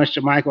know how much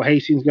Michael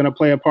Hastings is going to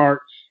play a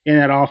part in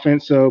that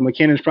offense, so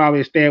McKinnon's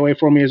probably a stay away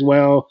for me as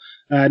well.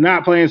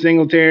 Not playing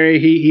Singletary.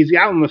 He's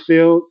out in the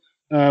field,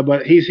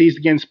 but he's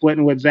again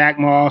splitting with Zach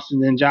Moss,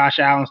 and then Josh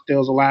Allen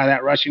steals a lot of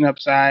that rushing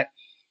upside.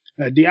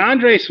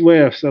 DeAndre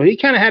Swift, so he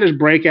kind of had his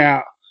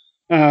breakout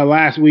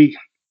last week.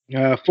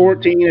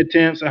 14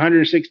 attempts,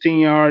 116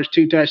 yards,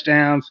 2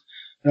 touchdowns.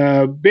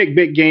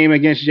 Big game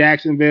against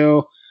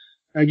Jacksonville.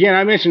 Again,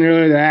 I mentioned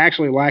earlier that I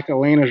actually like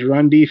Atlanta's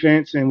run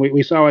defense, and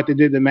we saw what they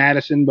did to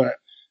Madison, but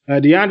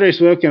DeAndre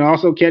Swift can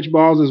also catch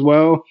balls as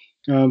well.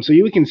 So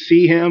you can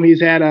see him. He's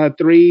had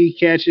 3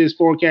 catches,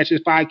 4 catches,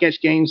 5 catch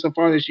games so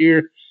far this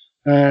year.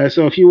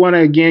 So if you want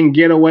to, again,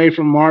 get away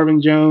from Marvin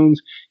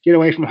Jones, get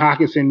away from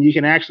Hockenson, you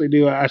can actually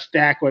do a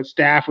stack with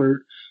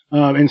Stafford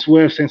and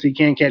Swift since he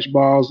can catch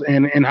balls,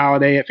 and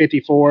Holiday at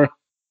 54.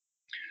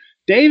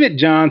 David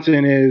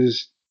Johnson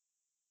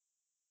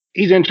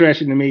he's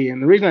interesting to me.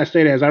 And the reason I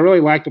say that is I really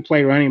like to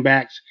play running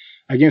backs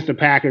against the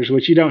Packers,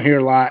 which you don't hear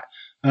a lot.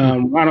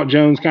 Ronald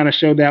Jones kind of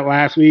showed that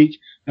last week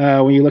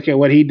when you look at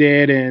what he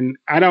did. And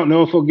I don't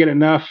know if he'll get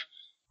enough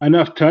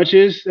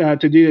touches to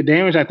do the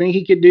damage I think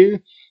he could do.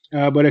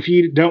 But if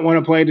you don't want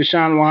to play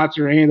Deshaun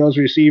Watson or any of those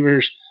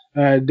receivers,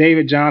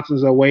 David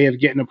Johnson's a way of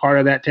getting a part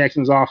of that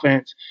Texans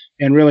offense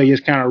and really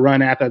just kind of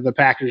run after the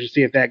Packers to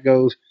see if that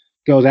goes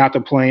out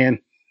to plan.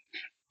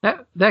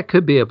 That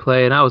could be a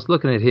play, and I was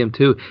looking at him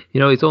too.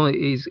 You know,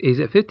 he's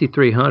at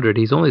 5,300.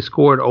 He's only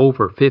scored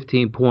over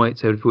 15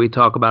 points. If we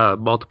talk about a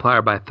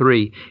multiplier by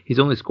 3, he's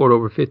only scored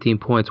over 15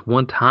 points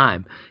one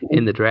time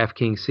in the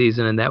DraftKings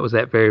season, and that was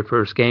that very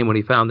first game when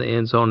he found the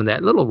end zone in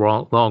that little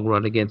long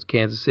run against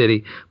Kansas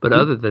City. But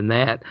other than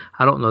that,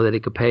 I don't know that he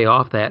could pay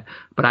off that.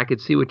 But I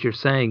could see what you're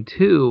saying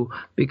too,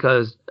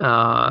 because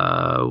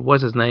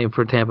what's his name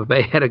for Tampa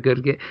Bay had a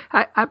good game.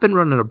 I've been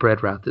running a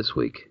bread route this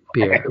week,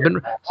 Pierre.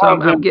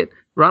 I'm getting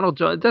Ronald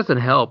Jones. It doesn't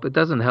help. It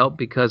doesn't help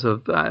because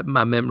of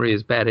my memory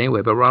is bad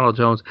anyway. But Ronald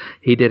Jones,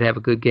 he did have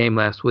a good game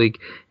last week,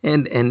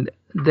 and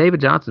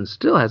David Johnson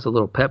still has a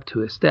little pep to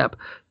his step.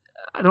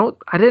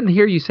 I didn't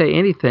hear you say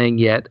anything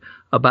yet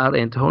about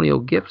Antonio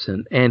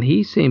Gibson, and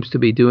he seems to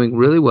be doing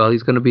really well.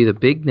 He's going to be the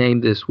big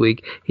name this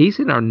week. He's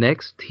in our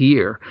next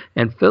tier,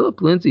 and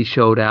Philip Lindsay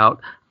showed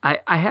out.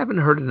 I haven't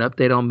heard an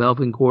update on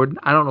Melvin Gordon.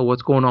 I don't know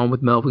what's going on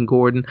with Melvin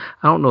Gordon.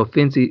 I don't know if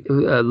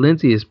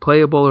Lindsay is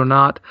playable or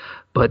not,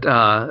 but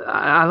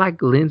I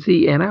like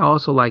Lindsay, and I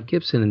also like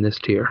Gibson in this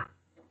tier.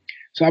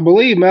 So I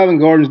believe Melvin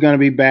Gordon's going to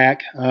be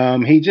back.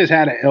 He just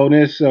had an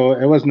illness, so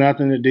it was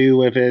nothing to do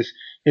with his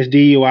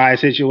DUI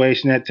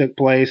situation that took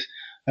place.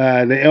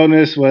 The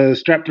illness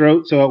was strep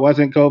throat, so it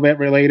wasn't COVID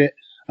related.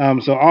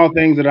 So all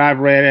things that I've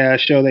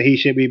read show that he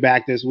should be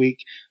back this week.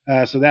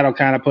 So that'll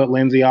kind of put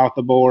Lindsay off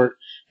the board.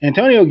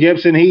 Antonio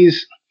Gibson,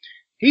 he's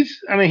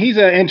an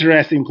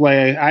interesting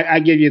play. I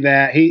give you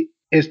that.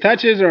 His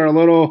touches are a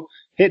little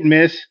hit and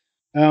miss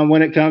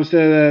when it comes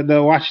to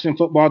the Washington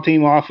football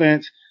team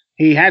offense.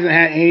 He hasn't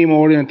had any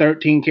more than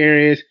 13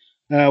 carries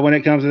when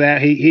it comes to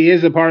that. He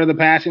is a part of the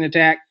passing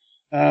attack,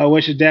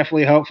 which is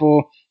definitely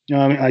helpful.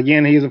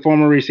 Again, he's a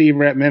former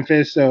receiver at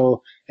Memphis,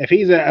 so if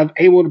he's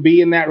able to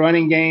be in that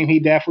running game, he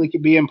definitely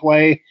could be in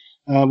play.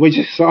 We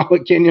just saw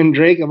what Kenyon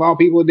Drake, of all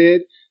people,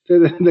 did to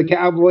the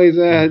Cowboys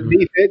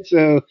defense,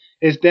 so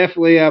it's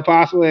definitely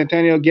possible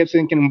Antonio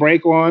Gibson can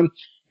break one.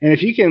 And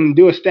if you can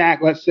do a stack,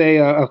 let's say,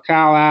 of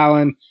Kyle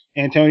Allen,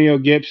 Antonio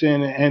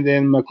Gibson, and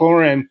then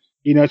McLaurin,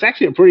 it's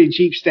actually a pretty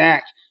cheap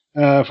stack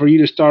for you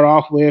to start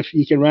off with.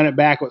 You can run it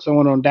back with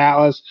someone on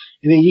Dallas,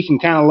 and then you can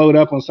kind of load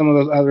up on some of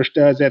those other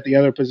studs at the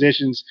other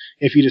positions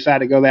if you decide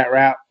to go that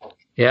route.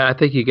 Yeah, I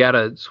think you got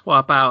to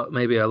swap out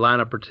maybe a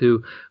lineup or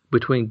two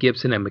between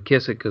Gibson and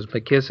McKissick because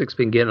McKissick's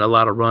been getting a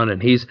lot of run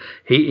and he's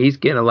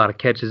getting a lot of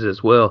catches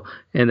as well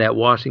in that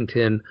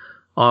Washington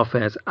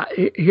offense.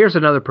 Here's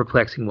another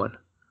perplexing one.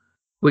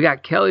 We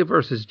got Kelly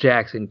versus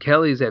Jackson.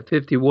 Kelly's at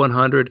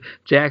 5,100.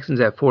 Jackson's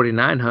at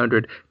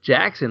 4,900.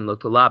 Jackson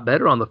looked a lot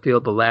better on the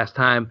field the last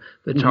time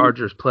the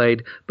Chargers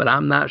played, but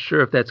I'm not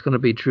sure if that's going to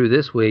be true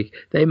this week.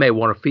 They may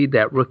want to feed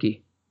that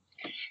rookie.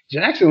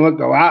 Jackson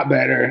looked a lot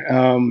better.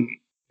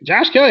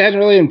 Josh Kelly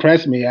hasn't really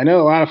impressed me. I know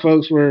a lot of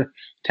folks were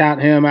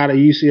touting him out of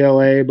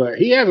UCLA, but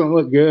he hasn't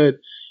looked good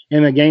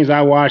in the games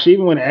I watched.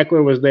 Even when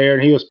Eckler was there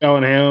and he was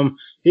spelling him,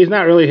 he's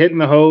not really hitting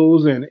the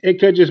holes, and it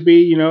could just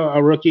be,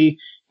 a rookie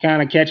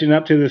kind of catching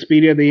up to the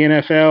speed of the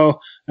NFL.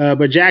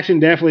 But Jackson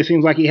definitely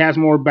seems like he has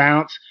more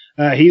bounce.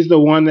 He's the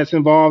one that's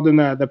involved in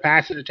the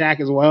passing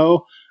attack as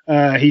well.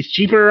 He's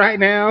cheaper right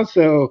now,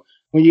 so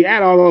when you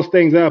add all those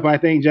things up, I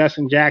think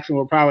Justin Jackson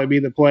will probably be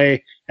the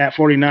play at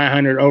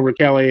 4,900 over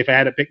Kelly if I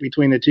had to pick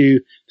between the two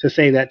to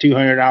save that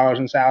 $200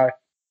 in salary.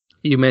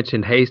 You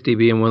mentioned Hasty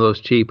being one of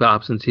those cheap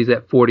options. He's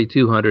at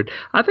 4,200.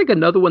 I think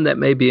another one that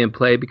may be in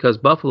play because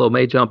Buffalo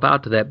may jump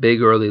out to that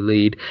big early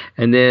lead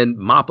and then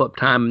mop up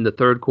time in the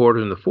third quarter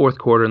and the fourth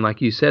quarter. And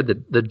like you said,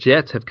 the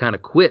Jets have kind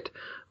of quit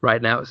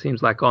right now, it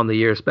seems like, on the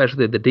year,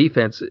 especially the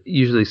defense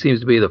usually seems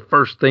to be the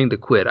first thing to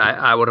quit,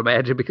 I would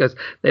imagine, because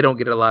they don't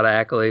get a lot of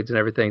accolades and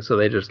everything. So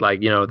they just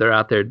they're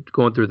out there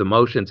going through the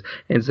motions.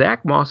 And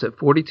Zach Moss at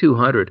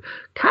 4,200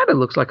 kind of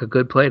looks like a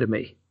good play to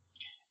me.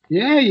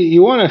 Yeah,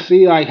 you want to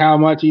see how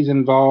much he's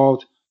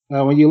involved.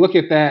 When you look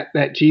at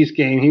that Chiefs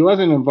game, he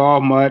wasn't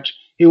involved much.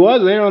 He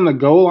was there on the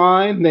goal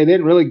line. They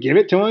didn't really give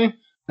it to him,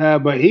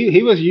 but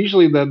he was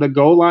usually the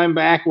goal line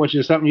back, which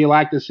is something you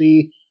like to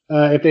see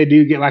if they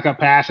do get a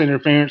pass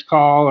interference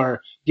call or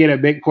get a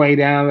big play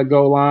down the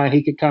goal line.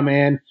 He could come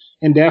in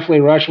and definitely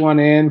rush one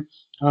in.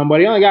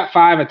 But he only got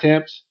 5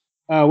 attempts,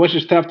 which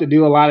is tough to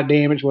do a lot of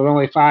damage with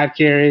only 5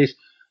 carries.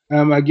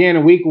 Again,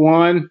 in week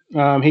 1,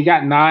 he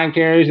got 9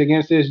 carries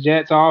against this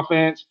Jets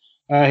offense.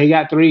 He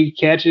got 3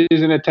 catches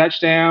and a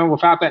touchdown.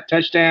 Without that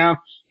touchdown,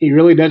 he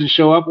really doesn't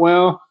show up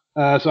well.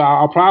 So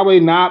I'll probably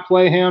not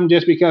play him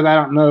just because I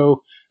don't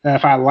know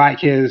if I like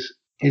his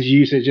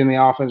usage in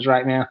the offense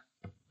right now.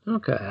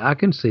 Okay, I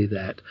can see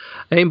that.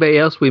 Anybody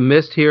else we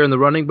missed here in the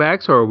running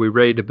backs, or are we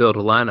ready to build a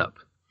lineup?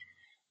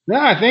 No,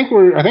 I think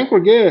we're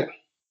good.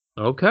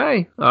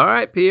 Okay. All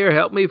right, Pierre,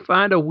 help me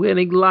find a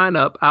winning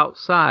lineup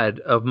outside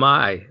of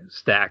my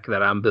stack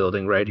that I'm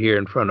building right here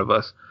in front of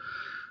us.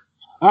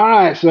 All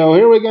right, so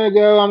here we're going to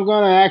go. I'm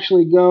going to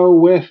actually go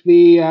with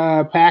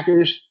the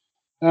Packers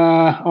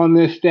on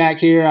this stack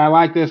here. I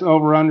like this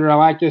over-under. I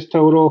like this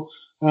total.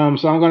 So I'm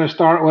going to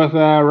start with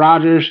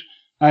Rodgers.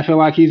 I feel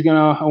like he's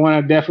going to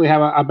want to definitely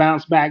have a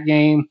bounce-back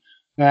game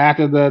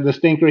after the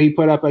stinker he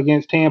put up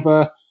against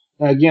Tampa.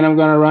 Again, I'm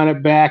going to run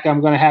it back.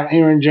 I'm going to have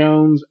Aaron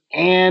Jones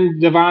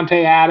and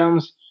Devontae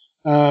Adams.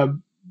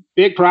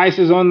 Big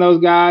prices on those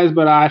guys,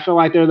 but I feel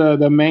like they're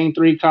the main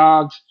 3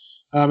 cogs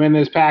in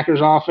this Packers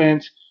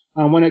offense.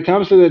 When it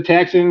comes to the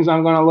Texans,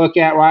 I'm going to look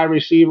at wide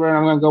receiver, and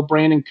I'm going to go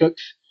Brandon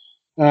Cooks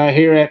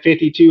here at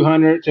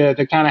 5,200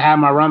 to kind of have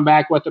my run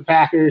back with the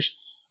Packers.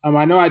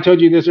 I know I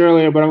told you this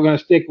earlier, but I'm going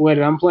to stick with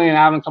it. I'm playing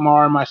Alvin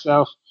Kamara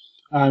myself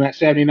at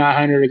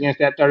 7,900 against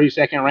that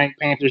 32nd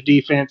ranked Panthers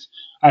defense.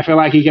 I feel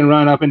like he can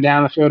run up and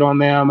down the field on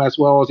them as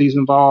well as he's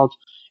involved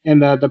in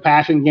the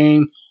passing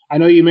game. I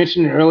know you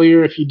mentioned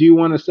earlier if you do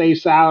want to save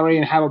salary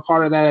and have a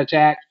part of that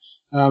attack,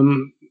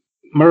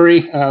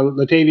 Murray,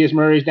 Latavius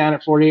Murray's down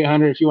at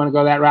 4,800 if you want to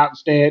go that route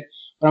instead.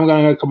 But I'm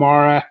going to go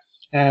Kamara.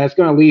 It's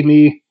going to leave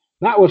me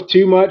not with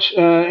too much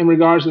in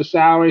regards to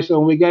salary. So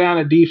when we go down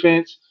to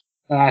defense,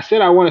 I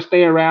said I want to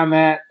stay around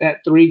that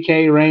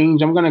 3K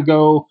range. I'm going to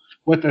go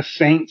with the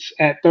Saints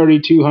at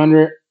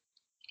 3,200.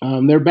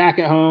 They're back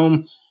at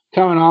home,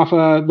 coming off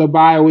the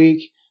bye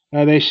week.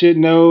 They should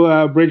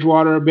know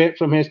Bridgewater a bit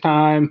from his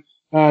time.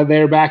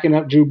 They're backing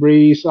up Drew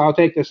Brees, so I'll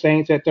take the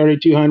Saints at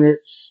 3,200.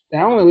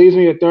 That only leaves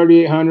me at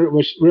 3,800,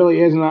 which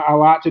really isn't a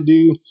lot to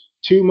do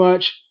too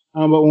much.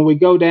 But when we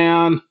go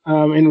down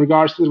in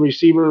regards to the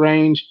receiver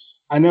range,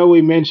 I know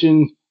we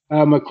mentioned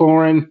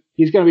McLaurin.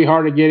 He's going to be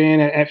hard to get in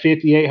at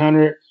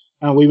 5,800.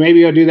 We may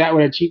be able to do that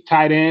with a cheap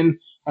tight end,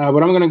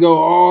 but I'm going to go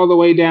all the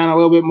way down a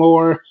little bit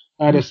more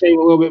to save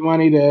a little bit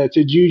money to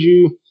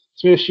Juju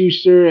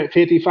Smith-Schuster at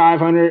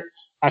 5,500.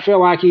 I feel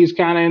like he's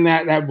kind of in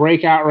that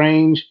breakout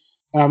range.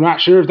 I'm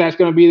not sure if that's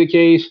going to be the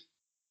case.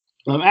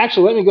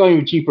 Actually, let me go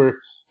even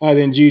cheaper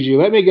than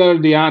Juju. Let me go to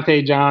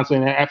Deontay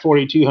Johnson at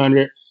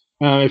 4,200.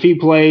 If he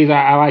plays,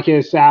 I like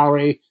his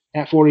salary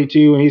at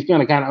 42, and he's going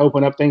to kind of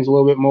open up things a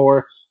little bit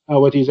more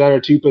with these other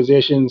 2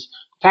 positions.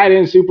 Tight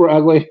end, super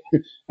ugly,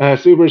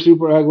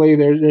 super ugly.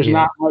 There's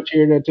not much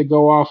here to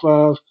go off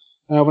of.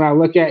 When I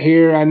look at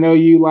here, I know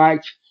you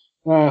liked.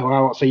 Well, I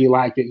won't say you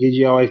liked it because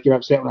you always get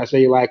upset when I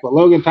say you like. But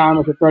Logan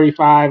Thomas at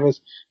 35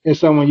 is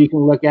someone you can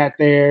look at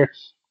there.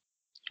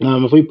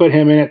 If we put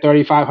him in at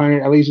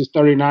 3,500, at least it's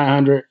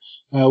 3,900.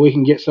 We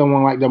can get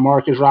someone like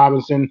DeMarcus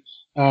Robinson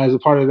as a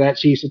part of that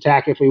Chiefs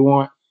attack if we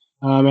want.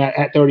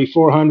 At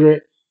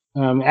 3,400,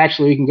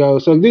 actually we can go.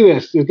 So do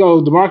this. Let's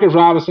go DeMarcus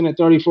Robinson at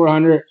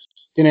 3,400.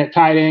 Then at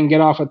tight end, get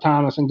off of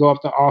Thomas and go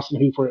up to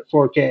Austin Hooper at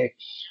 4K.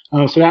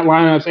 So that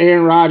lineup's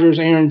Aaron Rodgers,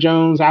 Aaron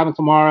Jones, Alvin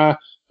Kamara,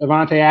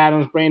 Devontae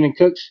Adams, Brandon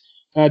Cooks,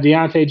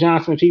 Deontay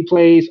Johnson if he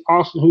plays,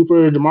 Austin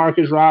Hooper,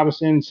 DeMarcus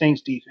Robinson,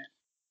 Saints defense.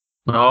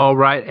 All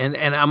right, and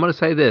I'm going to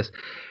say this: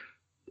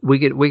 we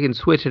can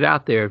switch it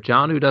out there. If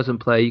Jonnu doesn't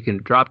play, you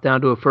can drop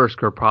down to a first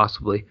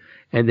possibly,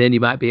 and then you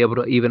might be able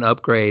to even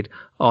upgrade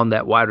on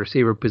that wide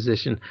receiver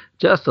position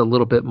just a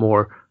little bit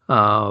more,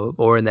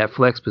 or in that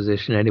flex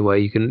position anyway.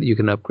 You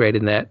can upgrade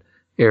in that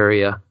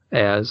area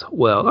as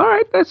well. All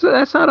right, that's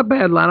not a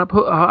bad lineup.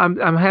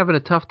 I'm having a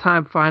tough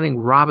time finding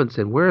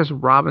Robinson. Where's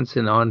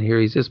Robinson on here?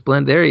 He's just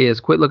blend. There he is.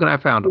 Quit looking, I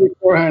found him.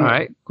 All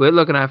right, quit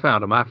looking, I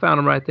found him. I found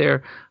him right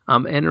there.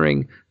 I'm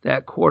entering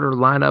that quarter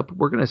lineup.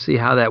 We're going to see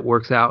how that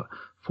works out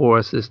for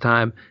us this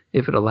time,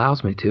 if it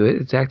allows me to.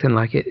 It's acting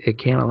like it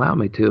can't allow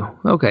me to.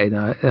 Okay,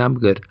 no, I'm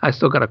good. I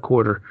still got a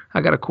quarter.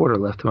 I got a quarter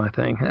left in my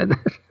thing.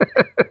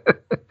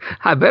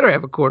 I better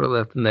have a quarter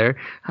left in there.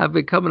 I've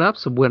been coming up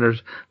some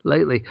winners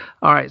lately.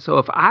 All right, so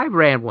if I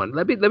ran one,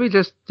 let me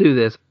just do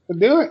this.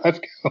 Do it. Let's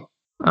go.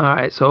 All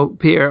right, so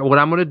Pierre, what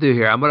I'm going to do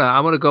here, I'm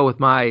gonna go with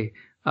my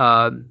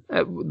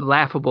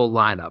laughable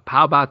lineup.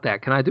 How about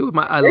that? Can I do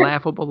my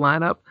laughable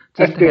lineup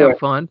just to have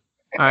fun?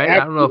 All right, I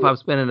don't know if I'm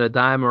spending a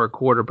dime or a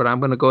quarter, but I'm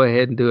going to go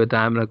ahead and do a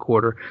dime and a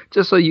quarter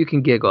just so you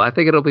can giggle. I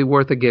think it'll be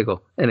worth a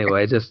giggle.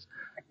 Anyway, just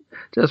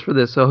for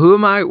this. So who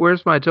am I?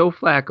 Where's my Joe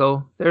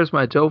Flacco? There's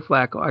my Joe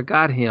Flacco. I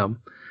got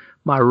him.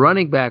 My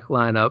running back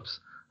lineups,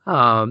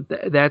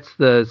 that's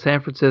the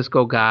San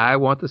Francisco guy. I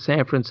want the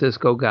San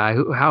Francisco guy.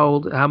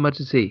 How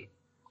much is he?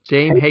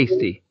 James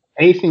Hasty.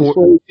 Hastings,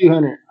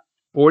 4,200.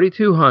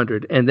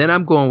 4,200, and then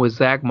I'm going with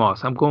Zach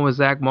Moss. I'm going with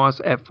Zach Moss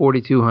at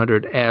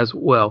 4,200 as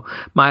well.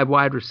 My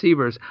wide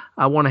receivers,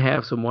 I want to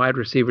have some wide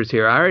receivers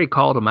here. I already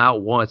called them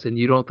out once, and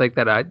you don't think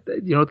that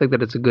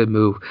it's a good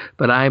move,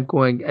 but I am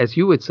going, as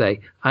you would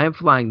say, I am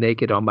flying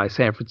naked on my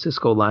San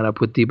Francisco lineup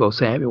with Deebo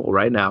Samuel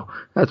right now.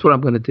 That's what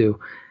I'm going to do.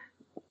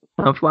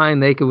 I'm flying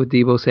naked with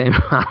Deebo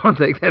Samuel. I don't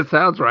think that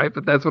sounds right,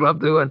 but that's what I'm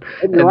doing.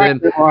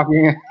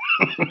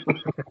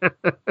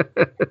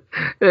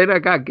 Then I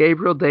got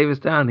Gabriel Davis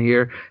down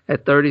here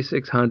at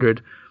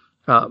 3,600.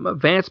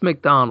 Vance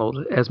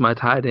McDonald as my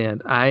tight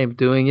end. I am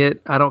doing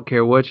it. I don't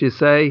care what you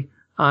say.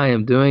 I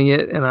am doing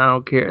it, and I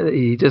don't care.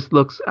 He just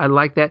looks. I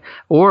like that.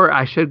 Or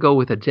I should go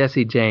with a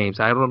Jesse James.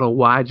 I don't know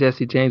why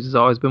Jesse James has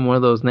always been one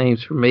of those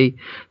names for me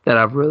that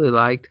I've really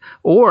liked.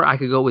 Or I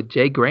could go with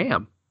Jay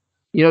Graham.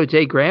 You know,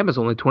 Jay Graham is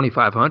only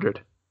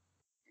 2,500.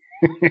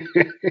 Did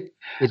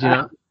you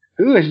know?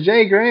 Who is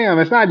Jay Graham?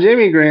 It's not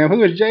Jimmy Graham.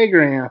 Who is Jay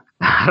Graham?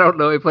 I don't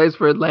know. He plays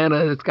for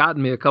Atlanta. It's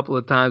gotten me a couple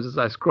of times as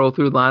I scroll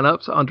through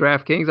lineups on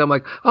DraftKings. I'm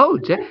like, oh,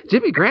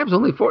 Jimmy Graham's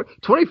only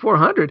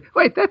 2,400.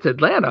 Wait, that's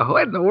Atlanta.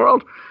 What in the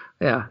world?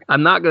 Yeah, I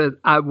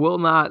will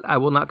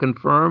not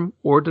confirm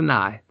or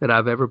deny that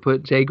I've ever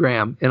put Jay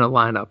Graham in a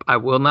lineup. I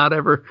will not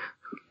ever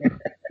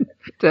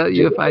tell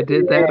you if I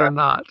did that or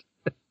not.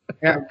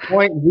 Yeah,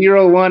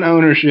 0.01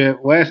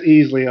 ownership. Wes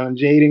Easley on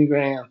Jaden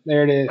Graham.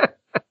 There it is.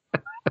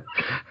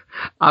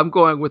 I'm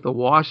going with the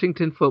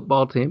Washington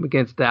football team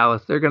against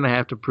Dallas. They're going to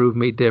have to prove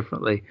me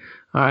differently.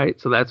 All right,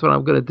 so that's what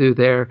I'm going to do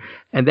there.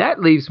 And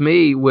that leaves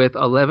me with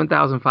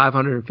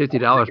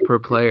 $11,550 per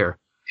player.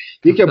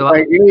 You can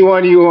play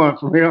anyone you want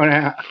from here on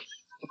out.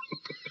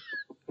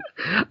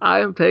 I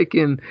am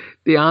taking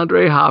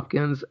DeAndre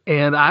Hopkins,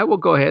 and I will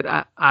go ahead.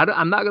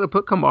 I'm not going to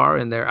put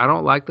Kamara in there. I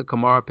don't like the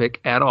Kamara pick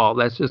at all.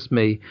 That's just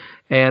me.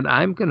 And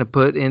I'm going to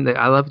put in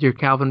I love your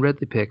Calvin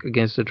Ridley pick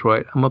against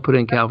Detroit. I'm going to put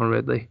in Calvin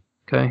Ridley.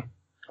 Okay?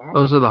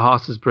 Those are the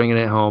horses bringing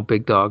it home,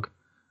 big dog.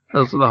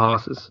 Those are the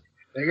horses.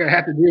 They're going to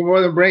have to do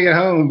more than bring it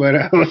home,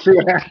 but we'll see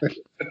what happens.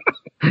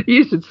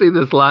 You should see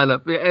this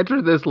lineup.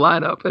 Enter this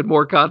lineup in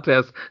more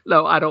contests.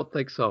 No, I don't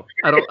think so.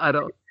 I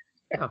don't.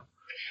 No,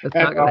 that's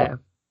not going to happen.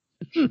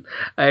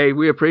 Hey,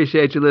 we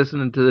appreciate you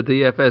listening to the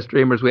DFS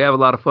Dreamers. We have a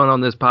lot of fun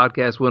on this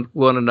podcast with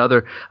one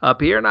another.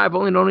 Pierre and I have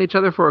only known each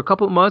other for a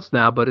couple of months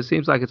now, but it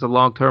seems like it's a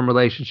long-term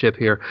relationship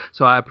here.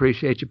 So I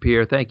appreciate you,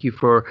 Pierre. Thank you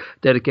for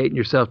dedicating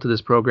yourself to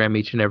this program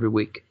each and every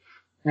week.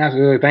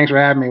 Absolutely. Thanks for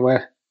having me,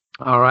 Wes.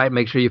 All right.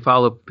 Make sure you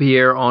follow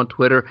Pierre on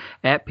Twitter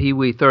at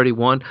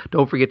PeeWee31.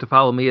 Don't forget to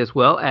follow me as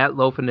well at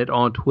LofinIt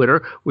on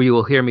Twitter, where you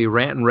will hear me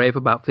rant and rave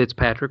about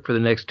Fitzpatrick for the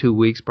next 2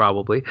 weeks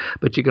probably.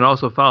 But you can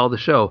also follow the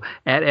show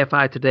at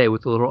FI Today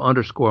with a little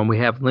underscore, and we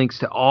have links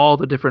to all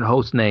the different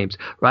host names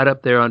right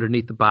up there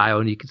underneath the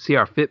bio, and you can see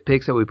our fit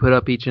picks that we put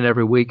up each and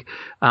every week.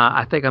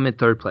 I think I'm in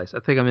third place.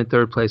 I think I'm in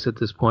third place at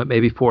this point,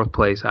 maybe fourth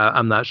place.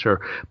 I'm not sure.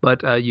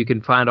 But you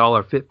can find all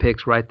our fit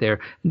picks right there.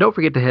 And don't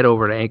forget to head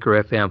over to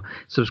Anchor FM.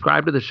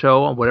 Subscribe to the show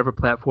show on whatever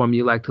platform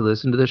you like to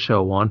listen to the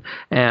show on,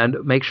 and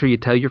make sure you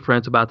tell your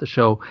friends about the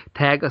show.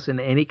 Tag us in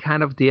any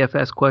kind of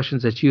DFS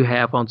questions that you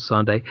have on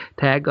Sunday.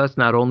 Tag us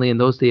not only in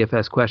those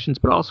DFS questions,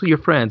 but also your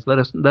friends.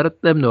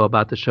 Let them know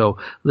about the show.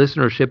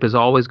 Listenership is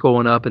always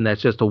going up, and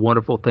that's just a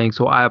wonderful thing.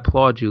 So I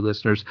applaud you,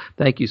 listeners.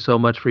 Thank you so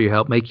much for your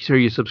help. Make sure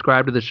you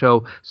subscribe to the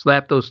show,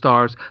 slap those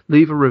stars,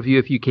 leave a review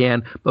if you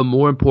can. But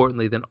more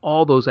importantly than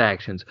all those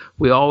actions,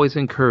 we always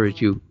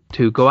encourage you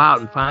to go out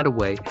and find a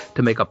way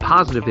to make a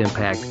positive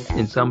impact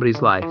in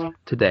somebody's life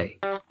today.